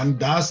 when one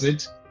does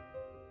it,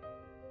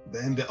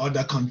 then the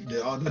other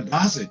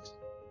does it.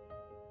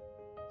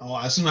 Or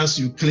as soon as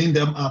you clean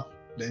them up,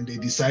 then they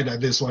decide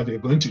that this is what they're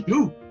going to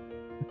do.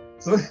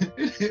 So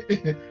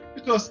it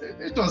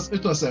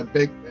was a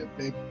big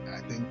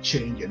I think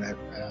change, and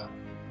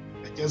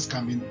just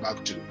coming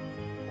back to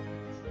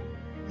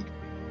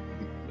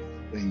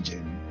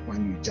changing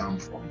when you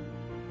jump from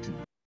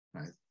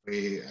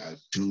 3,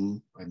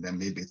 2, and then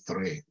maybe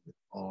 3, with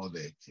all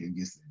the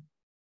changes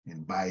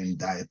in buying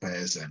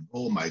diapers and,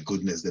 oh my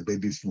goodness, the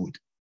baby food.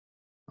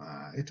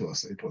 It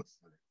was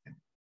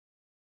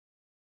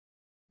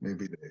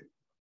maybe the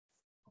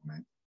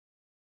comment.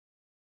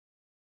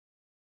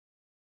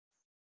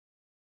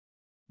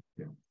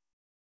 Yeah.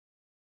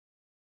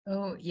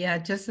 Oh yeah,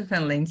 Joseph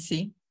and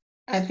Lindsay.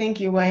 I think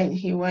he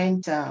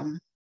went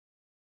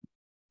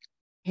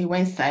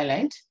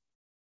silent.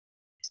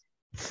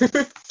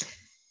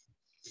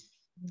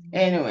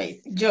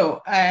 Anyway,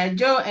 Joe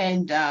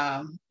and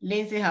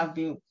Lindsay have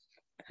been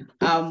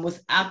most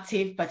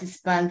active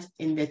participants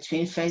in the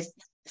Twin Fest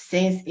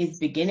since its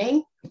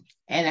beginning,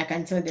 and I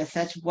can tell they're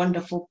such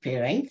wonderful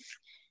parents.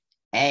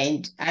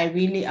 And I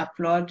really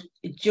applaud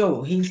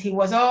Joe. He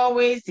was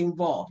always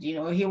involved. You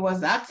know, he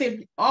was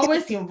active,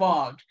 always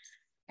involved,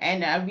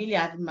 and I really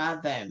admire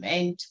them.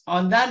 And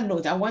on that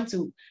note, I want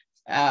to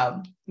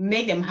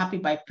make them happy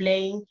by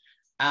playing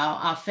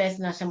our first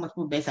National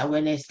Multiple Birth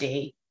Awareness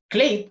Day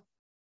clip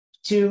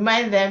to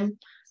remind them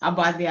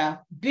about their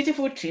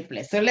beautiful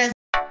triplets. So let's.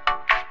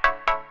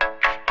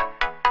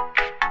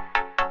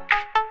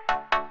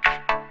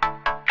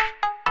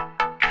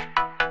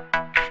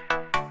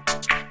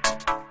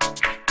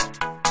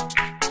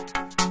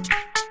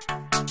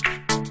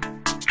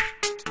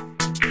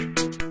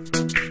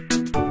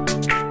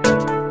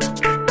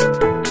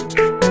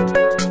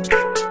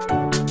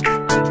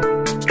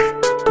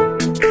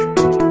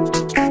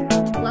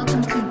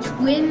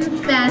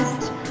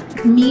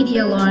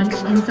 Media launch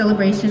in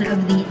celebration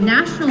of the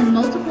National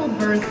Multiple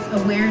Birth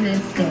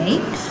Awareness Day.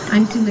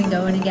 I'm Sue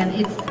Lindo, and again,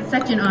 it's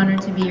such an honor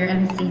to be your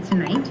MC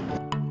tonight.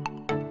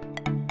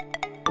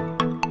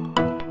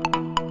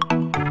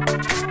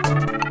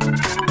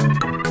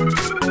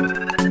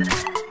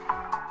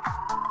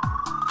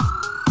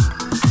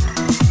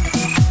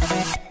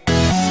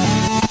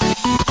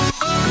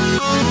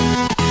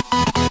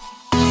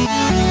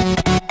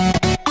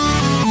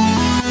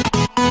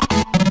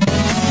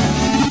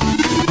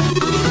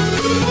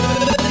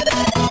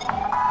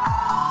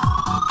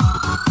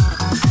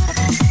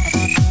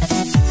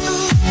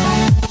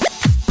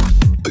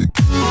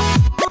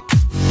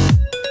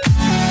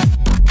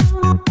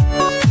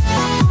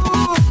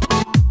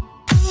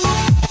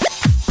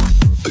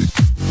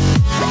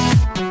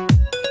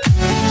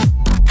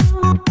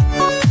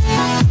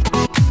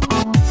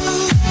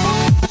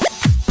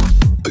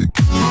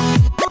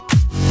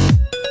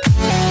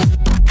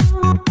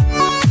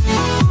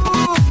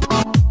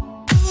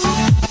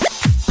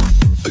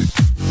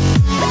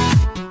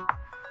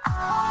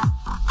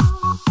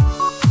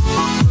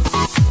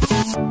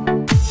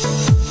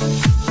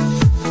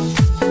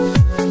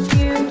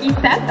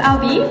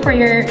 For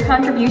your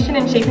contribution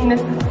in shaping the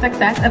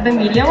success of the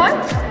media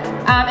launch.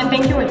 And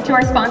thank you to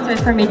our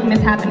sponsors for making this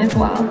happen as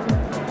well.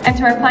 and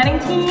to our planning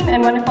team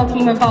and wonderful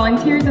team of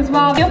volunteers as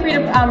well. Feel free to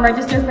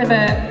register for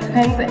the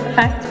Twins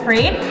Fest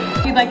Parade.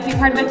 If you'd like to be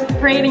part of the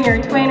parade and you're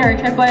a twin or a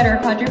triplet or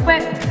a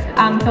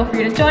quadruplet, feel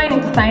free to join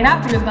and to sign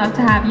up. We would love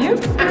to have you.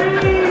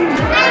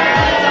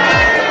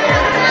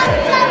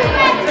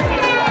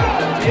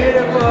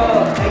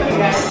 Beautiful. Thank you,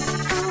 guys.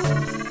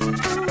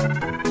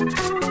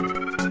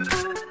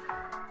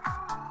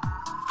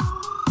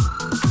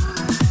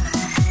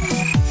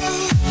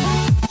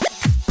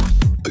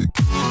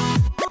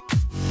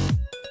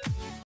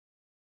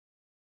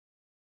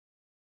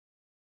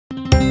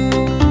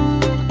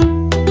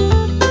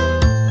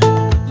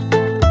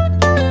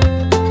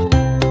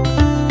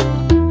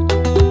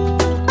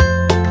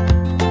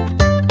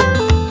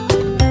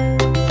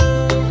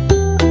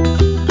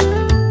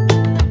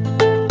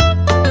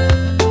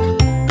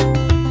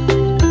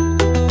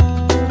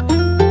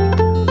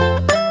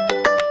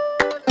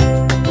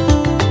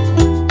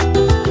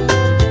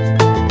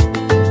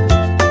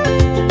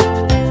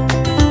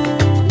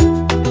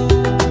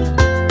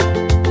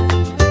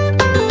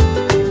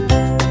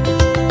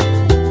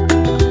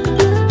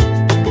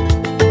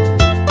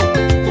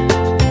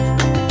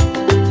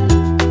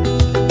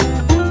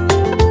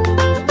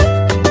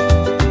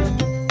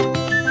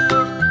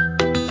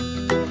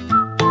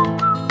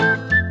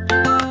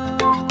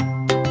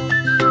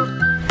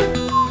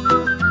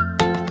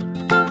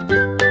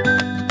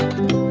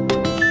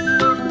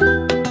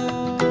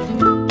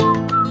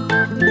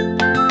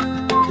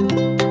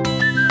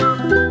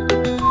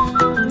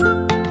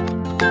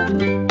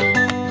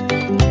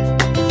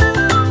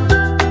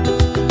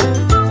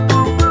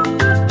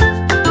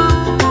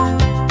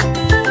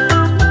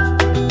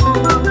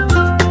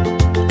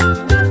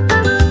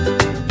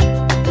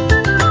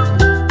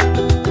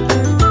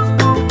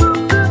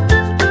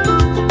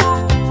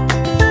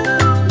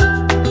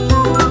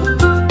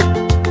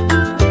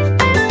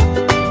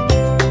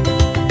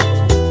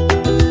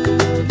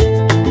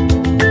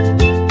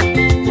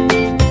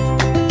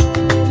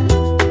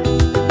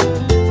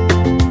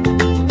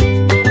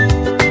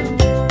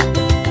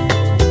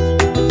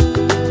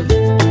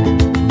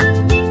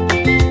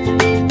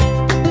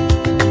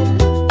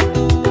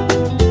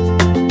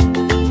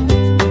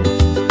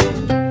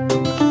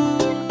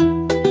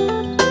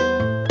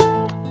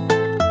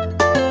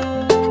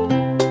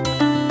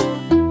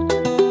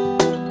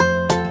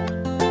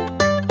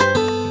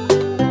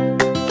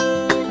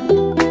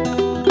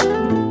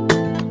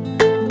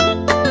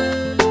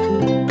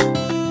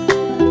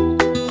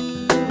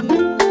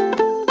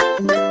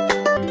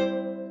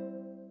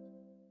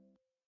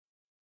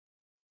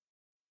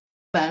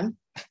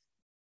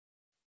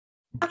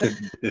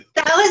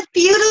 That was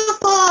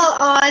beautiful.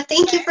 Oh,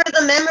 thank you for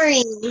the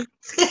memory.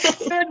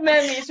 Good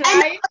memories,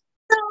 right?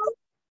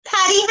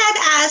 Patty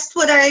had asked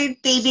what our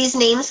babies'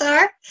 names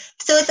are.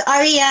 So it's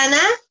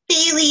Ariana,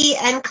 Bailey,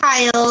 and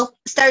Kyle,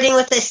 starting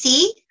with a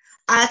C,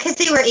 because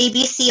they were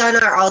ABC on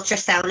our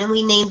ultrasound, and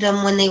we named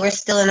them when they were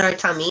still in our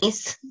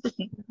tummies.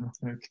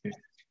 Okay.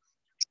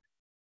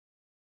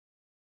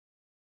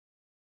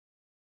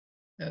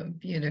 Oh,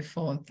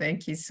 beautiful.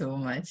 Thank you so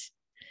much.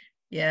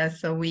 Yeah,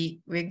 so we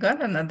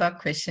got another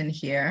question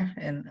here,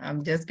 and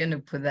I'm just going to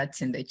put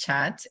that in the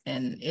chat,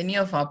 and any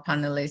of our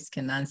panelists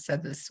can answer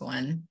this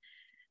one.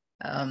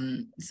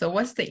 So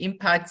what's the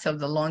impact of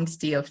the long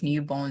stay of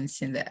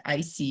newborns in the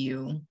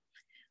ICU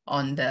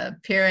on the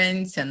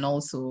parents and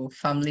also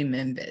family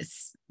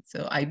members?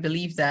 So I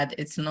believe that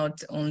it's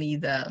not only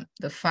the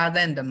father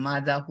and the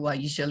mother who are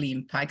usually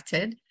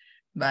impacted,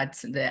 but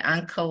the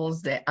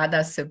uncles, the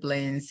other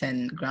siblings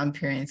and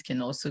grandparents can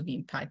also be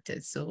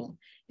impacted. So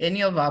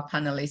any of our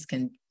panelists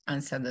can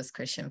answer this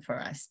question for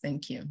us.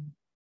 Thank you.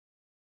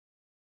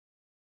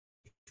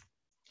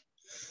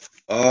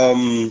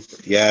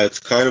 Yeah, it's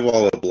kind of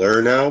all a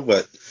blur now,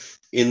 but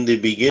in the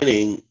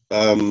beginning,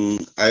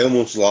 I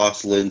almost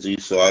lost Lindsay,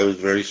 so I was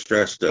very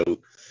stressed out.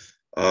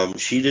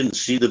 She didn't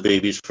see the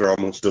babies for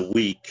almost a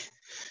week,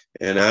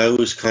 and I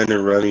was kind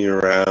of running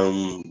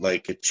around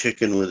like a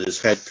chicken with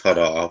his head cut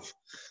off,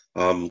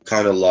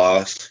 kind of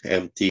lost,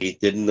 empty,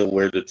 didn't know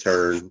where to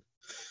turn.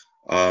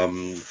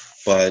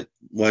 But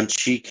when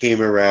she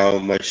came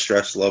around, my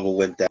stress level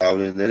went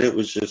down, and then it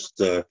was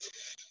just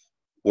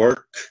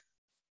work,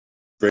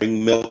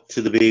 bring milk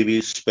to the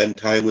babies, spend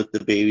time with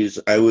the babies.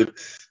 I would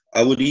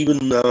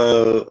even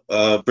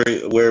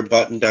wear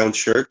button-down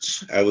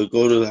shirts. I would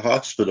go to the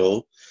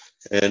hospital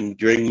and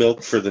bring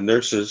milk for the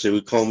nurses. They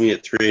would call me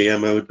at 3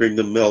 a.m. I would bring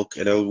them milk,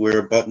 and I would wear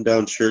a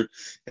button-down shirt,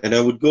 and I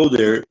would go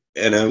there,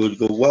 and I would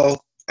go,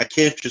 well, I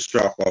can't just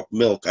drop off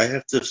milk. I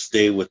have to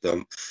stay with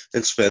them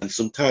and spend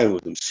some time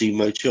with them, see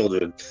my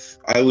children.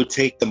 I would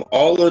take them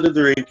all out of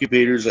their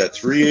incubators at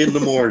 3 in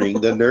the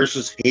morning. The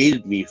nurses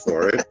hated me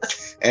for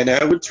it. And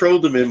I would throw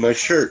them in my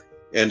shirt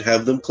and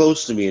have them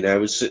close to me. And I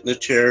would sit in a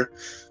chair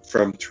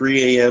from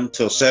 3 a.m.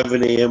 till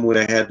 7 a.m. when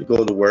I had to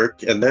go to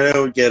work. And then I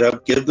would get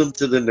up, give them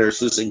to the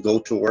nurses, and go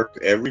to work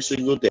every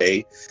single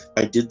day.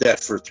 I did that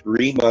for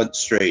 3 months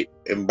straight.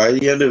 And by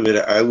the end of it,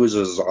 I was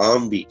a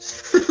zombie.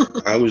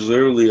 I was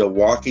literally a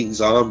walking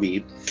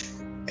zombie.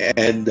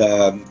 And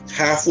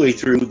halfway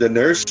through, the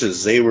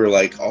nurses, they were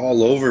like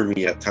all over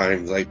me at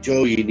times, like,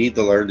 Joe, you need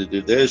to learn to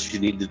do this, you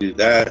need to do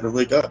that. And I'm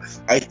like, oh,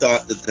 I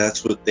thought that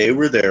that's what they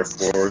were there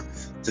for,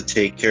 to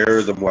take care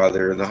of them while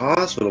they're in the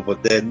hospital.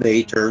 But then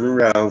they turned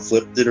around,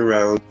 flipped it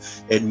around,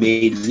 and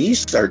made me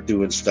start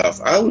doing stuff.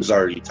 I was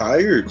already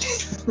tired.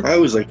 I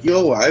was like,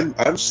 yo,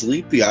 I'm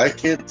sleepy. I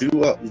can't do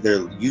what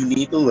you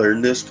need to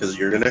learn this because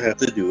you're going to have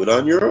to do it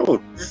on your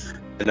own.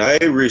 And I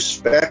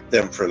respect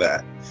them for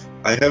that.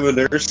 I have a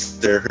nurse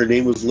there, her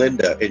name was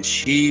Linda, and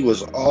she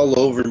was all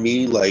over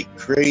me like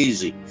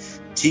crazy,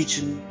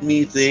 teaching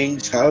me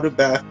things, how to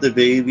bath the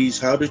babies,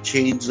 how to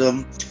change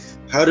them,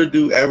 how to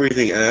do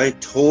everything, and I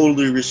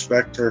totally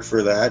respect her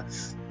for that.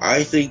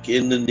 I think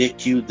in the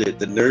NICU that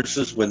the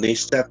nurses, when they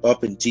step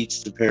up and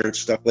teach the parents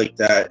stuff like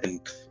that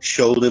and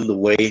show them the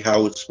way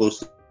how it's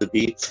supposed to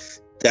be,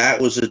 that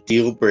was a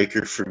deal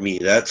breaker for me.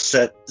 That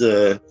set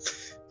the...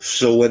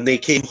 So when they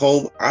came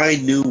home, I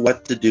knew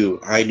what to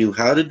do. I knew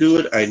how to do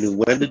it. I knew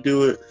when to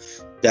do it.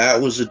 That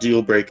was a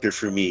deal breaker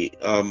for me.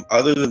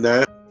 Other than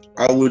that,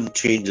 I wouldn't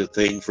change a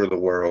thing for the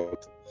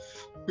world.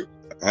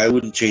 I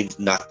wouldn't change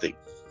nothing.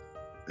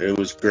 It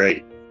was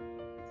great.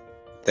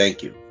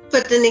 Thank you.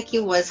 But the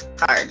NICU was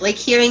hard. Like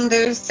hearing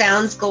their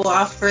sounds go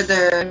off for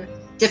their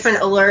different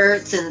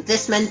alerts, and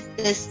this meant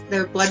this,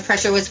 their blood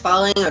pressure was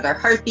falling or their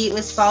heartbeat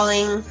was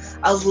falling.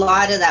 A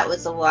lot of that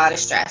was a lot of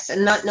stress,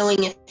 and not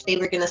knowing if they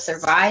were going to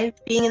survive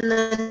being in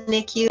the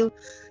NICU.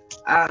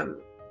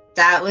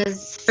 That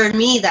was, for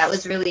me, that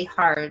was really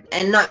hard,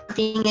 and not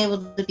being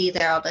able to be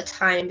there all the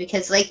time,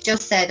 because like Joe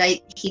said,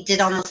 he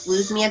did almost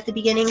lose me at the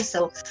beginning.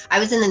 So I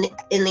was in the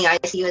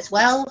ICU as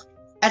well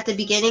at the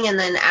beginning, and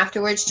then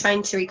afterwards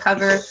trying to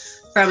recover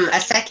from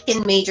a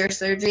second major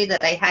surgery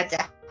that I had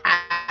to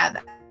have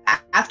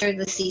after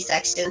the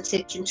C-section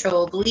to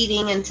control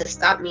bleeding and to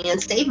stop me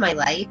and save my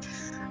life.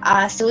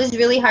 So it was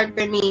really hard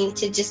for me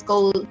to just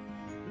go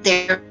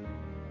there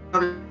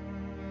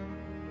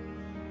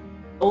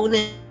own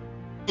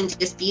and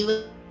just be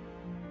with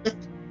the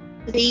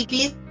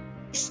babies.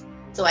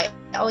 So I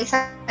always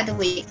had to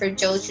wait for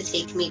Joe to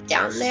take me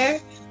down there,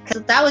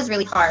 because that was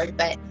really hard.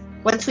 But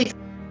once we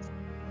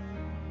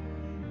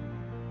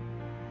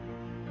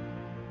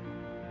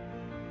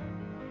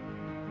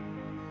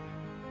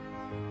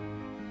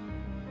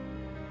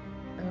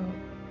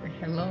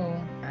Hello,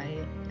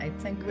 I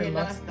think we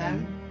lost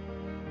them.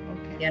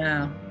 Okay.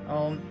 Yeah,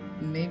 or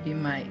maybe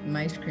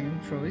my screen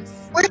froze.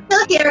 We're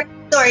still here.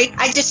 Sorry,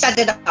 I just shut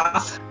it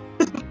off.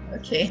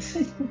 Okay.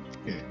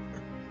 Yeah.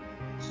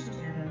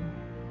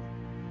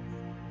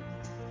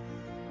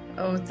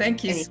 Oh,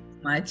 thank you so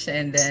much,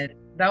 and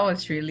that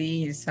was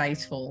really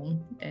insightful.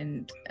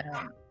 And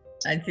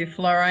Auntie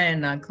Flora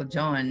and Uncle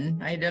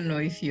John, I don't know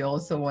if you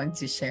also want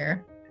to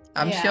share.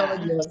 I'm sure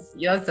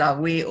yours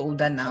are way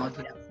older now.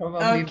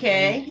 Probably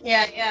okay.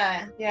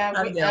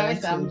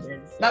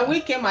 But we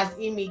came as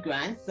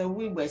immigrants, so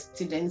we were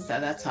students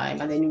at that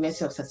time at the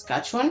University of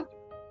Saskatchewan.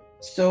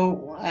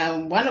 So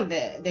one of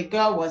the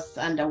girl was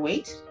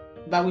underweight,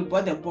 but we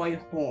brought the boy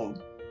home,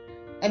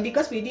 and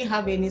because we didn't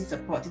have any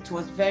support, it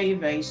was very,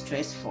 very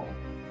stressful.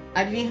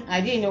 I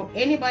didn't know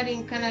anybody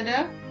in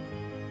Canada.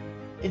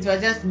 It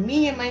was just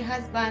me and my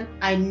husband.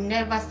 I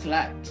never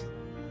slept.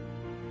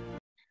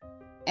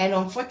 And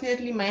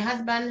unfortunately, my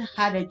husband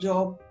had a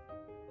job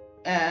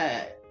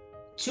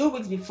 2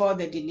 weeks before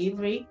the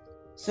delivery.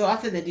 So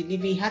after the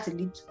delivery, he had to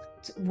leave,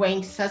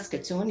 went to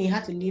Saskatoon. He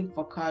had to leave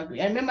for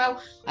Calgary. I remember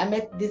I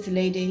met this one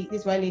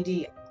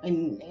lady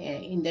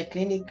in the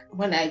clinic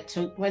when I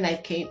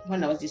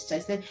was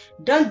discharged. Said,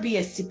 don't be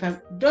a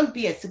super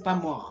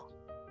mom.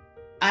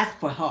 Ask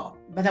for help.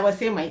 But I was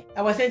saying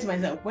to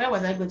myself, where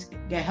was I going to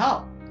get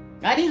help?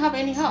 I didn't have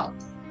any help.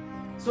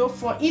 So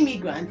for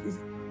immigrants,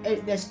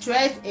 the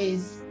stress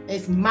is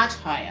much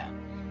higher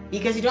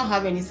because you don't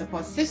have any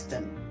support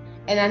system.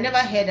 And I never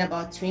heard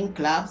about twin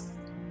clubs.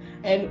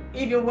 And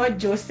even what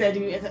Joe said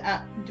even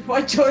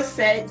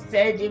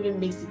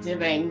makes it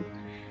even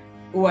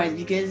worse,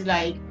 because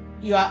like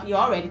you're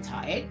already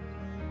tired.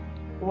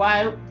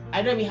 While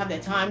I don't even have the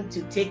time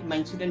to take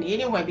my children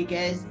anywhere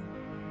because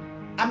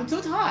I'm too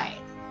tired.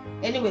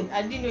 Anyways,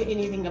 I didn't know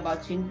anything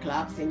about twin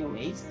clubs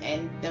anyways,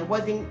 and there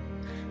was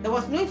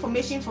no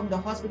information from the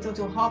hospital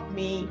to help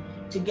me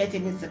to get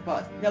any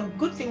support. The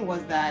good thing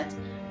was that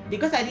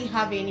because I didn't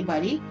have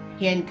anybody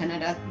here in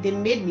Canada, they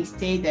made me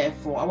stay there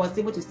I was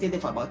able to stay there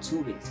for about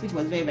 2 weeks, which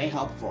was very, very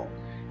helpful.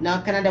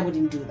 Now Canada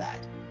wouldn't do that,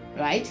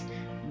 right?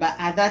 But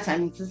at that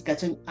time in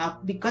Saskatchewan,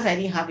 because I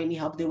didn't have any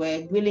help, they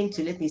were willing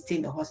to let me stay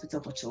in the hospital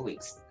for 2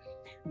 weeks.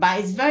 But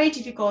it's very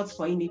difficult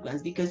for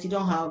immigrants because you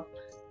don't have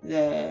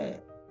the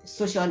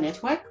social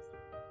network.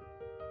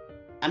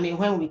 I mean,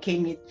 when we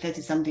came here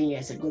 30-something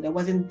years ago, there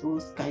wasn't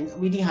those kinds.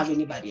 We didn't have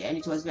anybody, and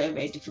it was very,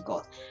 very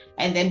difficult.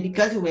 And then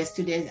because we were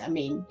students,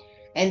 and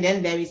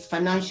then there is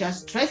financial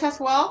stress as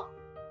well.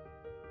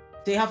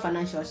 So you have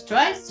financial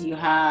stress, you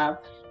have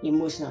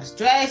emotional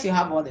stress, you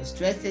have all the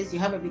stresses, you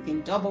have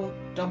everything double,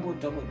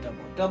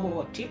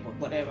 or triple,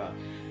 whatever.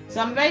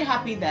 So I'm very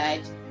happy that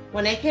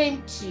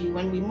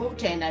when we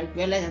moved here and I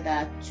realized that there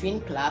are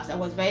twin clubs, I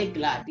was very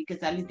glad,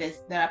 because at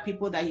least there are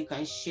people that you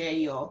can share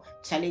your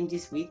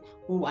challenges with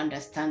who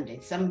understand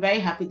it. So I'm very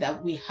happy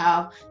that we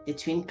have the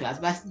twin clubs,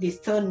 but they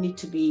still need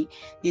to be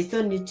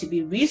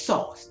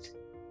resourced.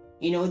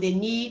 You know, they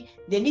need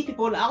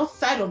people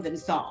outside of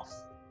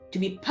themselves to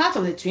be part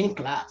of the twin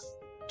clubs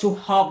to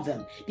help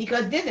them,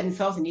 because they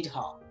themselves need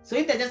help. So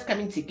if they're just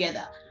coming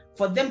together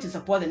for them to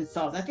support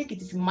themselves, I think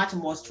it is much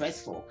more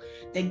stressful.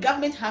 The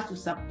government has to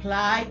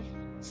supply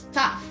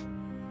staff,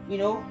 you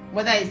know,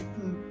 whether it's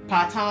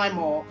part-time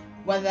or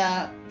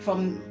whether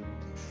from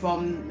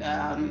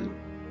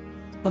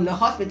the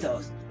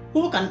hospitals,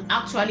 who can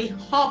actually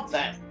help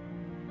them,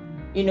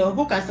 you know,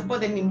 who can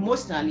support them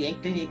emotionally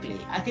and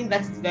clinically. I think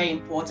that is very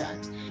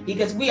important,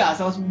 because we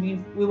ourselves, we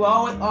were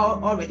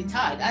already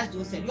tired. As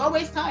Joe said, you're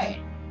always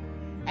tired.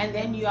 And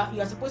then you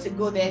are supposed to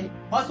go there,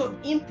 also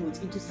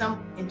input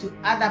into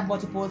other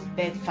multiple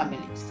birth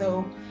families.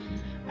 So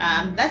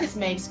that is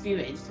my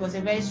experience. It was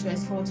a very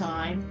stressful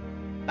time,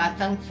 but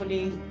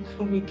thankfully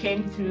we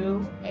came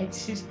through, and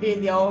today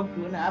they're all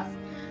grown up.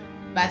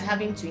 But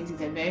having twins is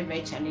a very,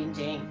 very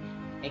challenging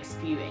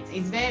experience.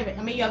 It's very,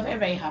 I mean, you're very,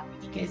 very happy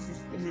because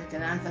it's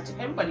an answer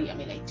to everybody. I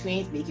mean, like,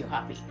 twins make you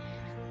happy,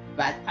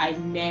 but I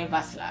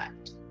never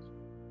slept.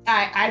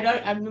 I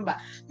remember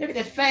maybe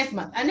the first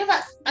month I never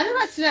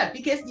slept,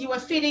 because you were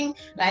feeding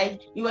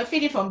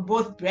from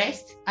both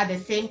breasts at the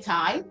same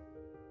time,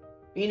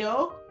 you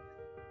know,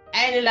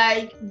 and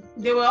like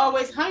they were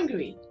always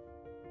hungry.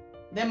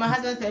 Then my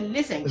husband said,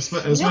 listen,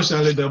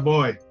 especially the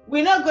boy,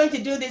 we're not going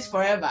to do this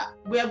forever.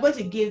 We are going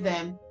to give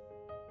them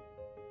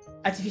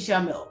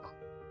artificial milk.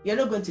 You're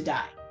not going to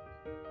die.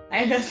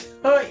 And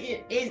so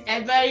it's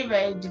a very,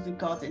 very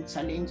difficult and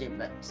challenging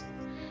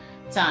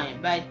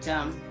time, but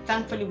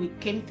thankfully we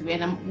came through,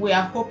 and we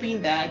are hoping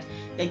that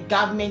the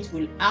government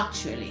will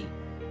actually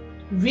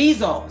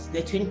resource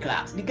the twin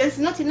clubs, because it's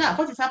not enough.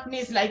 What is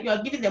happening is like you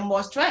are giving them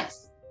more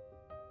stress.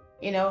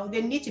 You know,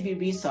 they need to be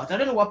resourced. I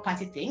don't know what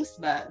party thinks,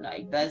 but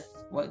like that's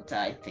what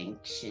I think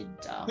should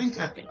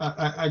happen.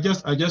 I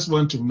just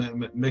want to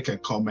make a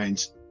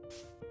comment.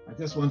 I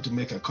just want to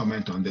make a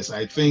comment on this.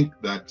 I think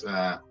that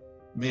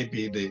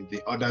maybe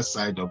the other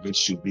side of it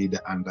should be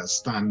the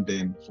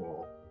understanding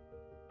for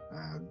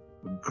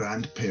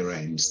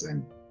grandparents,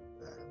 and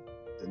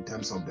in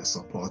terms of the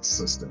support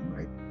system,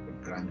 right? The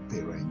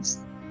grandparents,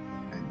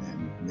 and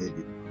then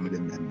maybe family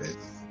members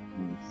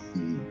who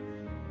see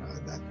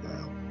that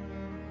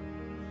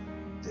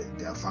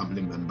their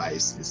family member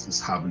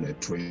is having a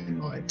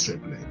twin or a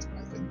triplet.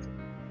 I think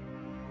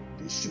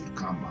they should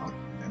come out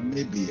and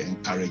maybe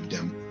encourage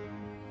them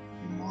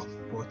to be more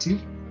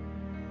supportive.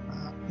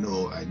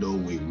 I know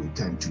we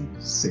tend to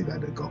say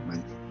that the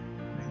government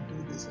can do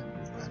this and do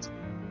that,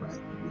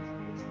 right?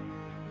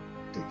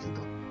 Take it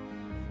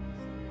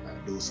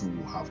up. Those who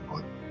have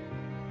got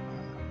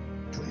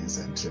twins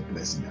and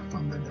triplets in their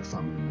family, the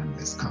family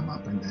members come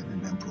up and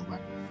then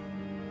provide.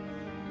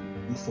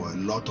 For a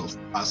lot of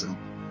us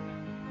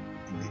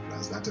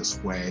immigrants, that is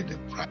where the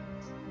price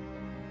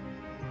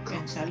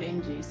comes.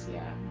 Challenges,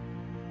 yeah.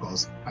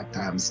 Because at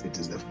times it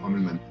is the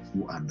family members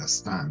who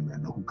understand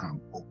and who can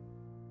cope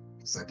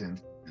with certain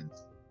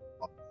things.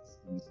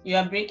 You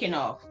are breaking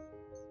off.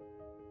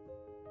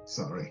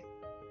 Sorry.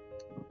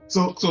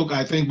 So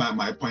I think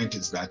my point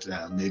is that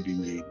maybe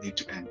we need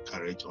to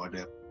encourage, or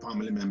the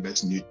family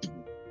members need to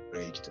be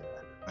encouraged,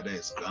 whether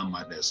it's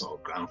grandmothers or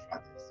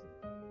grandfathers.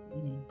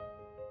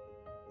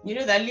 You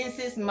know that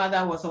Lindsay's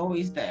mother was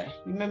always there.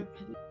 Remember,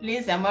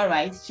 Lindsay, am I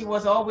right? She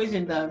was always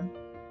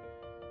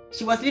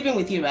she was living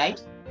with you,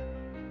 right?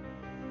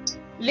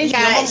 Lindsay,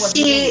 yeah,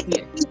 she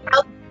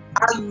helped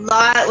a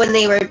lot when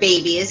they were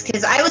babies,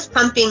 because I was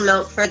pumping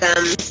milk for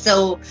them.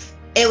 So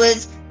it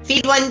was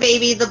feed one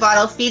baby the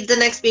bottle, feed the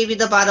next baby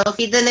the bottle,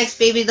 feed the next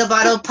baby the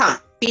bottle,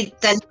 pump, feed,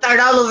 then start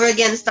all over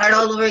again,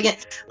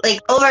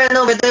 like over and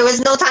over. There was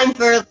no time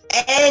for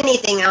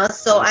anything else.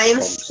 So I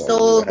am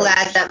so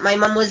glad that my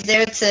mom was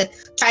there to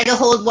try to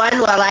hold one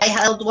while I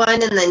held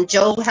one, and then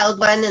Joe held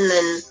one, and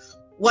then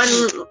one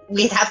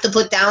we'd have to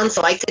put down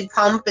so I could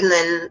pump, and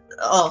then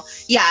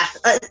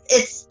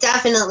it's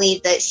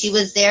definitely that she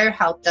was there,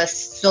 helped us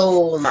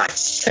so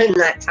much in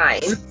that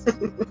time.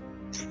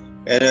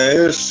 And I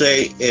gotta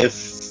say,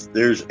 if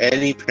there's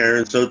any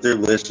parents out there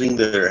listening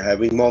that are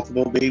having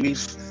multiple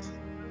babies,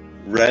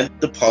 rent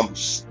the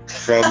pumps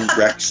from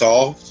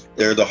Rexall.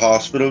 They're the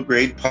hospital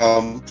grade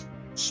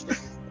pumps.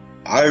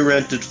 I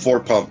rented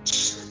 4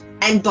 pumps.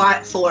 And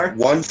bought 4.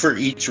 1 for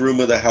each room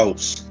of the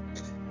house.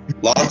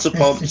 Lots of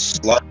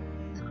pumps, lots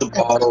of the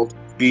bottle,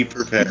 be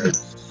prepared.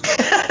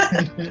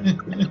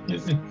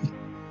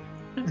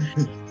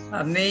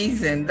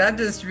 Amazing. That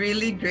is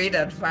really great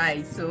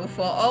advice. So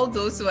for all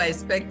those who are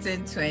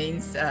expecting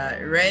twins,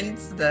 rent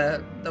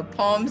the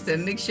pumps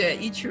and make sure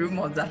each room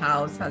of the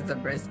house has a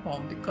breast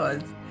pump,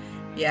 because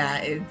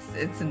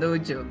it's no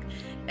joke.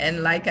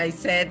 And like I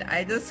said,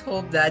 I just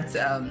hope that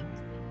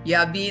you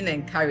are being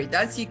encouraged.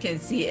 As you can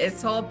see,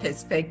 it's all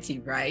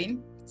perspective, right?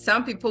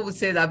 some people would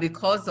say that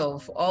because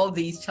of all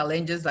these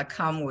challenges that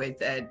come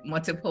with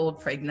multiple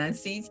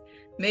pregnancies,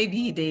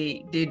 maybe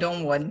they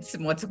don't want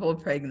multiple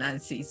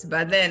pregnancies.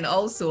 But then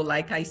also,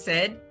 like I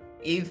said,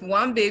 if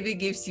one baby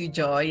gives you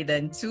joy,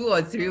 then 2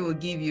 or 3 will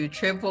give you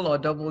triple or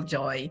double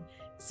joy.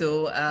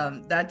 So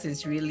that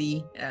is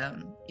really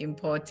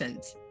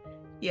important.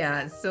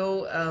 Yeah,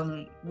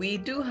 so we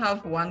do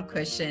have one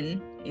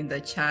question in the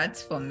chat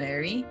for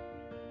Mary,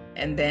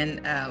 and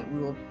then we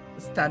will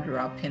start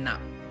wrapping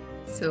up.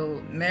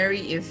 So Mary,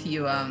 if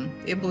you are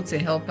able to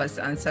help us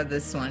answer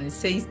this one, it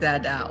says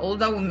that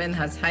older women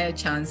has higher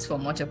chance for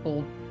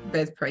multiple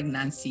birth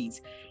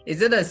pregnancies.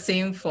 Is it the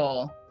same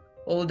for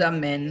older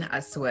men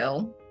as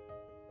well?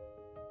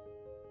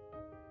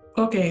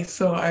 Okay,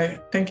 so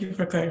I thank you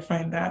for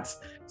clarifying that.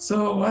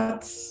 So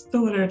what the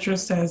literature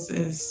says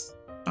is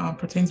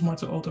pertains more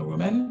to older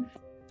women,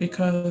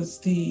 because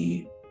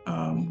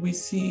we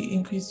see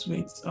increased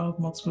rates of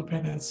multiple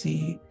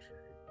pregnancies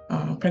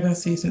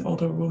in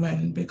older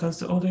women, because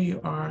the older you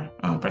are,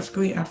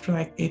 particularly after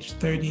like age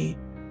 30,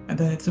 and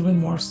then it's even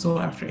more so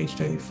after age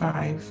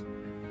 35,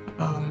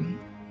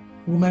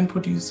 women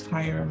produce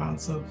higher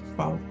amounts of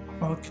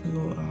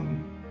follicle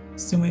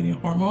stimulating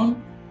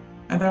hormone,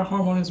 and that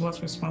hormone is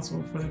what's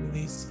responsible for the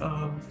release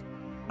of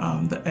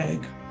the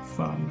egg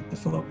from the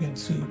fallopian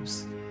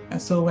tubes.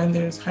 And so when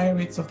there's higher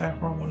rates of that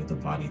hormone in the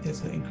body,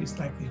 there's an increased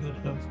likelihood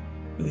of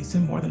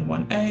releasing more than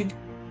one egg.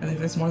 And if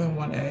there's more than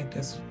one egg,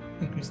 there's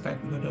increased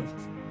likelihood of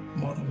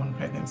more than one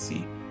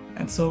pregnancy.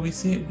 And so we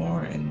see it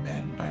more in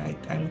men, but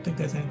I don't think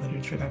there's any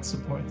literature that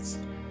supports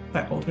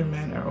that older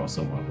men are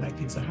also more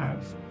likely to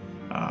have,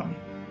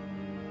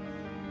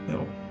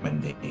 when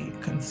they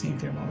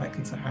conceive, they're more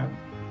likely to have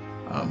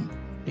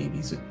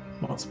babies with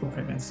multiple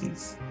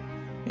pregnancies.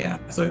 Yeah,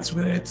 so it's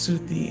related to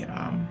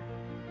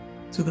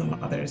the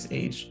mother's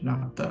age,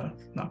 not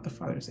the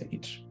father's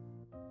age.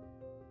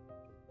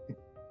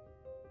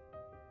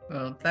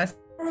 Well, that's.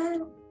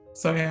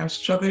 Sorry, I'm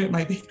struggling with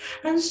my baby.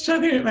 I'm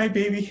struggling with my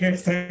baby here,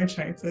 so I'm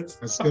trying to.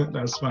 That's good.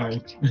 That's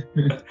fine.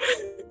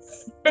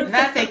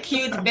 That's a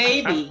cute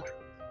baby.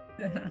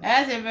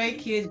 That's a very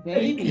cute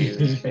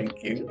baby.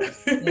 Thank you.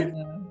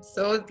 Yeah.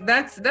 So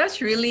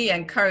that's really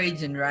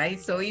encouraging, right?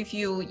 So if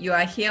you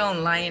are here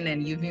online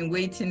and you've been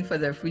waiting for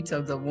the fruit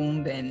of the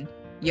womb, and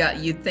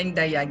you think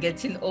that you are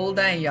getting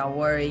older and you are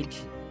worried,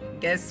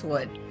 guess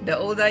what? The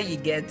older you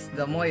get,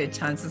 the more your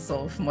chances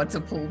of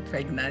multiple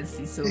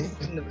pregnancy. So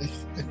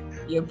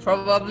you're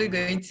probably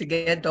going to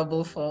get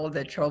double for all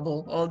the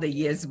trouble, all the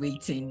years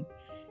waiting,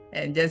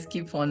 and just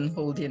keep on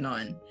holding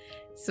on.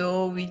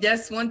 So we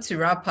just want to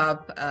wrap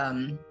up.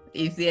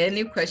 If there are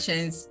any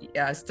questions,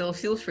 still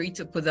feel free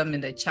to put them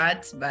in the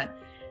chat. But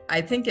I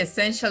think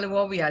essentially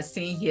what we are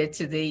seeing here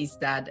today is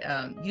that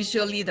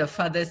usually the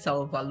fathers are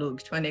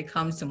overlooked when it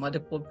comes to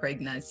multiple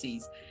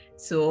pregnancies.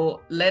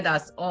 So let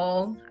us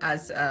all,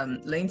 as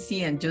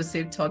Lindsay and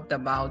Joseph talked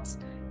about,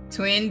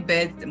 twin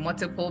birth,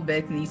 multiple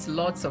birth needs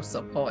lots of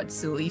support.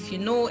 So if you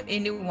know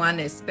anyone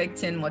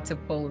expecting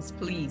multiples,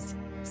 please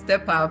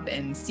step up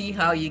and see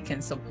how you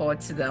can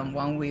support them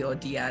one way or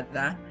the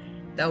other.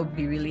 That would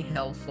be really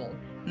helpful.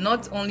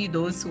 Not only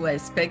those who are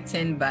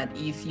expecting, but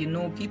if you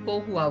know people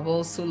who have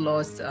also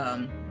lost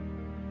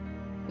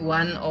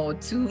 1 or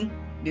 2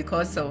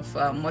 because of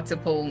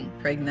multiple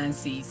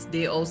pregnancies,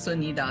 they also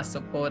need our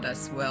support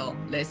as well.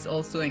 Let's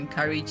also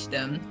encourage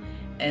them.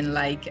 And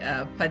like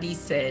Patty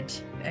said,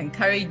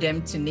 encourage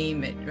them to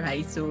name it,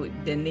 right? So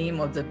the name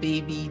of the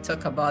baby,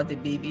 talk about the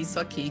baby. It's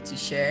okay to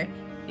share.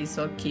 It's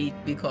okay,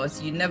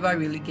 because you never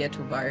really get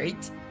over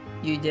it.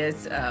 You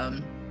just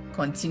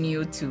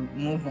continue to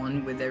move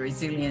on with the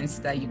resilience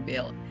that you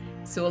build.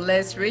 So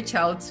let's reach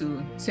out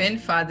to twin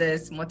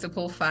fathers,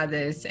 multiple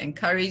fathers,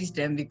 encourage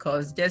them,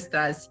 because just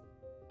as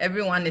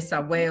everyone is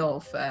aware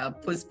of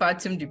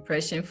postpartum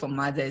depression for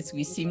mothers,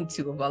 we seem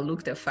to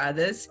overlook the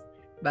fathers,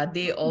 but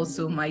they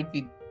also might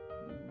be.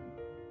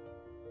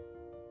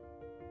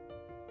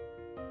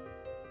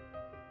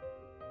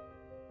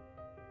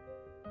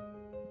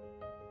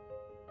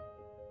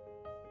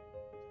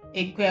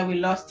 Ikwe, we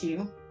lost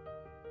you.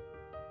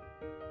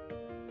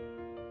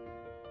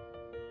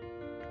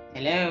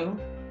 Hello.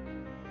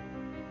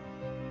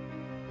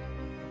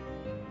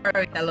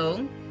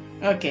 Hello.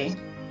 Okay.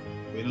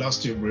 We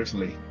lost you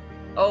briefly.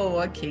 Oh,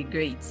 okay,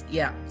 great.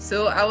 Yeah.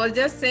 So I was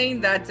just saying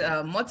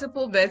that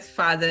multiple birth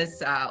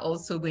fathers are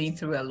also going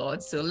through a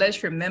lot. So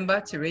let's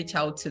remember to reach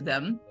out to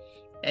them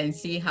and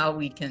see how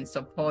we can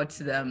support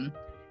them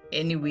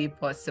any way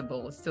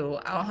possible. So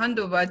I'll hand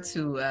over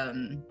to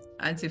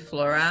Auntie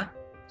Flora.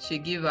 She'll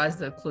give us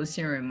the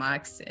closing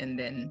remarks, and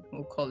then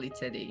we'll call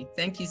it a day.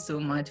 Thank you so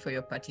much for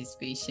your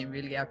participation.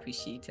 Really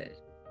appreciate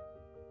it.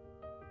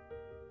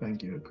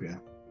 Thank you, Akuya.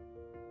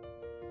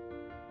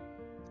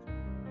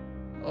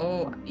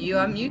 Oh, you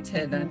are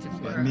muted, Auntie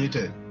Flora. You're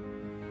muted.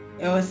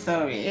 Oh,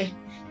 sorry.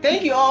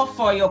 Thank you all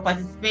for your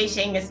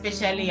participation,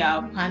 especially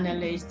our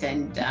panelists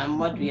and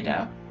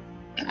moderator.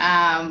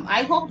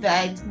 I hope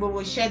that we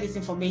will share this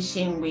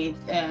information with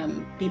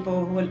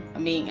people who,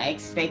 are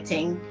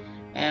expecting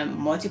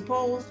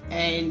multiples,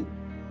 and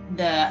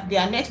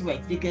their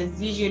networks,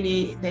 because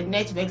usually the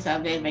networks are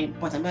very, very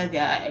important, whether they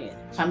are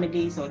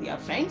families or their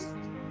friends.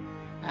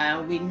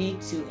 We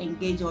need to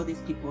engage all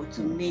these people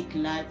to make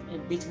life a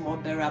bit more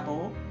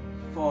bearable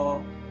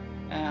for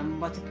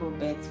multiple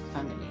birth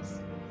families.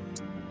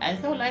 I'd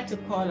also like to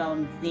call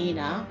on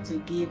Zena to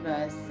give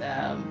us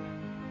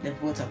the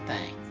vote of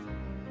thanks.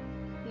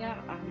 Yeah,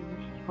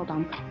 hold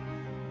on.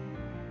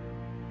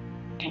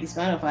 It's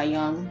one of our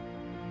young.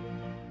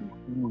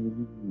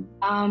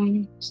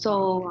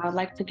 So I'd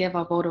like to give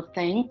a vote of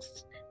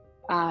thanks.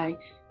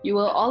 You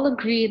will all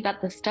agree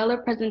that the stellar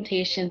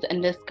presentations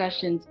and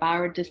discussions by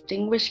our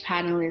distinguished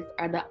panelists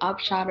are the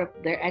upshot of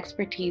their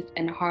expertise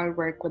and hard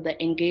work with the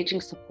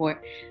engaging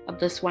support of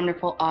this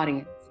wonderful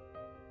audience.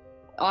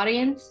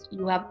 Audience,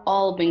 you have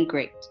all been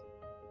great.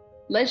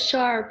 Let's show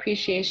our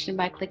appreciation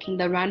by clicking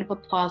the round of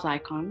applause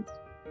icons.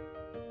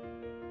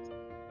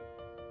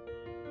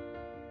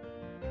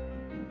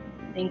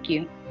 Thank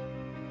you.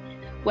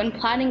 When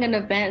planning an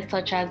event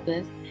such as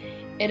this,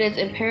 it is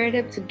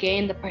imperative to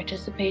gain the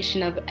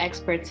participation of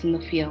experts in the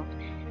field.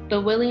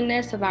 The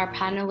willingness of our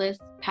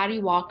panelists, Patty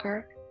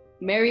Walker,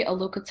 Mary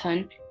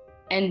Alukaton,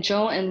 and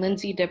Joe and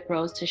Lindsay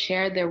Diprose to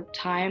share their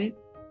time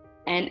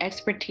and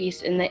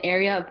expertise in the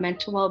area of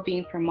mental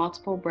well-being for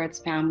multiple births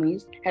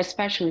families,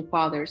 especially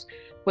fathers,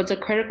 was a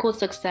critical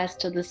success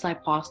to this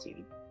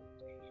symposium.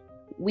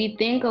 We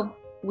thank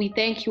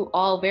you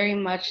all very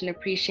much and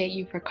appreciate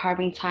you for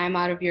carving time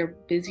out of your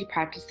busy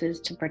practices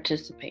to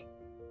participate.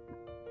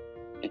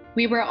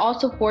 We were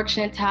also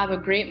fortunate to have a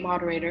great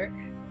moderator,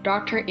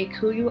 Dr.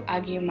 Ikuyu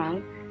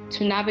Agyemang,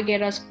 to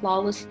navigate us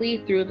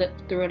flawlessly through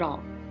it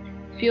all,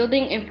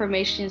 fielding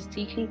information,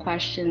 seeking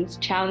questions,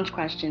 challenge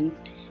questions,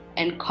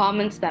 and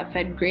comments that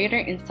fed greater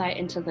insight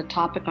into the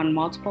topic on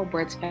multiple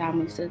births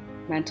families'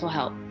 mental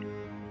health.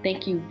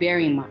 Thank you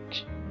very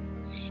much.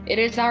 It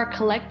is our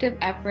collective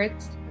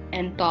efforts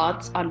and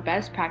thoughts on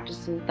best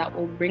practices that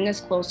will bring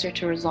us closer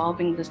to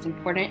resolving this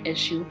important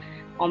issue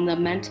on the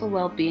mental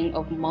well-being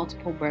of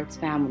multiple births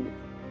families.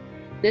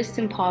 This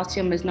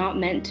symposium is not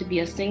meant to be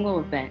a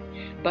single event,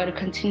 but a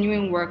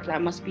continuing work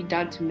that must be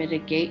done to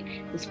mitigate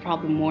this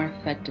problem more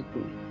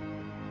effectively.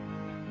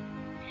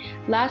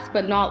 Last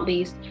but not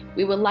least,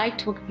 we would like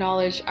to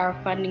acknowledge our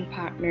funding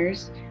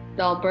partners,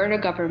 the Alberta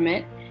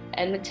Government,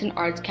 Edmonton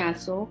Arts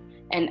Council,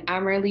 and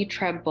Amerly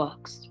Trebi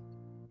Books.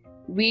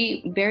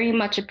 We very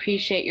much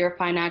appreciate your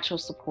financial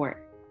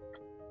support.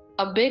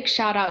 A big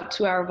shout out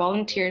to our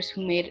volunteers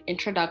who made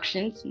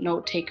introductions,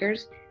 note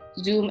takers,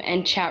 Zoom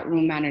and chat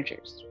room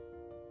managers.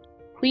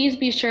 Please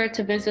be sure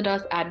to visit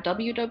us at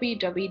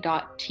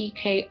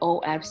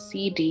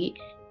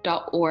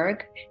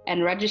www.tkofcd.org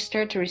and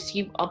register to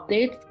receive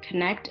updates,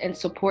 connect, and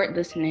support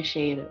this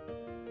initiative.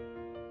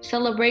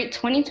 Celebrate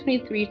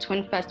 2023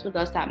 Twin Fest with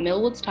us at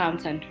Millwoods Town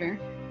Center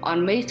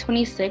on May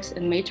 26th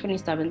and May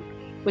 27th,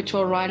 which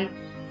will run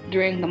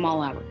during the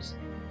mall hours,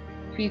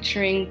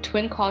 featuring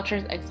Twin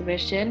Cultures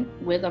exhibition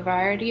with a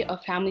variety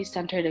of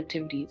family-centered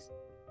activities.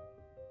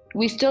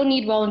 We still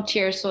need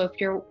volunteers,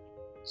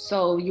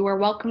 so you are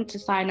welcome to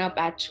sign up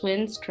at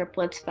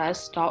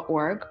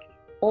twinstripletsfest.org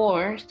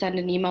or send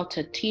an email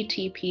to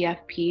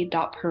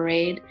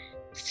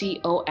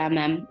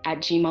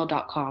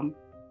ttpfp.paradecom@gmail.com.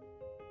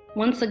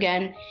 Once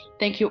again,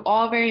 thank you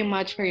all very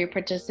much for your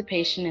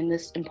participation in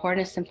this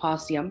important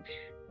symposium.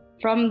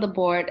 From the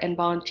board and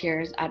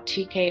volunteers at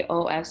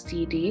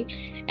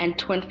TKOFCD and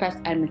Twin Fest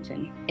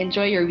Edmonton.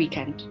 Enjoy your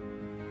weekend.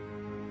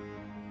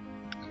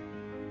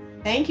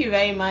 Thank you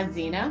very much,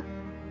 Zena.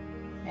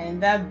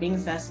 And that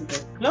brings us to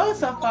the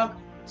close of our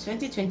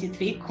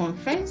 2023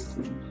 conference.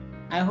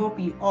 I hope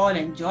you all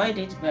enjoyed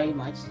it very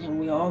much, and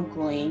we're all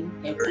going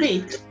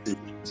equipped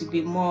to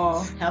be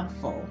more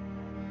helpful.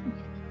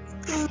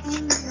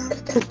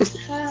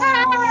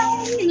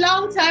 Hi,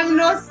 long time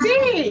no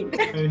see.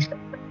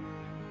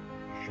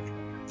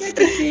 Good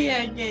to see you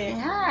again.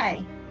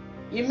 Hi.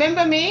 You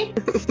remember me?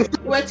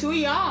 We're too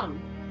young.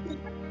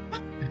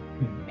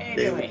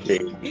 Anyway,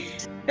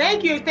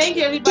 thank you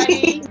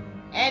everybody,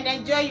 and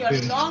enjoy your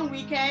long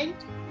weekend.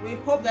 We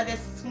hope that the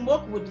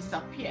smoke will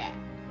disappear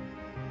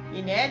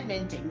in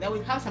Edmonton, that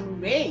we have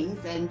some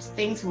rains and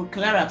things will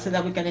clear up so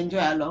that we can enjoy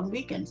our long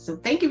weekend. So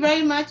thank you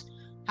very much.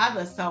 Have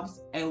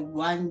yourselves a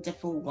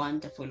wonderful,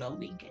 wonderful long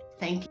weekend.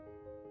 Thank you.